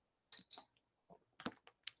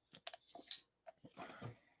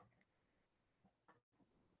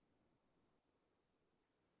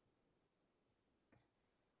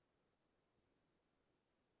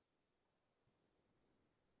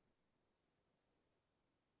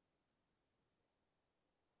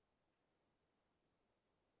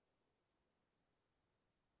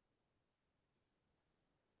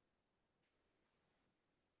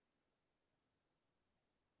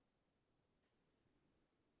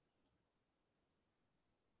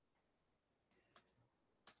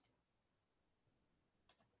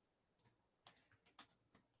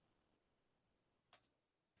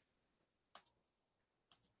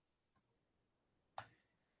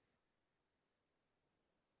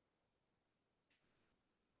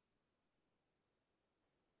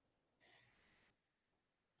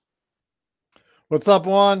 What's up,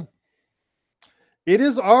 Juan? It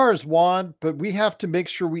is ours, Juan, but we have to make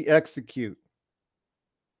sure we execute.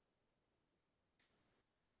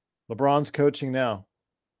 LeBron's coaching now.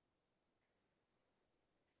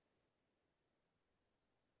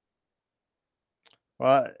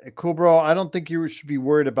 Cool, bro. I don't think you should be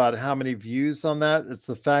worried about how many views on that. It's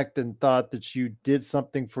the fact and thought that you did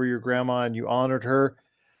something for your grandma and you honored her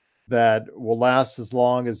that will last as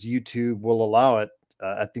long as YouTube will allow it.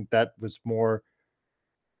 I think that was more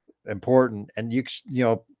important. And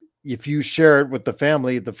if you share it with the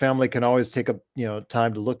family can always take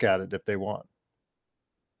time to look at it if they want.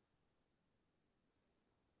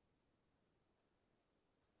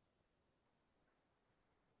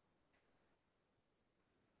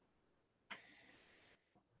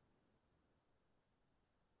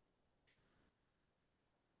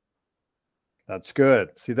 That's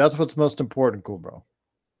good. See, that's what's most important, cool, bro.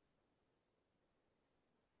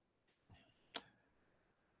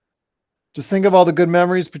 Just think of all the good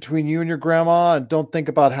memories between you and your grandma and don't think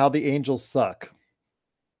about how the Angels suck.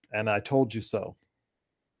 And I told you so.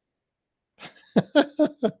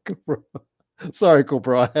 Cool, bro. Sorry, cool,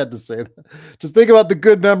 bro. I had to say that. Just think about the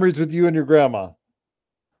good memories with you and your grandma.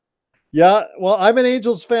 Yeah, well, I'm an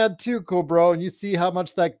Angels fan too, cool, bro. And you see how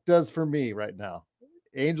much that does for me right now.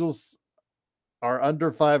 Angels are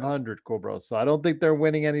under 500, cool, bro. So I don't think they're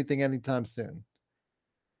winning anything anytime soon.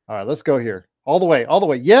 All right, let's go here. All the way, all the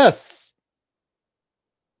way. Yes.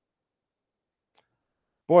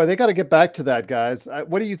 Boy, they got to get back to that, guys.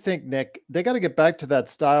 What do you think, Nick? They got to get back to that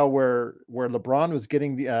style where LeBron was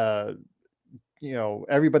getting the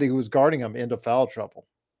everybody who was guarding him into foul trouble.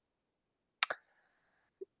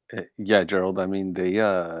 Yeah, Gerald. I mean,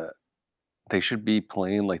 they should be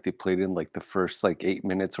playing like they played in like the first like 8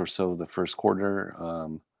 minutes or so of the first quarter.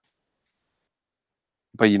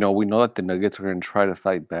 But we know that the Nuggets are going to try to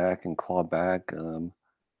fight back and claw back.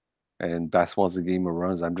 and basketball's a game of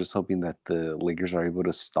runs. I'm just hoping that the Lakers are able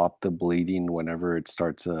to stop the bleeding whenever it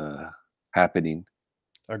starts happening.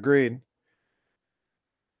 Agreed.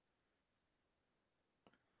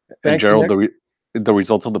 And Thank you, Gerald, Nick. the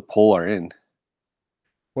results of the poll are in.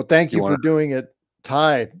 Well, thank you wanna for doing it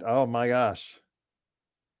tied. Oh my gosh.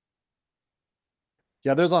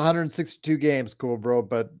 Yeah, there's 162 games, cool, bro,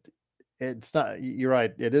 but it's not. You're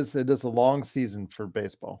right. It is a long season for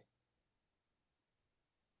baseball.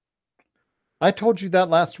 I told you that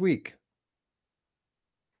last week.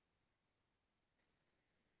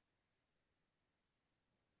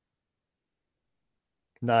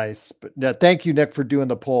 Nice. But yeah, thank you, Nick, for doing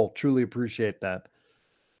the poll. Truly appreciate that.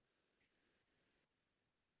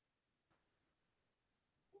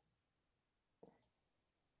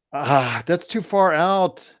 Ah, that's too far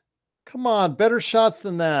out. Come on, better shots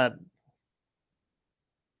than that.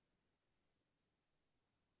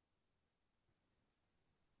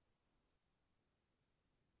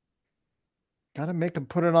 Got to make him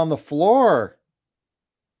put it on the floor.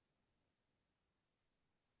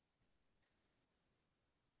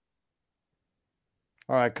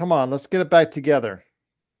 All right, come on. Let's get it back together.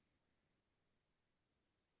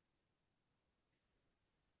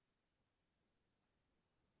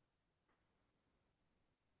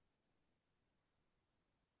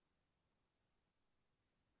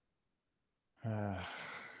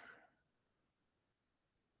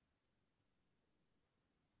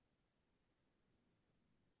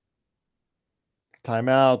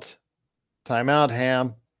 Timeout. Timeout,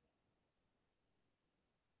 Ham.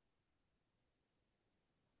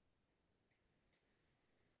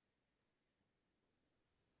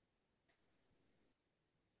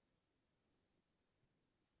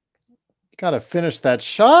 Got to finish that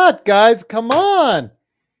shot, guys. Come on.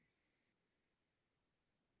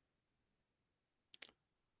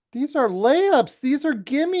 These are layups. These are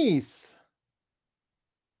gimmies.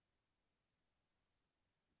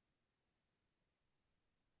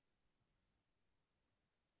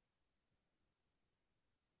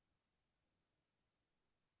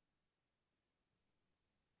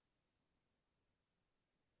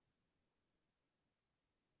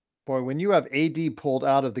 Boy, when you have AD pulled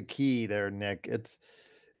out of the key there, Nick,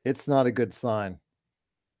 it's not a good sign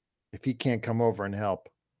if he can't come over and help.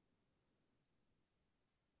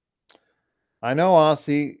 I know,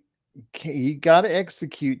 Aussie. You got to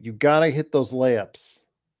execute. You got to hit those layups.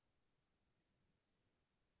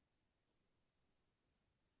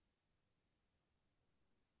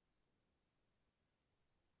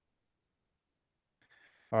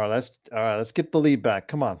 All right, let's get the lead back.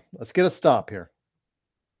 Come on. Let's get a stop here.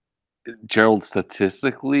 Gerald,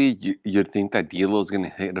 statistically, you'd think that D'Lo's going to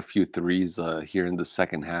hit a few threes here in the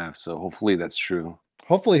second half. So hopefully that's true.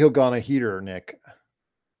 Hopefully he'll go on a heater, Nick.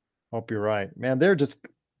 Hope you're right. Man, they're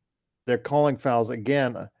calling fouls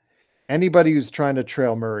again. Anybody who's trying to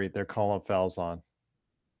trail Murray, they're calling fouls on.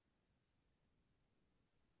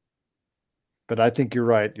 But I think you're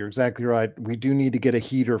right. You're exactly right. We do need to get a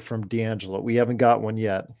heater from D'Angelo. We haven't got one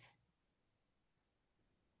yet.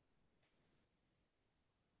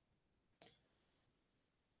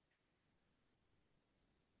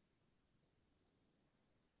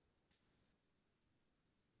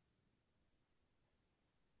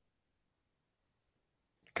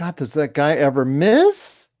 God, does that guy ever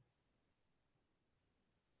miss?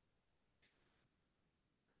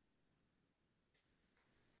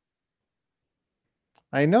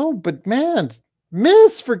 I know, but man,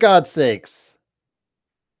 miss for God's sakes.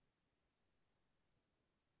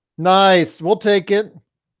 Nice. We'll take it.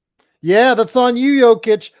 Yeah, that's on you,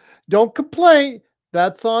 Jokic. Don't complain.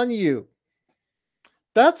 That's on you.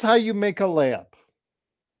 That's how you make a layup.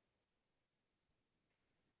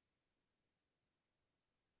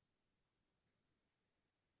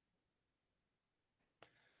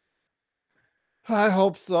 I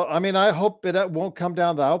hope so. I mean, I hope it won't come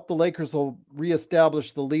down to. I hope the Lakers will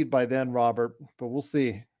reestablish the lead by then, Robert, but we'll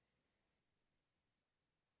see.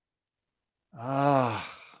 Ah.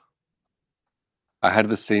 I had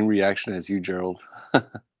the same reaction as you, Gerald.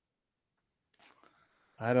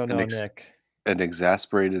 I don't know, Nick. An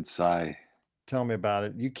exasperated sigh. Tell me about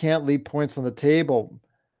it. You can't leave points on the table.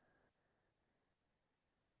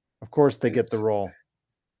 Of course, they get the roll.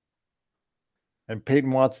 And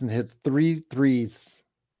Peyton Watson hits 3 threes.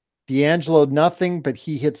 D'Angelo, nothing, but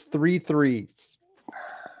he hits 3 threes.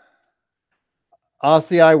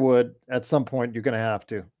 Aussie, I would. At some point, you're going to have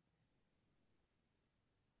to.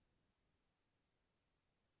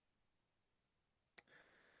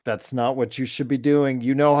 That's not what you should be doing.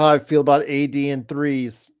 You know how I feel about AD and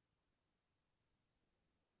threes.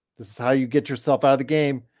 This is how you get yourself out of the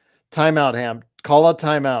game. Timeout, Ham. Call a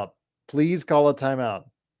timeout. Please call a timeout.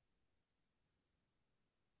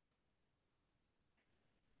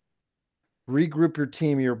 Regroup your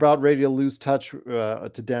team. You're about ready to lose touch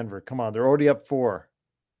to Denver. Come on, they're already up 4.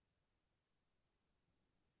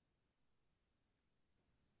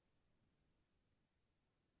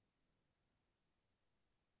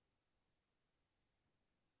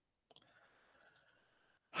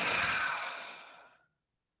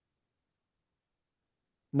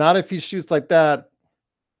 Not if he shoots like that.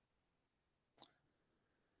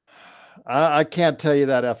 I can't tell you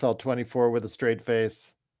that, FL24, with a straight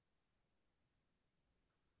face.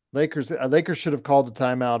 Lakers should have called a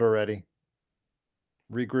timeout already.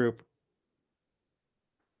 Regroup.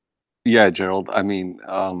 Yeah, Gerald. I mean,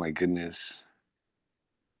 oh my goodness.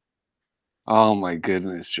 Oh my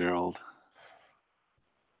goodness, Gerald.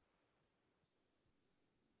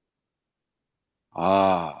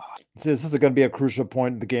 Ah. This is going to be a crucial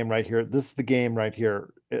point in the game right here. This is the game right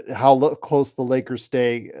here. How close the Lakers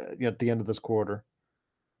stay at the end of this quarter.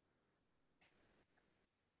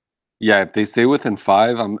 Yeah, if they stay within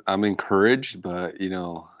 5, I'm encouraged, but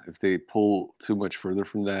if they pull too much further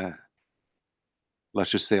from that, let's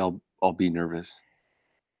just say I'll be nervous.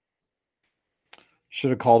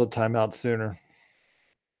 Should have called a timeout sooner.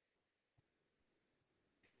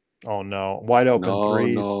 Oh no, wide open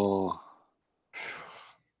threes. No.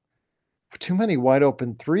 Too many wide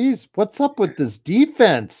open threes. What's up with this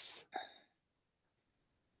defense?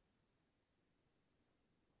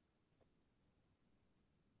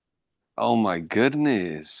 Oh my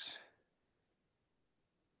goodness.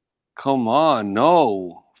 Come on,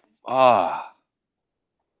 no. Ah.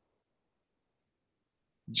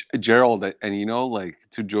 Gerald, and like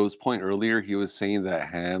to Joe's point earlier, he was saying that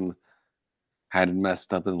Ham hadn't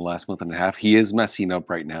messed up in the last month and a half. He is messing up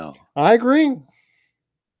right now. I agree.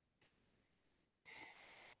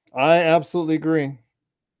 I absolutely agree.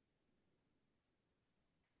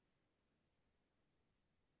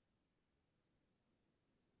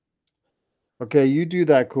 Okay, you do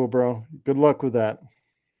that, cool bro. Good luck with that.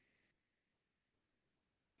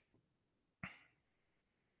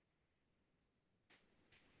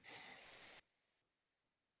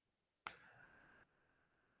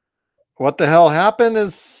 What the hell happened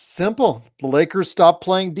is simple. The Lakers stopped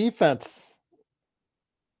playing defense.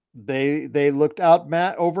 They looked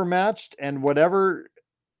overmatched, and whatever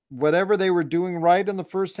they were doing right in the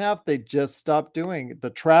first half, they just stopped doing. The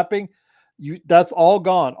trapping, that's all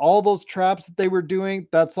gone. All those traps that they were doing,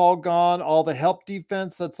 that's all gone. All the help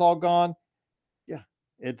defense, that's all gone. Yeah,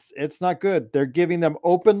 it's not good. They're giving them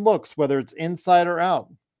open looks, whether it's inside or out.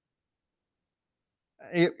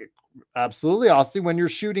 Absolutely, Aussie. When you're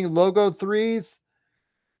shooting logo threes,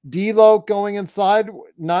 D-Lo going inside,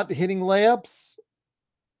 not hitting layups.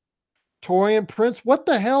 Torian Prince, what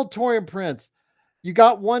the hell, Torian Prince? You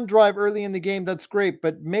got one drive early in the game, that's great,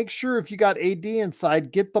 but make sure if you got AD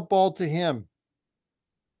inside, get the ball to him.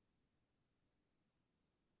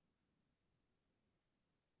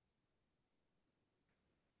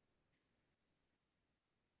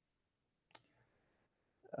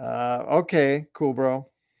 Okay, cool, bro.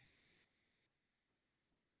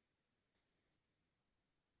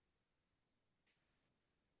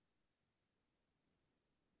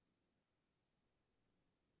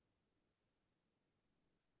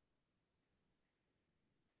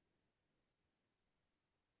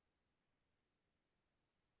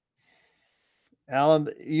 Alan,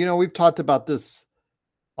 we've talked about this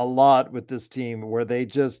a lot with this team where they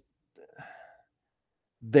do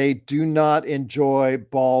not enjoy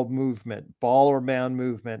ball or man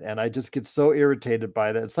movement. And I just get so irritated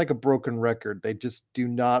by that. It's like a broken record. They just do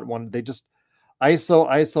not want, they just ISO,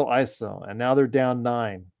 ISO, ISO. And now they're down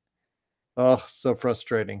 9. Oh, so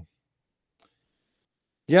frustrating.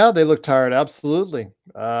 Yeah, they look tired. Absolutely.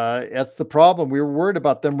 That's the problem. We were worried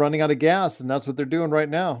about them running out of gas, and that's what they're doing right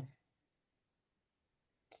now.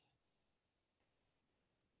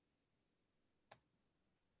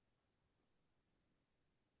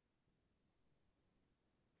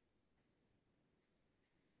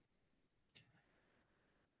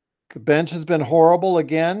 The bench has been horrible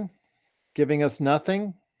again, giving us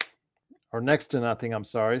nothing, or next to nothing. I'm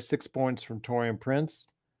sorry. 6 points from Torian Prince.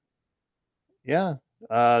 Yeah.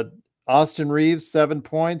 Austin Reeves, 7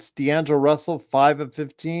 points. D'Angelo Russell, 5 of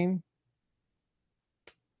 15.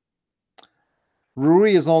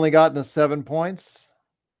 Rui has only gotten us 7 points.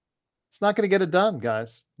 It's not going to get it done,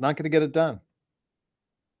 guys. Not going to get it done.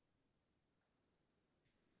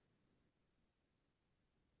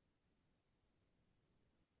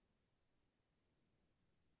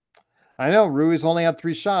 I know Rui's only had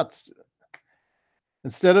 3 shots.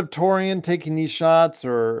 Instead of Torian taking these shots,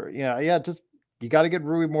 or just You got to get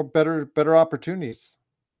Rui more better opportunities.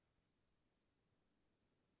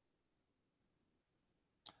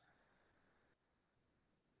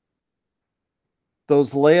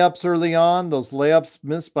 Those layups early on, those layups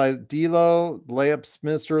missed by D'Lo, layups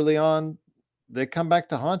missed early on, they come back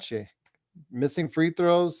to haunt you. Missing free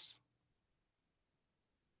throws.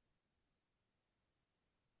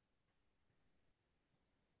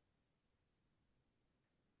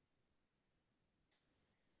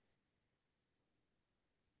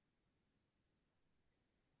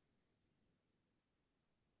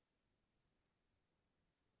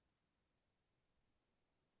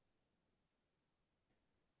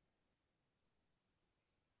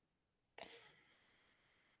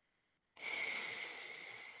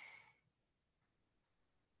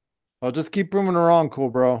 I'll just keep moving around, cool,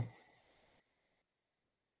 bro.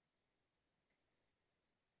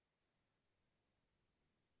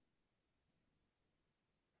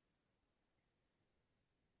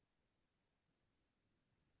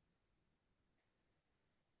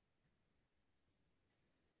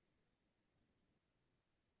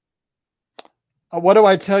 What do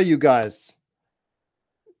I tell you guys?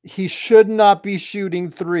 He should not be shooting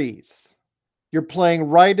threes. You're playing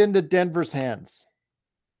right into Denver's hands.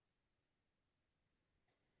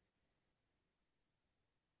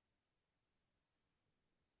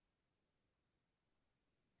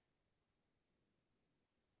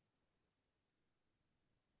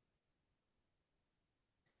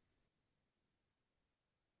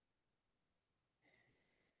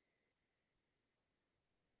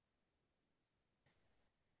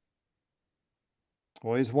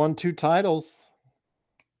 Well, he's won 2 titles.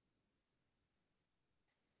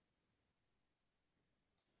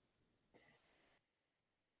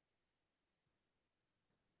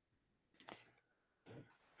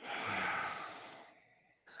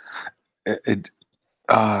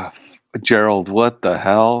 Gerald, what the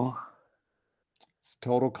hell? It's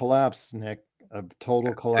total collapse, Nick. A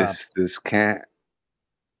total collapse. This can't.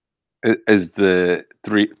 Is the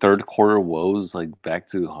third quarter woes like back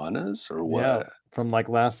to Hana's or what? Yeah, from like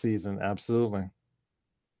last season, absolutely.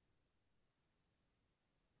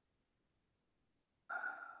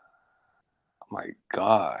 Oh my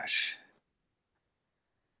gosh.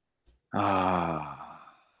 Ah.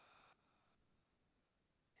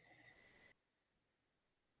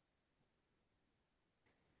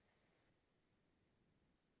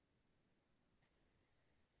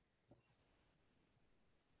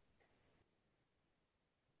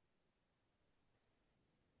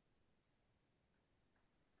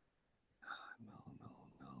 No.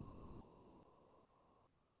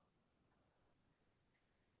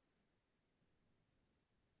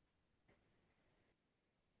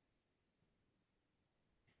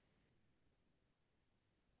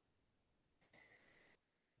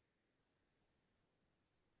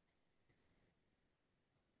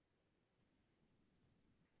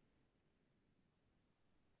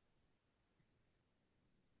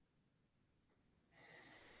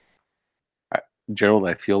 Gerald,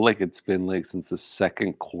 I feel like it's been like since the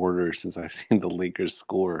second quarter since I've seen the Lakers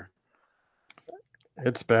score.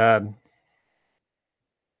 It's bad.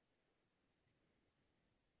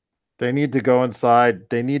 They need to go inside.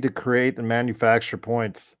 They need to create and manufacture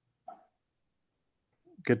points.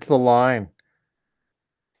 Get to the line.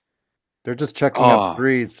 They're just checking up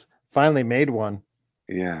threes. Finally made one.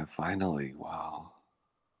 Yeah, finally. Wow.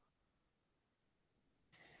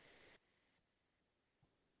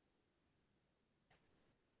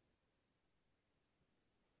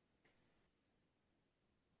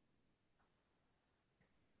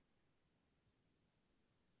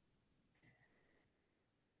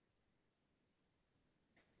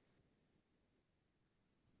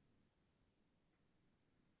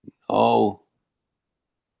 Oh.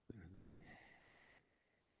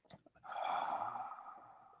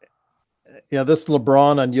 Yeah, this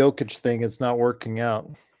LeBron and Jokic thing is not working out.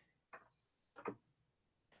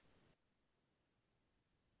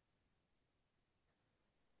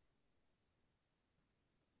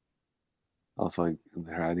 Also, like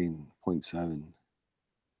they're adding 0.7.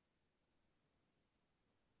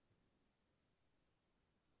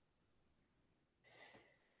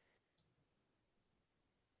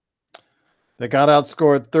 They got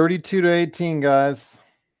outscored 32-18, guys,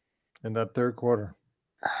 in that third quarter.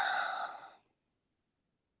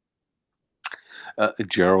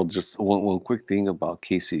 Gerald, just one quick thing about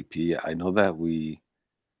KCP. I know that we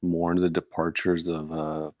mourn the departures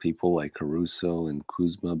of people like Caruso and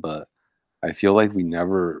Kuzma, but I feel like we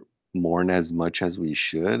never mourn as much as we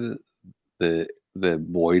should the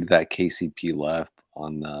void that KCP left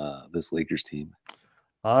on this Lakers team.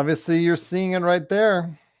 Obviously, you're seeing it right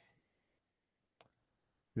there.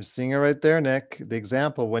 You're seeing it right there, Nick. The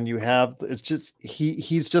example when you have it's just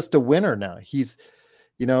he's just a winner now. He's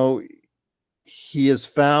you know he has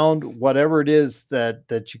found whatever it is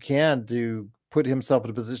that you can to put himself in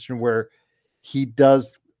a position where he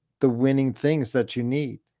does the winning things that you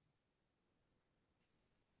need.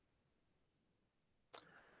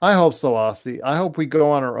 I hope so, Aussie. I hope we go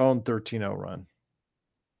on our own 13-0 run.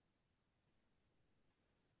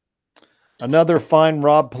 Another fine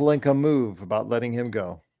Rob Pelinka move about letting him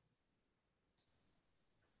go.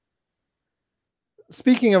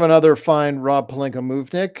 Speaking of another fine Rob Pelinka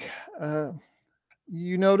move, Nick,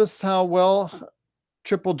 you notice how well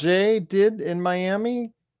Triple J did in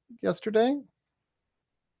Miami yesterday?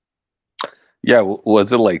 Yeah,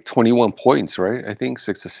 was it like 21 points, right? I think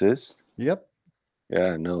 6 assists. Yep.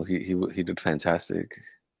 Yeah, no, he did fantastic.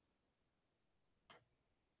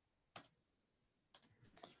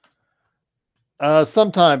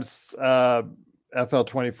 Sometimes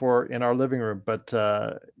FL24 in our living room, but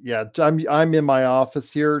yeah, I'm in my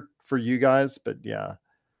office here for you guys, but yeah,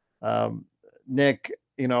 Nick,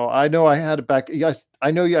 I know I had it back. Yes, I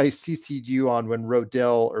know I CC'd you on when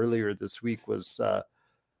Rodell earlier this week was,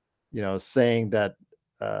 saying that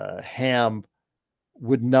Ham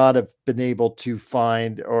would not have been able to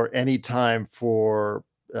find or any time for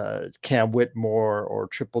Cam Whitmore or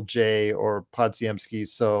Triple J or Podziemski,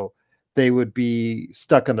 so they would be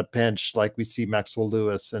stuck on the bench like we see Maxwell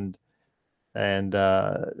Lewis and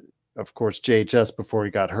of course JHS before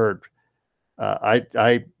he got hurt.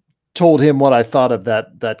 I told him what I thought of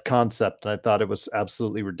that concept, and I thought it was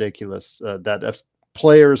absolutely ridiculous. That if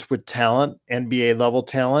players with talent, NBA level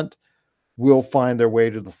talent, will find their way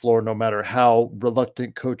to the floor no matter how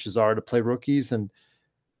reluctant coaches are to play rookies. And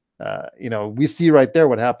we see right there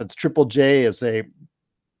what happens. Triple J is a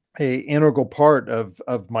integral part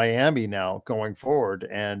of Miami now going forward,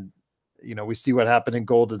 and we see what happened in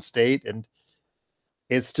Golden State, and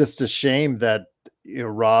it's just a shame that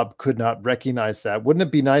Rob could not recognize that. Wouldn't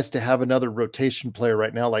it be nice to have another rotation player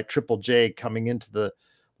right now like Triple J coming into the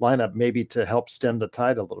lineup, maybe to help stem the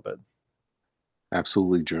tide a little bit?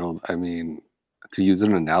 Absolutely, Gerald. I mean, to use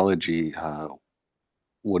an analogy,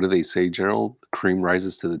 what do they say, Gerald? Cream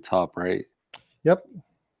rises to the top, right? Yep.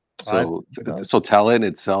 So talent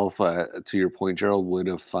itself, to your point, Gerald, would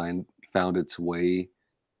have found its way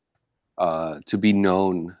to be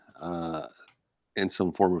known in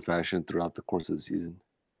some form or fashion throughout the course of the season.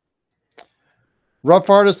 Rough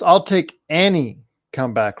artist, I'll take any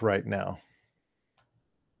comeback right now.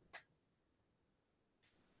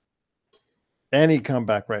 Any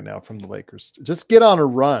comeback right now from the Lakers. Just get on a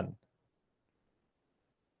run.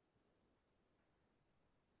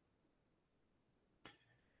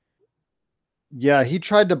 Yeah, he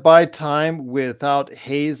tried to buy time without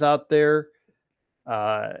Hayes out there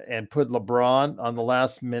and put LeBron on the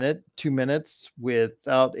last 2 minutes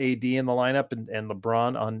without AD in the lineup and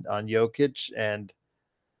LeBron on Jokic. And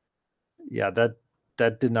yeah, that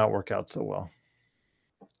did not work out so well.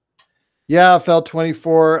 Yeah,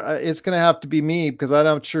 FL24, it's going to have to be me because I'm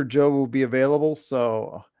not sure Joe will be available.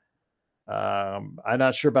 So I'm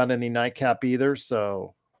not sure about any nightcap either.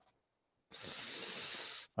 So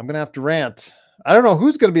I'm going to have to rant. I don't know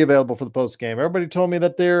who's going to be available for the post game. Everybody told me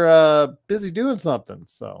that they're busy doing something.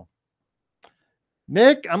 So,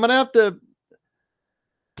 Nick, I'm going to have to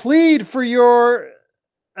plead for your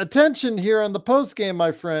attention here on the post game,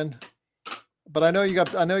 my friend. But I know you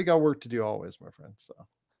got work to do always, my friend. So.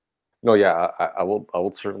 No, yeah, I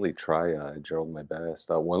will certainly try, Gerald, my best.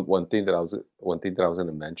 One thing that I was going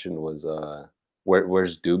to mention was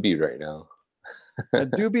where's Doobie right now?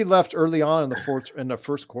 Doobie left early on in the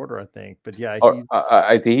first quarter, I think. But yeah,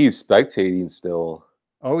 I think he's spectating still.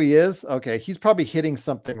 Oh, he is? Okay. He's probably hitting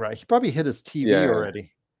something right. He probably hit his TV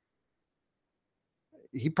already.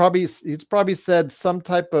 He's probably said some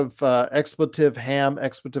type of expletive ham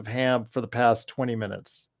for the past 20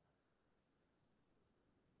 minutes.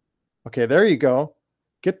 Okay, there you go.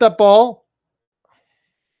 Get that ball.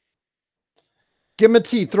 Give him a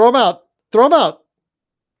tee. Throw him out.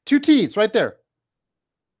 2 tees right there.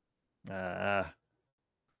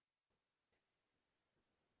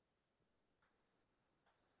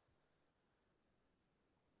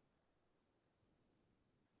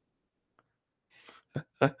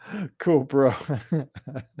 Cool, bro.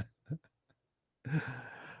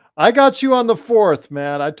 I got you on the 4th,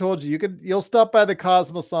 man. I told you you'll stop by the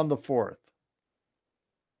Cosmos on the 4th.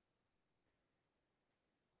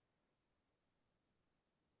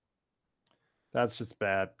 That's just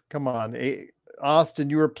bad. Come on. Austin,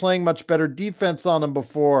 you were playing much better defense on him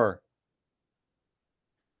before.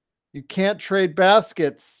 You can't trade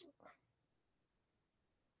baskets.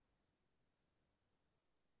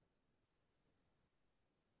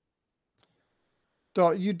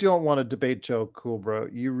 You don't want to debate Joe Cool, bro.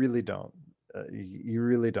 You really don't. You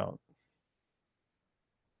really don't.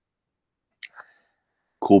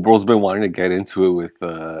 Cool Bro's been wanting to get into it with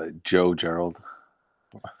Joe Gerald.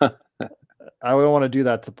 I don't want to do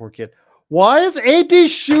that to poor kid. Why is AD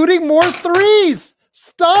shooting more threes?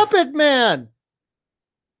 Stop it, man.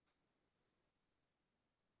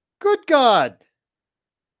 Good God.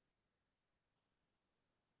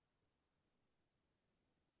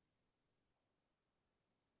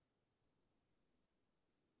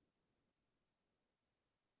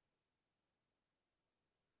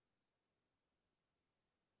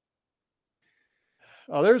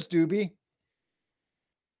 Oh, there's Doobie.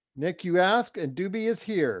 Nick, you ask, and Doobie is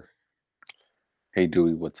here. Hey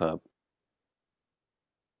Dewey, what's up?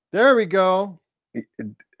 There we go.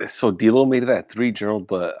 So D'Lo made that three, Gerald,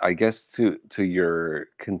 but I guess to your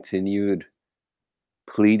continued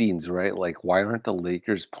pleadings, right? Like, why aren't the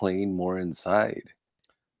Lakers playing more inside?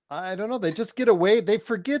 I don't know. They just get away. They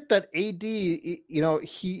forget that AD,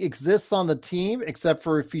 he exists on the team, except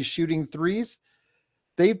for if he's shooting threes.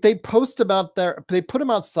 They post him out there. They put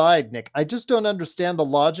him outside, Nick. I just don't understand the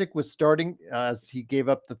logic with starting as he gave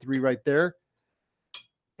up the three right there.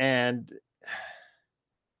 And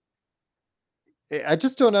I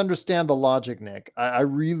just don't understand the logic, Nick. I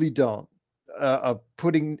really don't of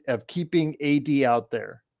keeping AD out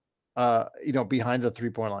there, behind the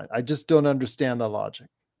 3-point line. I just don't understand the logic.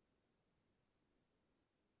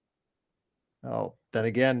 Oh, then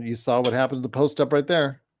again, you saw what happened to the post up right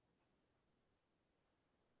there.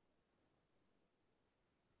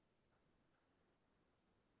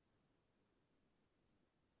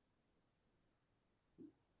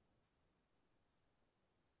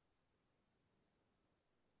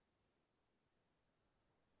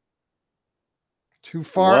 Too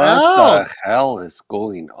far out. What the hell is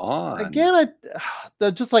going on? Again,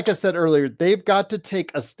 just like I said earlier, they've got to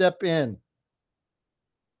take a step in.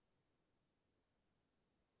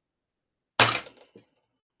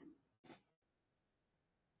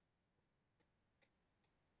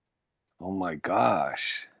 Oh my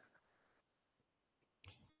gosh.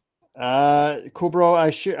 Cool, bro.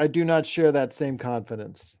 I do not share that same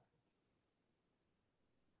confidence.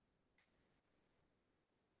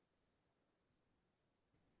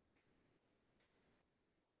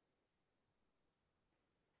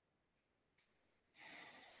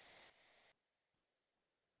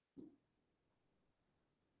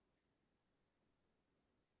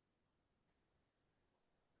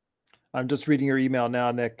 I'm just reading your email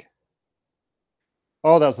now, Nick.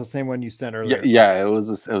 Oh, that was the same one you sent earlier. Yeah, it was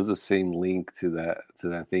the same link to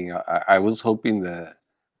that thing. I was hoping that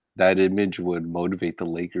image would motivate the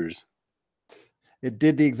Lakers. It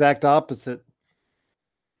did the exact opposite.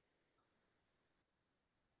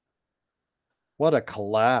 What a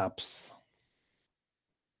collapse.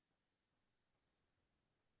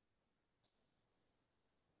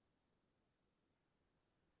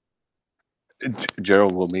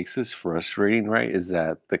 Gerald, what makes this frustrating, right, is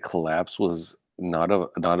that the collapse was not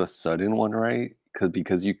a sudden one, right?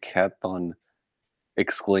 Because you kept on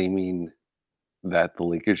exclaiming that the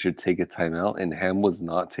Lakers should take a timeout, and Ham was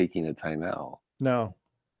not taking a timeout. No.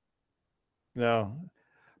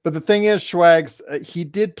 But the thing is, Schwags, he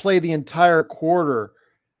did play the entire quarter.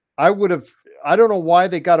 I don't know why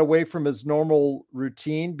they got away from his normal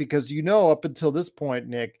routine, because up until this point,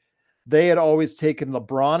 Nick, they had always taken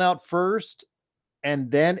LeBron out first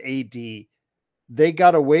and then AD. They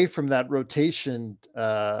got away from that rotation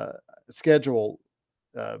schedule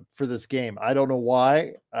for this game. I don't know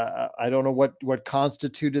why. I don't know what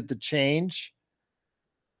constituted the change.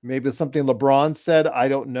 Maybe it's something LeBron said. I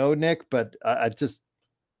don't know, Nick, but I just.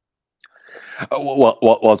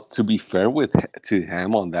 Well. To be fair to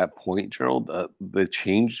him on that point, Gerald, the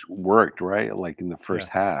change worked, right? Like in the first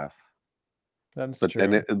half. That's but true.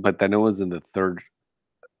 Then it was in the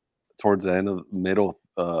towards the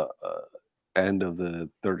end of the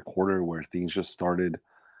third quarter where things just started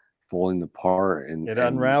falling apart, and it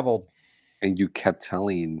unraveled. And you kept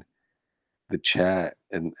telling the chat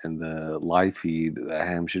and the live feed that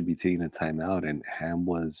Ham should be taking a timeout, and Ham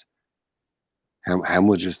was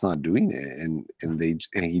just not doing it, and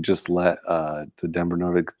he just let the Denver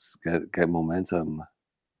Nuggets get momentum.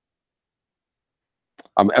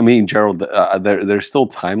 I mean, Gerald, there's still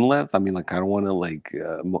time left. I mean, like, I don't want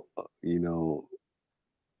to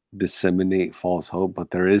disseminate false hope,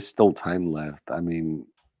 but there is still time left. I mean,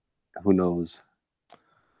 who knows?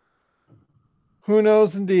 Who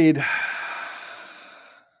knows, indeed.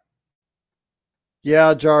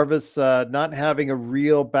 Yeah, Jarvis, not having a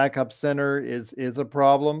real backup center is a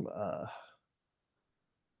problem.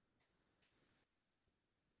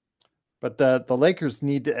 But the Lakers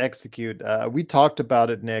need to execute. We talked about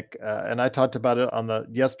it, Nick, and I talked about it on the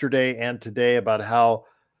yesterday and today about how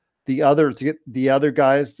the other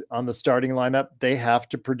guys on the starting lineup, they have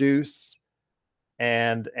to produce,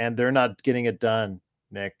 and they're not getting it done,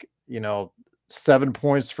 Nick. 7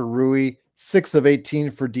 points for Rui, 6 of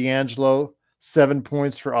 18 for D'Angelo, 7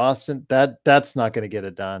 points for Austin. That's not going to get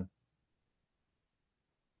it done.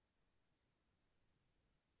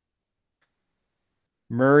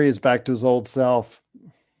 Murray is back to his old self.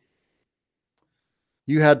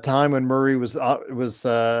 You had time when Murray was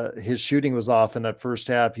his shooting was off in that first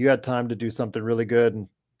half. You had time to do something really good.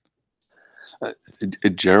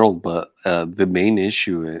 Gerald, but the main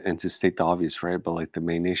issue, and to state the obvious, right? But like the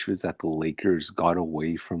main issue is that the Lakers got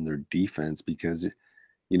away from their defense because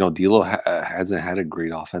D'Lo hasn't had a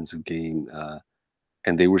great offensive game,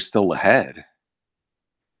 and they were still ahead.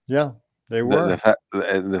 Yeah, they were.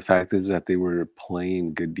 The fact is that they were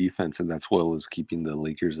playing good defense, and that's what was keeping the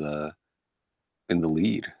Lakers in the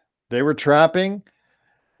lead. They were trapping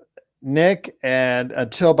Nick, and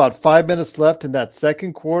until about 5 minutes left in that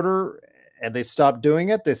second quarter, and they stopped doing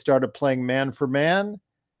it. They started playing man for man,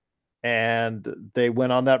 and they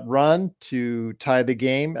went on that run to tie the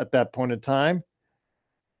game at that point in time.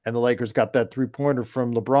 And the Lakers got that 3-pointer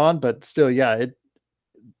from LeBron, but still, yeah,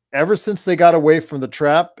 ever since they got away from the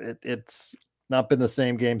trap, it's not been the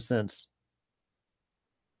same game since.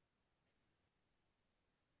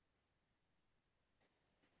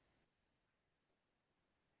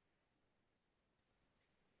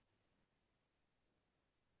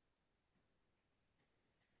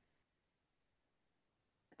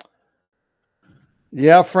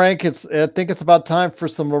 Yeah, Frank, I think it's about time for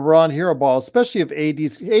some LeBron hero ball, especially if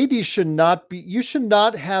AD should not be. You should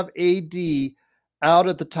not have AD out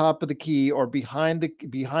at the top of the key or behind the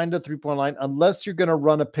 3-point line unless you're going to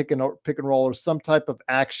run a pick and roll or some type of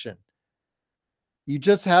action. You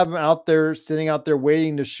just have him out there, sitting out there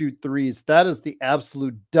waiting to shoot threes. That is the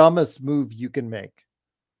absolute dumbest move you can make.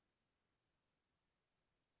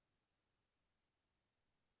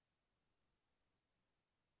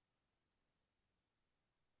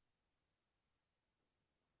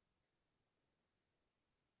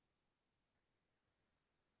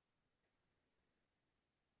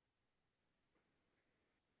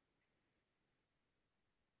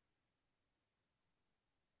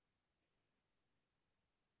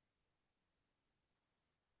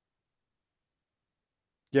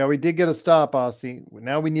 Yeah, we did get a stop, Aussie.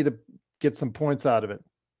 Now we need to get some points out of it.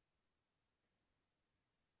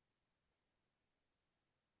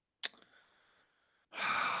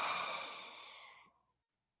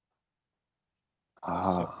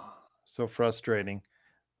 So frustrating.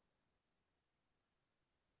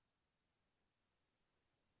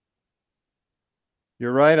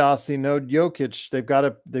 You're right, Aussie. No Jokic. They've got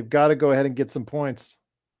to go ahead and get some points.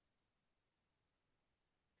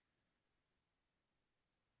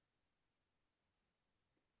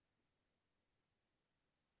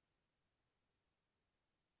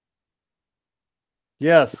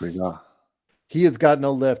 Yes. He has got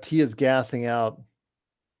no lift. He is gassing out.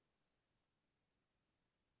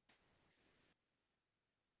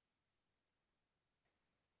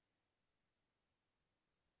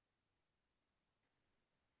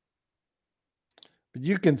 But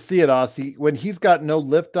you can see it, Aussie, when he's got no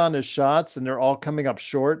lift on his shots and they're all coming up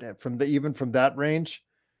short even from that range.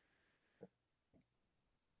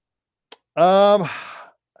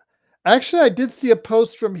 Actually, I did see a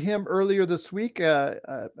post from him earlier this week. I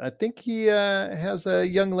think he has a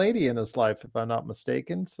young lady in his life, if I'm not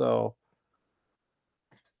mistaken. So,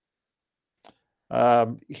 I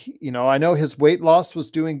know his weight loss was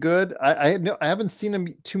doing good. I haven't seen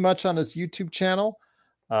him too much on his YouTube channel.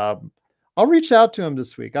 I'll reach out to him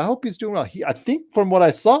this week. I hope he's doing well. I think from what I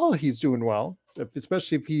saw, he's doing well,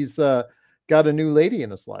 especially if he's got a new lady in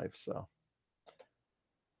his life. So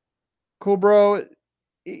cool, bro.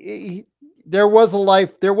 There was a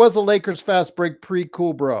Lakers fast break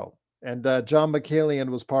pre-Cool Bro, and John McCallion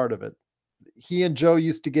was part of it. He and Joe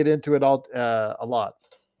used to get into it a lot,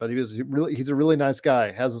 but he's a really nice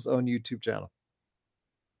guy. Has his own YouTube channel.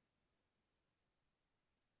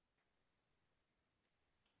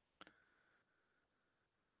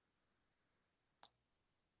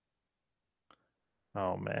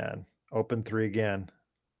 Oh man, open 3 again.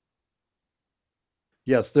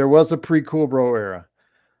 Yes, there was a pre-Cool Bro era.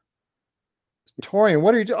 Torian,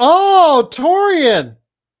 what are you doing? Oh, Torian!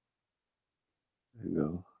 There you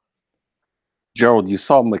go. Gerald, you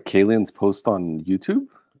saw McCallion's post on YouTube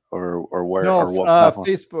or where? No, or what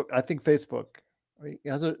Facebook. I think Facebook. He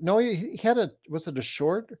had was it a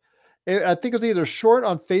short? I think it was either short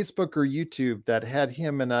on Facebook or YouTube that had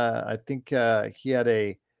him, and I think he had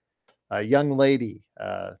a young lady.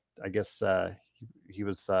 I guess he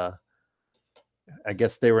was. I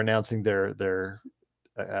guess they were announcing their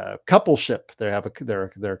coupleship.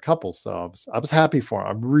 They're a couple. So I was happy for him.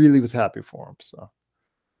 I really was happy for him. So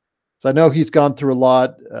I know he's gone through a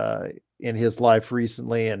lot in his life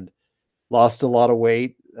recently and lost a lot of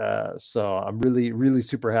weight. So I'm really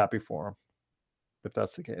super happy for him, if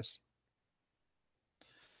that's the case.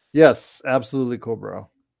 Yes, absolutely cool, bro.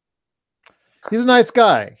 He's a nice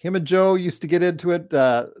guy. Him and Joe used to get into it.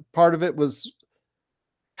 Part of it was,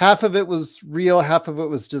 half of it was real, half of it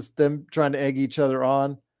was just them trying to egg each other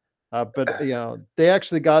on. But they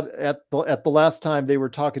actually got at the last time they were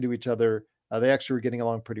talking to each other, they actually were getting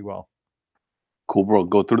along pretty well. Cool, bro.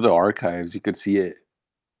 Go through the archives. You could see it.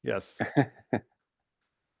 Yes.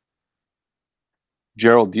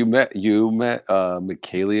 Gerald, you met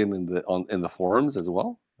McCalian in the forums as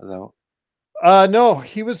well? Is that No,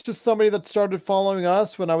 he was just somebody that started following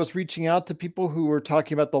us when I was reaching out to people who were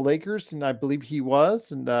talking about the Lakers, and I believe he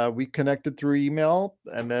was, and we connected through email,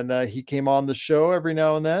 and then he came on the show every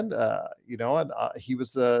now and then, and he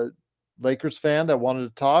was a Lakers fan that wanted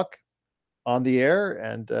to talk on the air,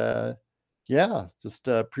 and yeah, just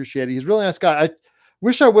appreciate it. He's a really nice guy. I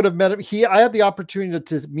wish I would have met him. I had the opportunity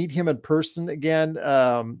to meet him in person again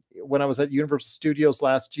when I was at Universal Studios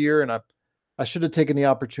last year, and I should have taken the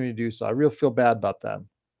opportunity to do so. I really feel bad about that.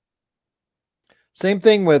 Same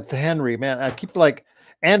thing with Henry, man. I keep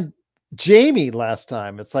and Jamie last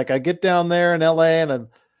time. It's like I get down there in LA and I'm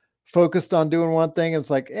focused on doing one thing. And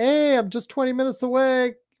it's like, hey, I'm just 20 minutes away.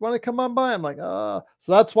 You want to come on by? I'm like, oh.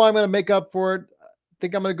 So that's why I'm going to make up for it. I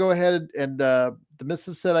think I'm going to go ahead and the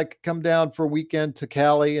missus said I could come down for a weekend to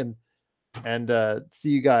Cali and see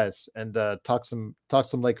you guys and talk some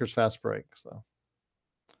Lakers fast break. So.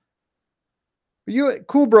 You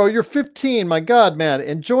cool, bro. You're 15. My God, man.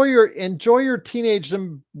 Enjoy your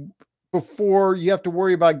teenagedom before you have to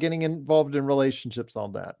worry about getting involved in relationships, all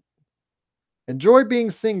that. Enjoy being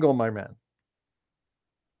single, my man.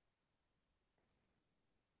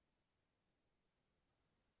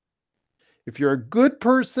 If you're a good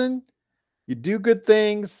person, you do good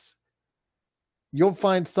things, you'll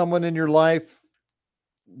find someone in your life.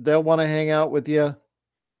 They'll want to hang out with you.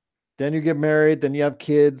 Then you get married, then you have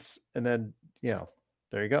kids, and then,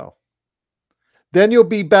 there you go. Then you'll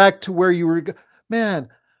be back to where you were. Man,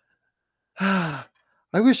 I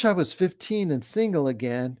wish I was 15 and single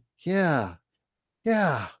again. Yeah.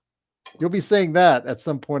 You'll be saying that at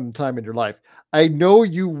some point in time in your life. I know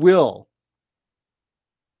you will.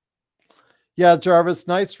 Yeah, Jarvis,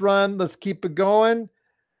 nice run. Let's keep it going.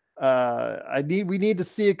 We need to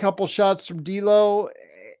see a couple shots from D'Lo.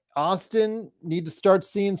 Austin, need to start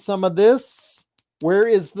seeing some of this. Where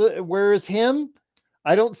is him?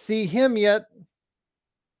 I don't see him yet.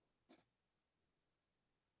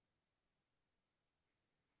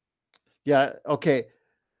 Yeah, okay.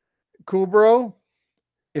 Cool, bro.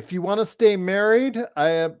 If you want to stay married,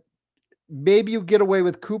 maybe you get away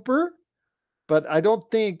with Cooper, but I don't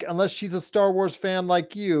think, unless she's a Star Wars fan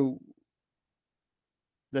like you,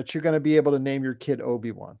 that you're going to be able to name your kid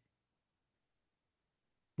Obi-Wan.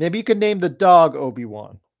 Maybe you can name the dog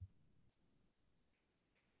Obi-Wan.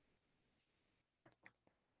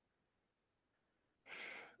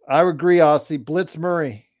 I agree, Aussie. Blitz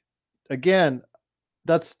Murray. Again,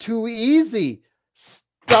 that's too easy.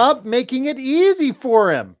 Stop making it easy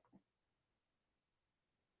for him.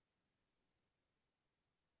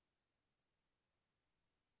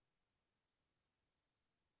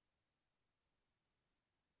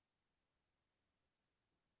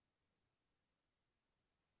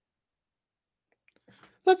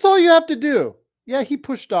 That's all you have to do. Yeah, he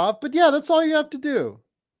pushed off, but yeah, that's all you have to do.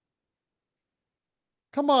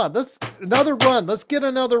 Come on, let's another run. Let's get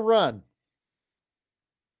another run.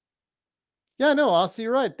 Yeah, no, Aussie,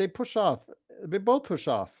 you're right. They push off. They both push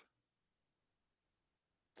off.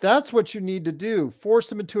 That's what you need to do.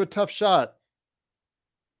 Force him into a tough shot.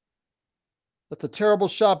 That's a terrible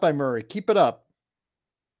shot by Murray. Keep it up.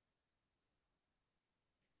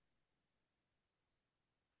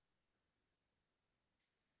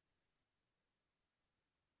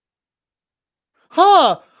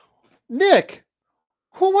 Huh, Nick,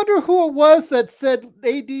 wonder who it was that said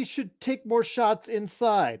AD should take more shots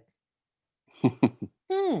inside.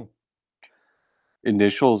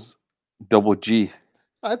 Initials double G.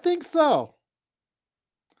 I think so.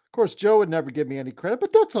 Of course, Joe would never give me any credit,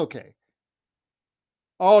 but that's okay.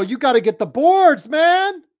 Oh, you got to get the boards,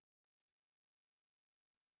 man.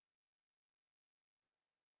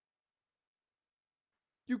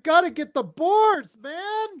 You got to get the boards,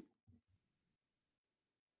 man.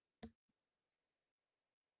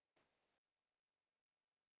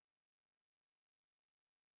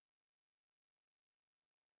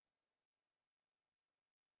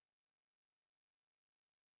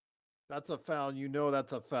 That's a foul. You know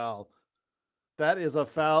that's a foul. That is a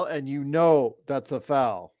foul, and you know that's a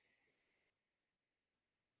foul.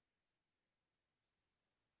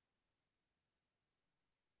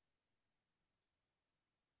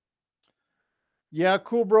 Yeah,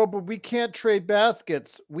 cool, bro, but we can't trade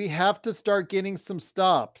baskets. We have to start getting some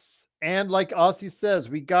stops. And like Aussie says,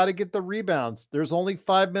 we got to get the rebounds. There's only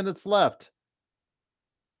 5 minutes left.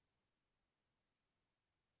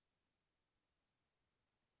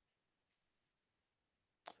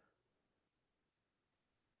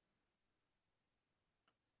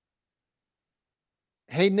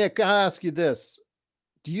 Hey, Nick, I'll ask you this.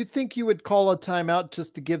 Do you think you would call a timeout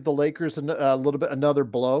just to give the Lakers a little bit another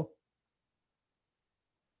blow?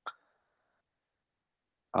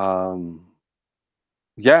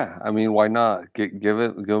 Yeah, I mean, why not? Give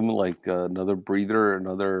them like another breather,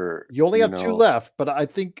 another, You only have 2 left, but I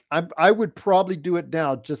think I would probably do it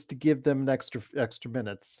now just to give them an extra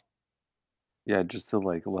minutes. Yeah, just to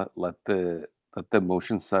like let the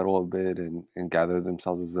emotion settle a bit and gather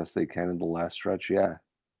themselves as best they can in the last stretch. Yeah.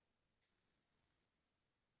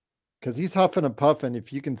 Because he's huffing and puffing.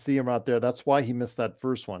 If you can see him out there, that's why he missed that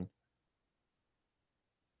first one.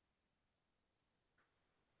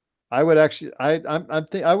 I would actually,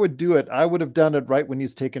 I would do it. I would have done it right when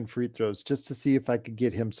he's taking free throws, just to see if I could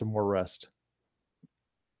get him some more rest.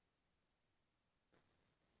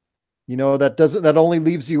 You know, that only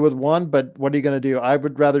leaves you with one, but what are you going to do? I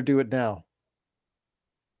would rather do it now.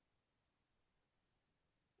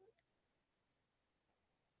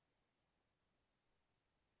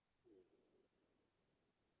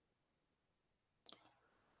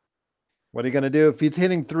 What are you going to do? If he's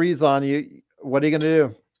hitting threes on you, what are you going to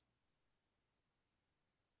do?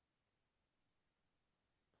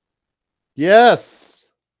 Yes.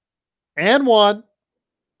 And one.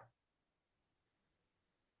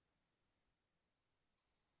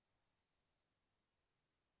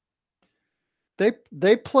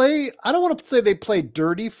 They play, I don't want to say they play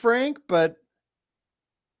dirty, Frank, but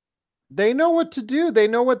they know what to do. They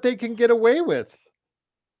know what they can get away with.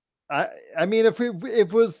 I mean, if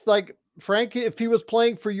it was like Frank, if he was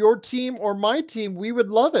playing for your team or my team, we would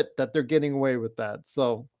love it that they're getting away with that.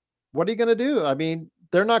 So what are you going to do? I mean,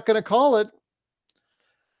 they're not going to call it.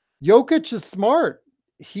 Jokic is smart.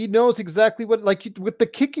 He knows exactly what, like with the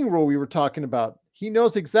kicking rule we were talking about, he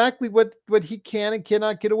knows exactly what he can and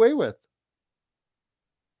cannot get away with.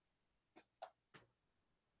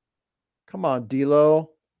 Come on,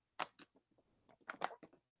 D'Lo.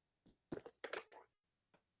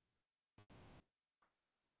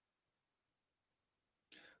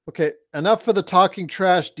 Okay, enough for the talking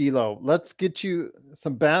trash, D'Lo. Let's get you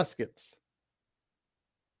some baskets.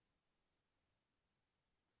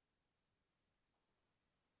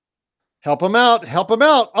 Help him out. Help him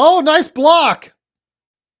out. Oh, nice block.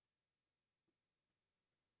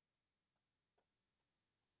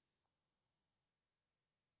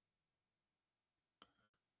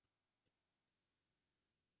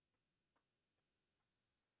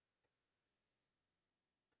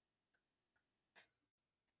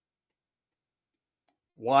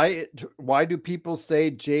 Why do people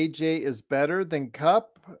say JJ is better than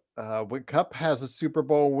Cup? When Cup has a Super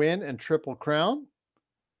Bowl win and Triple Crown?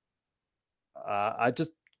 I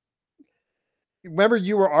just remember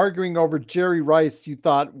you were arguing over Jerry Rice you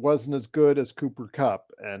thought wasn't as good as Cooper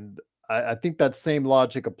Cup, and I think that same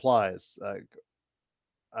logic applies.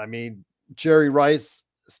 I mean, Jerry Rice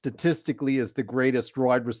statistically is the greatest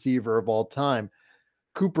wide receiver of all time.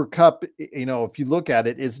 Cooper Cup, you know, if you look at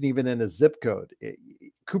it, isn't even in a zip code.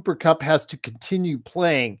 Cooper Cup has to continue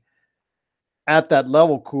playing at that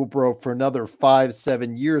level, Cool Bro, for another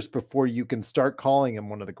 5-7 years before you can start calling him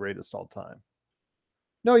one of the greatest all time.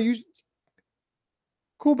 No,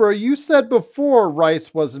 Cool Bro, you said before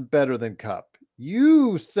Rice wasn't better than Cup.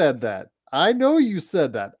 You said that. I know you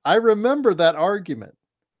said that. I remember that argument.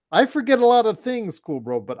 I forget a lot of things, Cool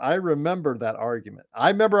Bro, but I remember that argument.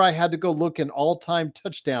 I remember I had to go look in all-time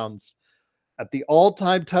touchdowns at the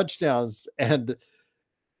all-time touchdowns and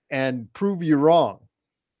prove you wrong.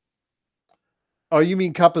 Oh, you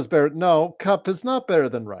mean Cup is better? No, Cup is not better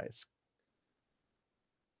than Rice.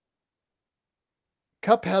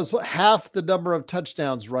 Cup has half the number of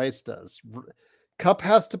touchdowns Rice does. Cup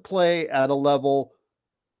has to play at a level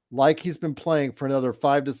like he's been playing for another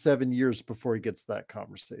 5 to 7 years before he gets that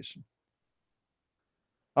conversation.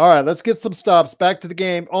 All right, let's get some stops. Back to the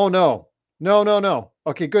game. Oh, no. No.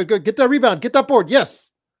 Okay, good. Get that rebound. Get that board.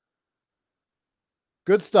 Yes.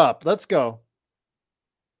 Good stop. Let's go.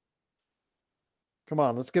 Come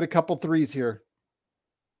on, let's get a couple threes here.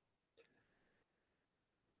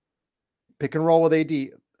 Pick and roll with AD.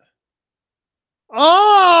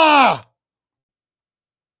 Ah!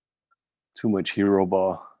 Too much hero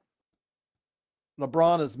ball.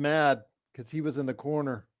 LeBron is mad because he was in the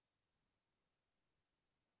corner.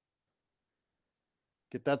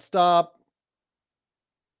 Get that stop.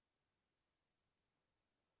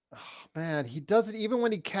 Oh, man, he does it even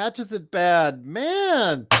when he catches it bad.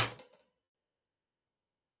 Man.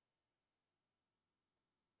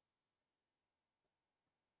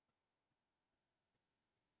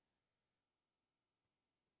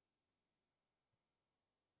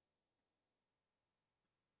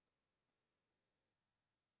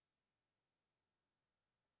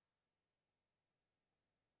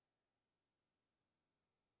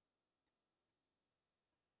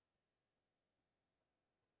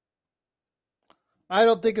 I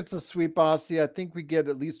don't think it's a sweep, Aussie. I think we get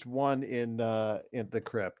at least one in the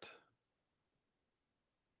crypt.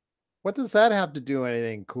 What does that have to do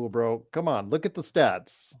anything, cool bro? Come on, look at the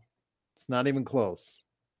stats. It's not even close.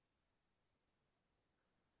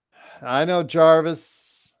 I know,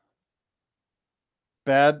 Jarvis.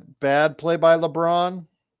 Bad play by LeBron.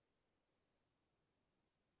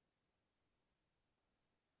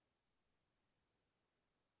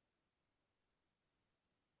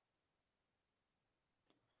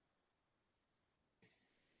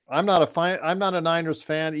 I'm not a Niners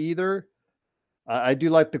fan either. I do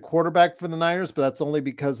like the quarterback for the Niners, but that's only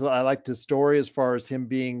because I like his story as far as him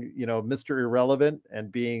being, Mr. Irrelevant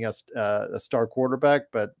and being a star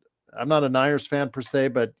quarterback. But I'm not a Niners fan per se,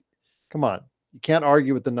 but come on. You can't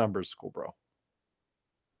argue with the numbers, school bro.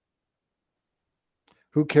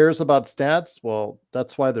 Who cares about stats? Well,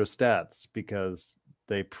 that's why they're stats, because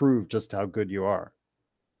they prove just how good you are.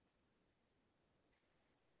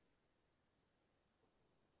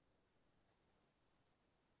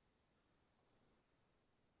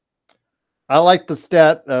 I like the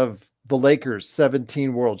stat of the Lakers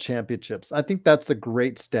 17 world championships. I think that's a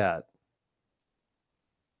great stat.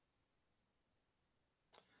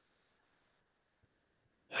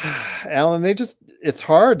 Alan, it's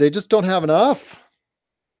hard. They just don't have enough.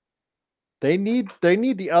 They need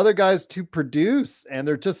the other guys to produce, and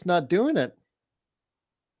they're just not doing it.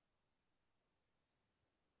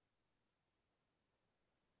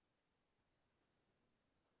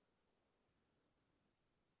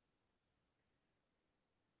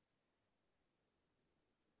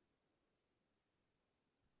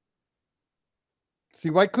 See,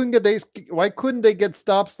 why couldn't they get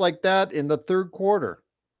stops like that in the third quarter?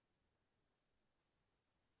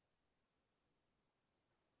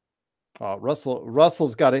 Oh,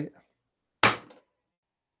 Russell's got it.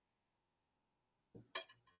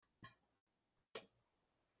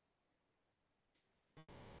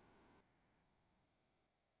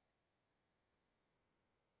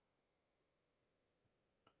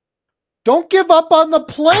 Don't give up on the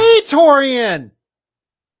play, Torian.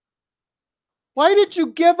 Why did you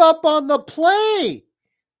give up on the play?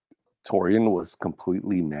 Torian was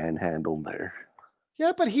completely manhandled there.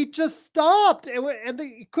 Yeah, but he just stopped, and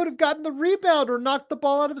he could have gotten the rebound or knocked the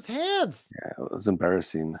ball out of his hands. Yeah, it was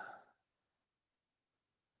embarrassing.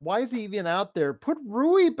 Why is he even out there? Put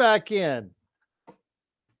Rui back in.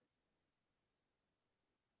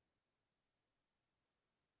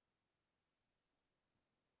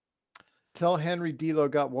 Tell Henry D'Lo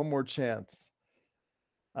got one more chance.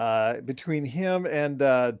 Between him and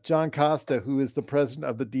John Costa, who is the president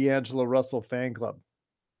of the D'Angelo Russell fan club.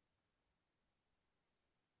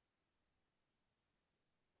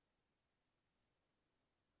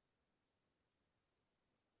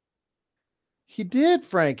 He did,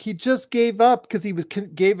 Frank. He just gave up because he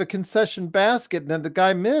gave a concession basket, and then the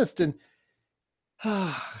guy missed. And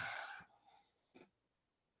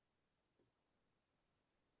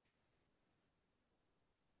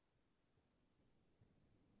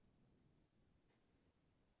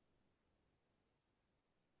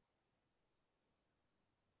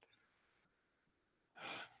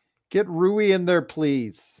get Rui in there,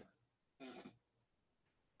 please.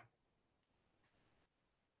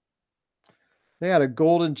 They had a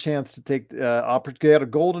golden chance to take they had a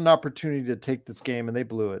golden opportunity to take this game, and they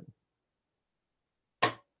blew it.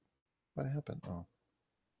 What happened?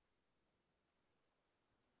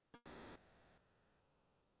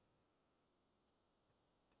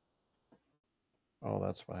 Oh,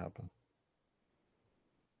 that's what happened.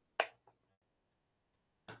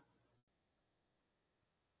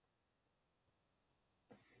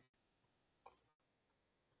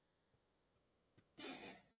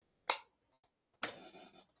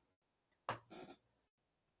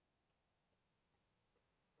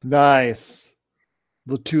 Nice.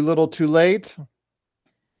 Too little, too late.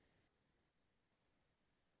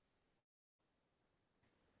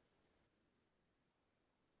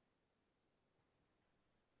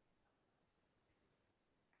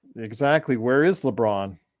 Exactly. Where is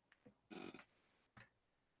LeBron?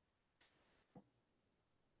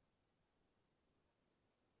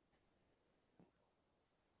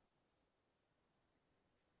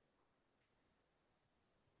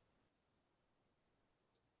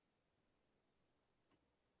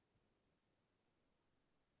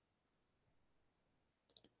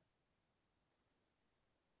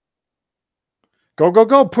 Go, go,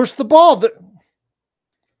 go. Push the ball.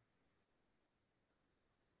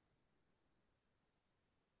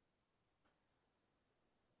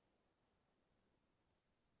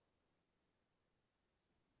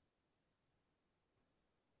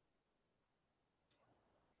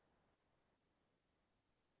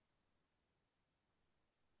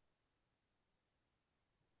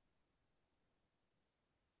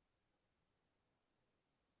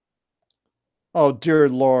 Oh, dear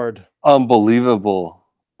Lord. Unbelievable.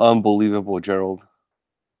 Unbelievable, Gerald.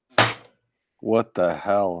 What the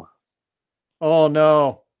hell? Oh,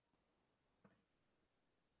 no.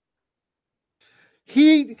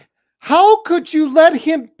 How could you let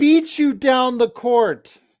him beat you down the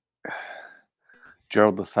court?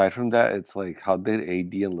 Gerald, aside from that, it's like, how did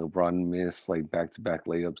AD and LeBron miss like back-to-back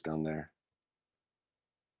layups down there?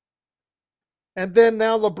 And then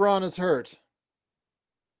now LeBron is hurt.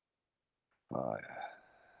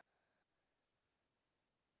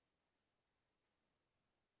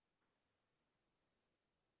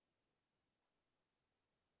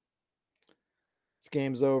 This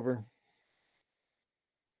game's over.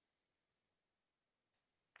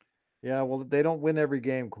 Yeah, well, they don't win every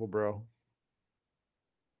game, cool bro.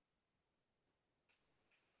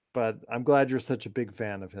 But I'm glad you're such a big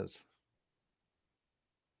fan of his.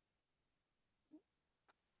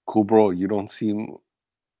 Cool, bro. You don't seem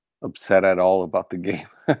upset at all about the game.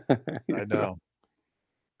 I know.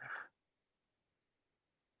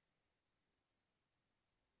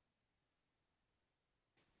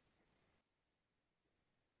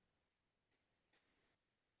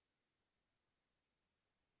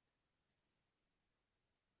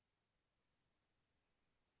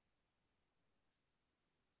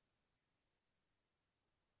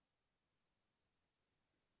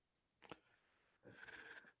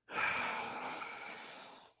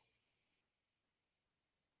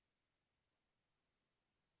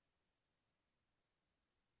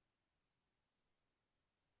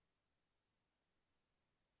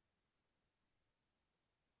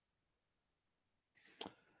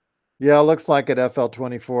 Yeah, looks like it,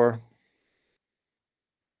 FL24.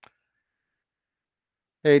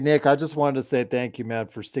 Hey, Nick, I just wanted to say thank you, man,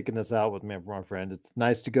 for sticking this out with me, my friend. It's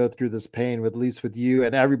nice to go through this pain with, at least with you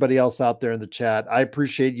and everybody else out there in the chat. I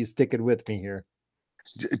appreciate you sticking with me here.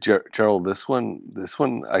 Gerald, this one,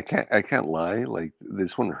 I can't lie. Like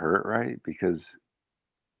this one hurt, right? Because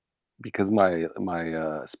my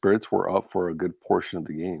spirits were up for a good portion of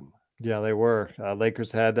the game. Yeah, they were.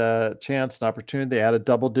 Lakers had a chance, an opportunity. They had a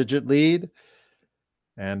double-digit lead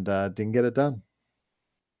and didn't get it done.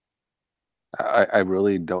 I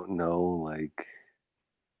really don't know like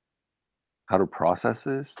how to process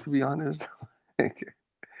this, to be honest. Like,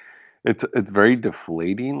 it's very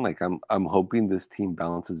deflating. Like I'm hoping this team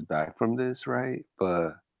bounces back from this, right?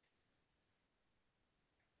 But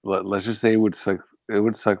let's just say it would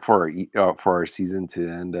suck for our season to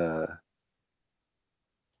end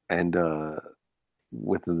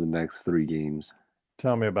within the next 3 games.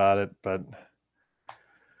 Tell me about it, but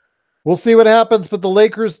we'll see what happens. But the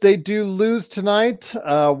Lakers, they do lose tonight,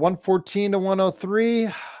 114 to 103.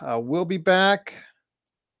 We'll be back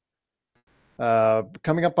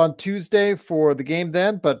coming up on Tuesday for the game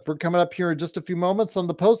then, but we're coming up here in just a few moments on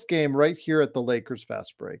the post game right here at the Lakers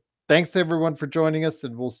Fast Break. Thanks everyone for joining us,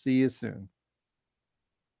 and we'll see you soon.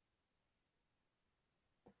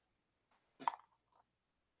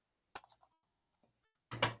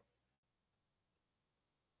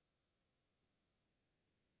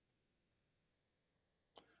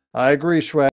 I agree, Schwab.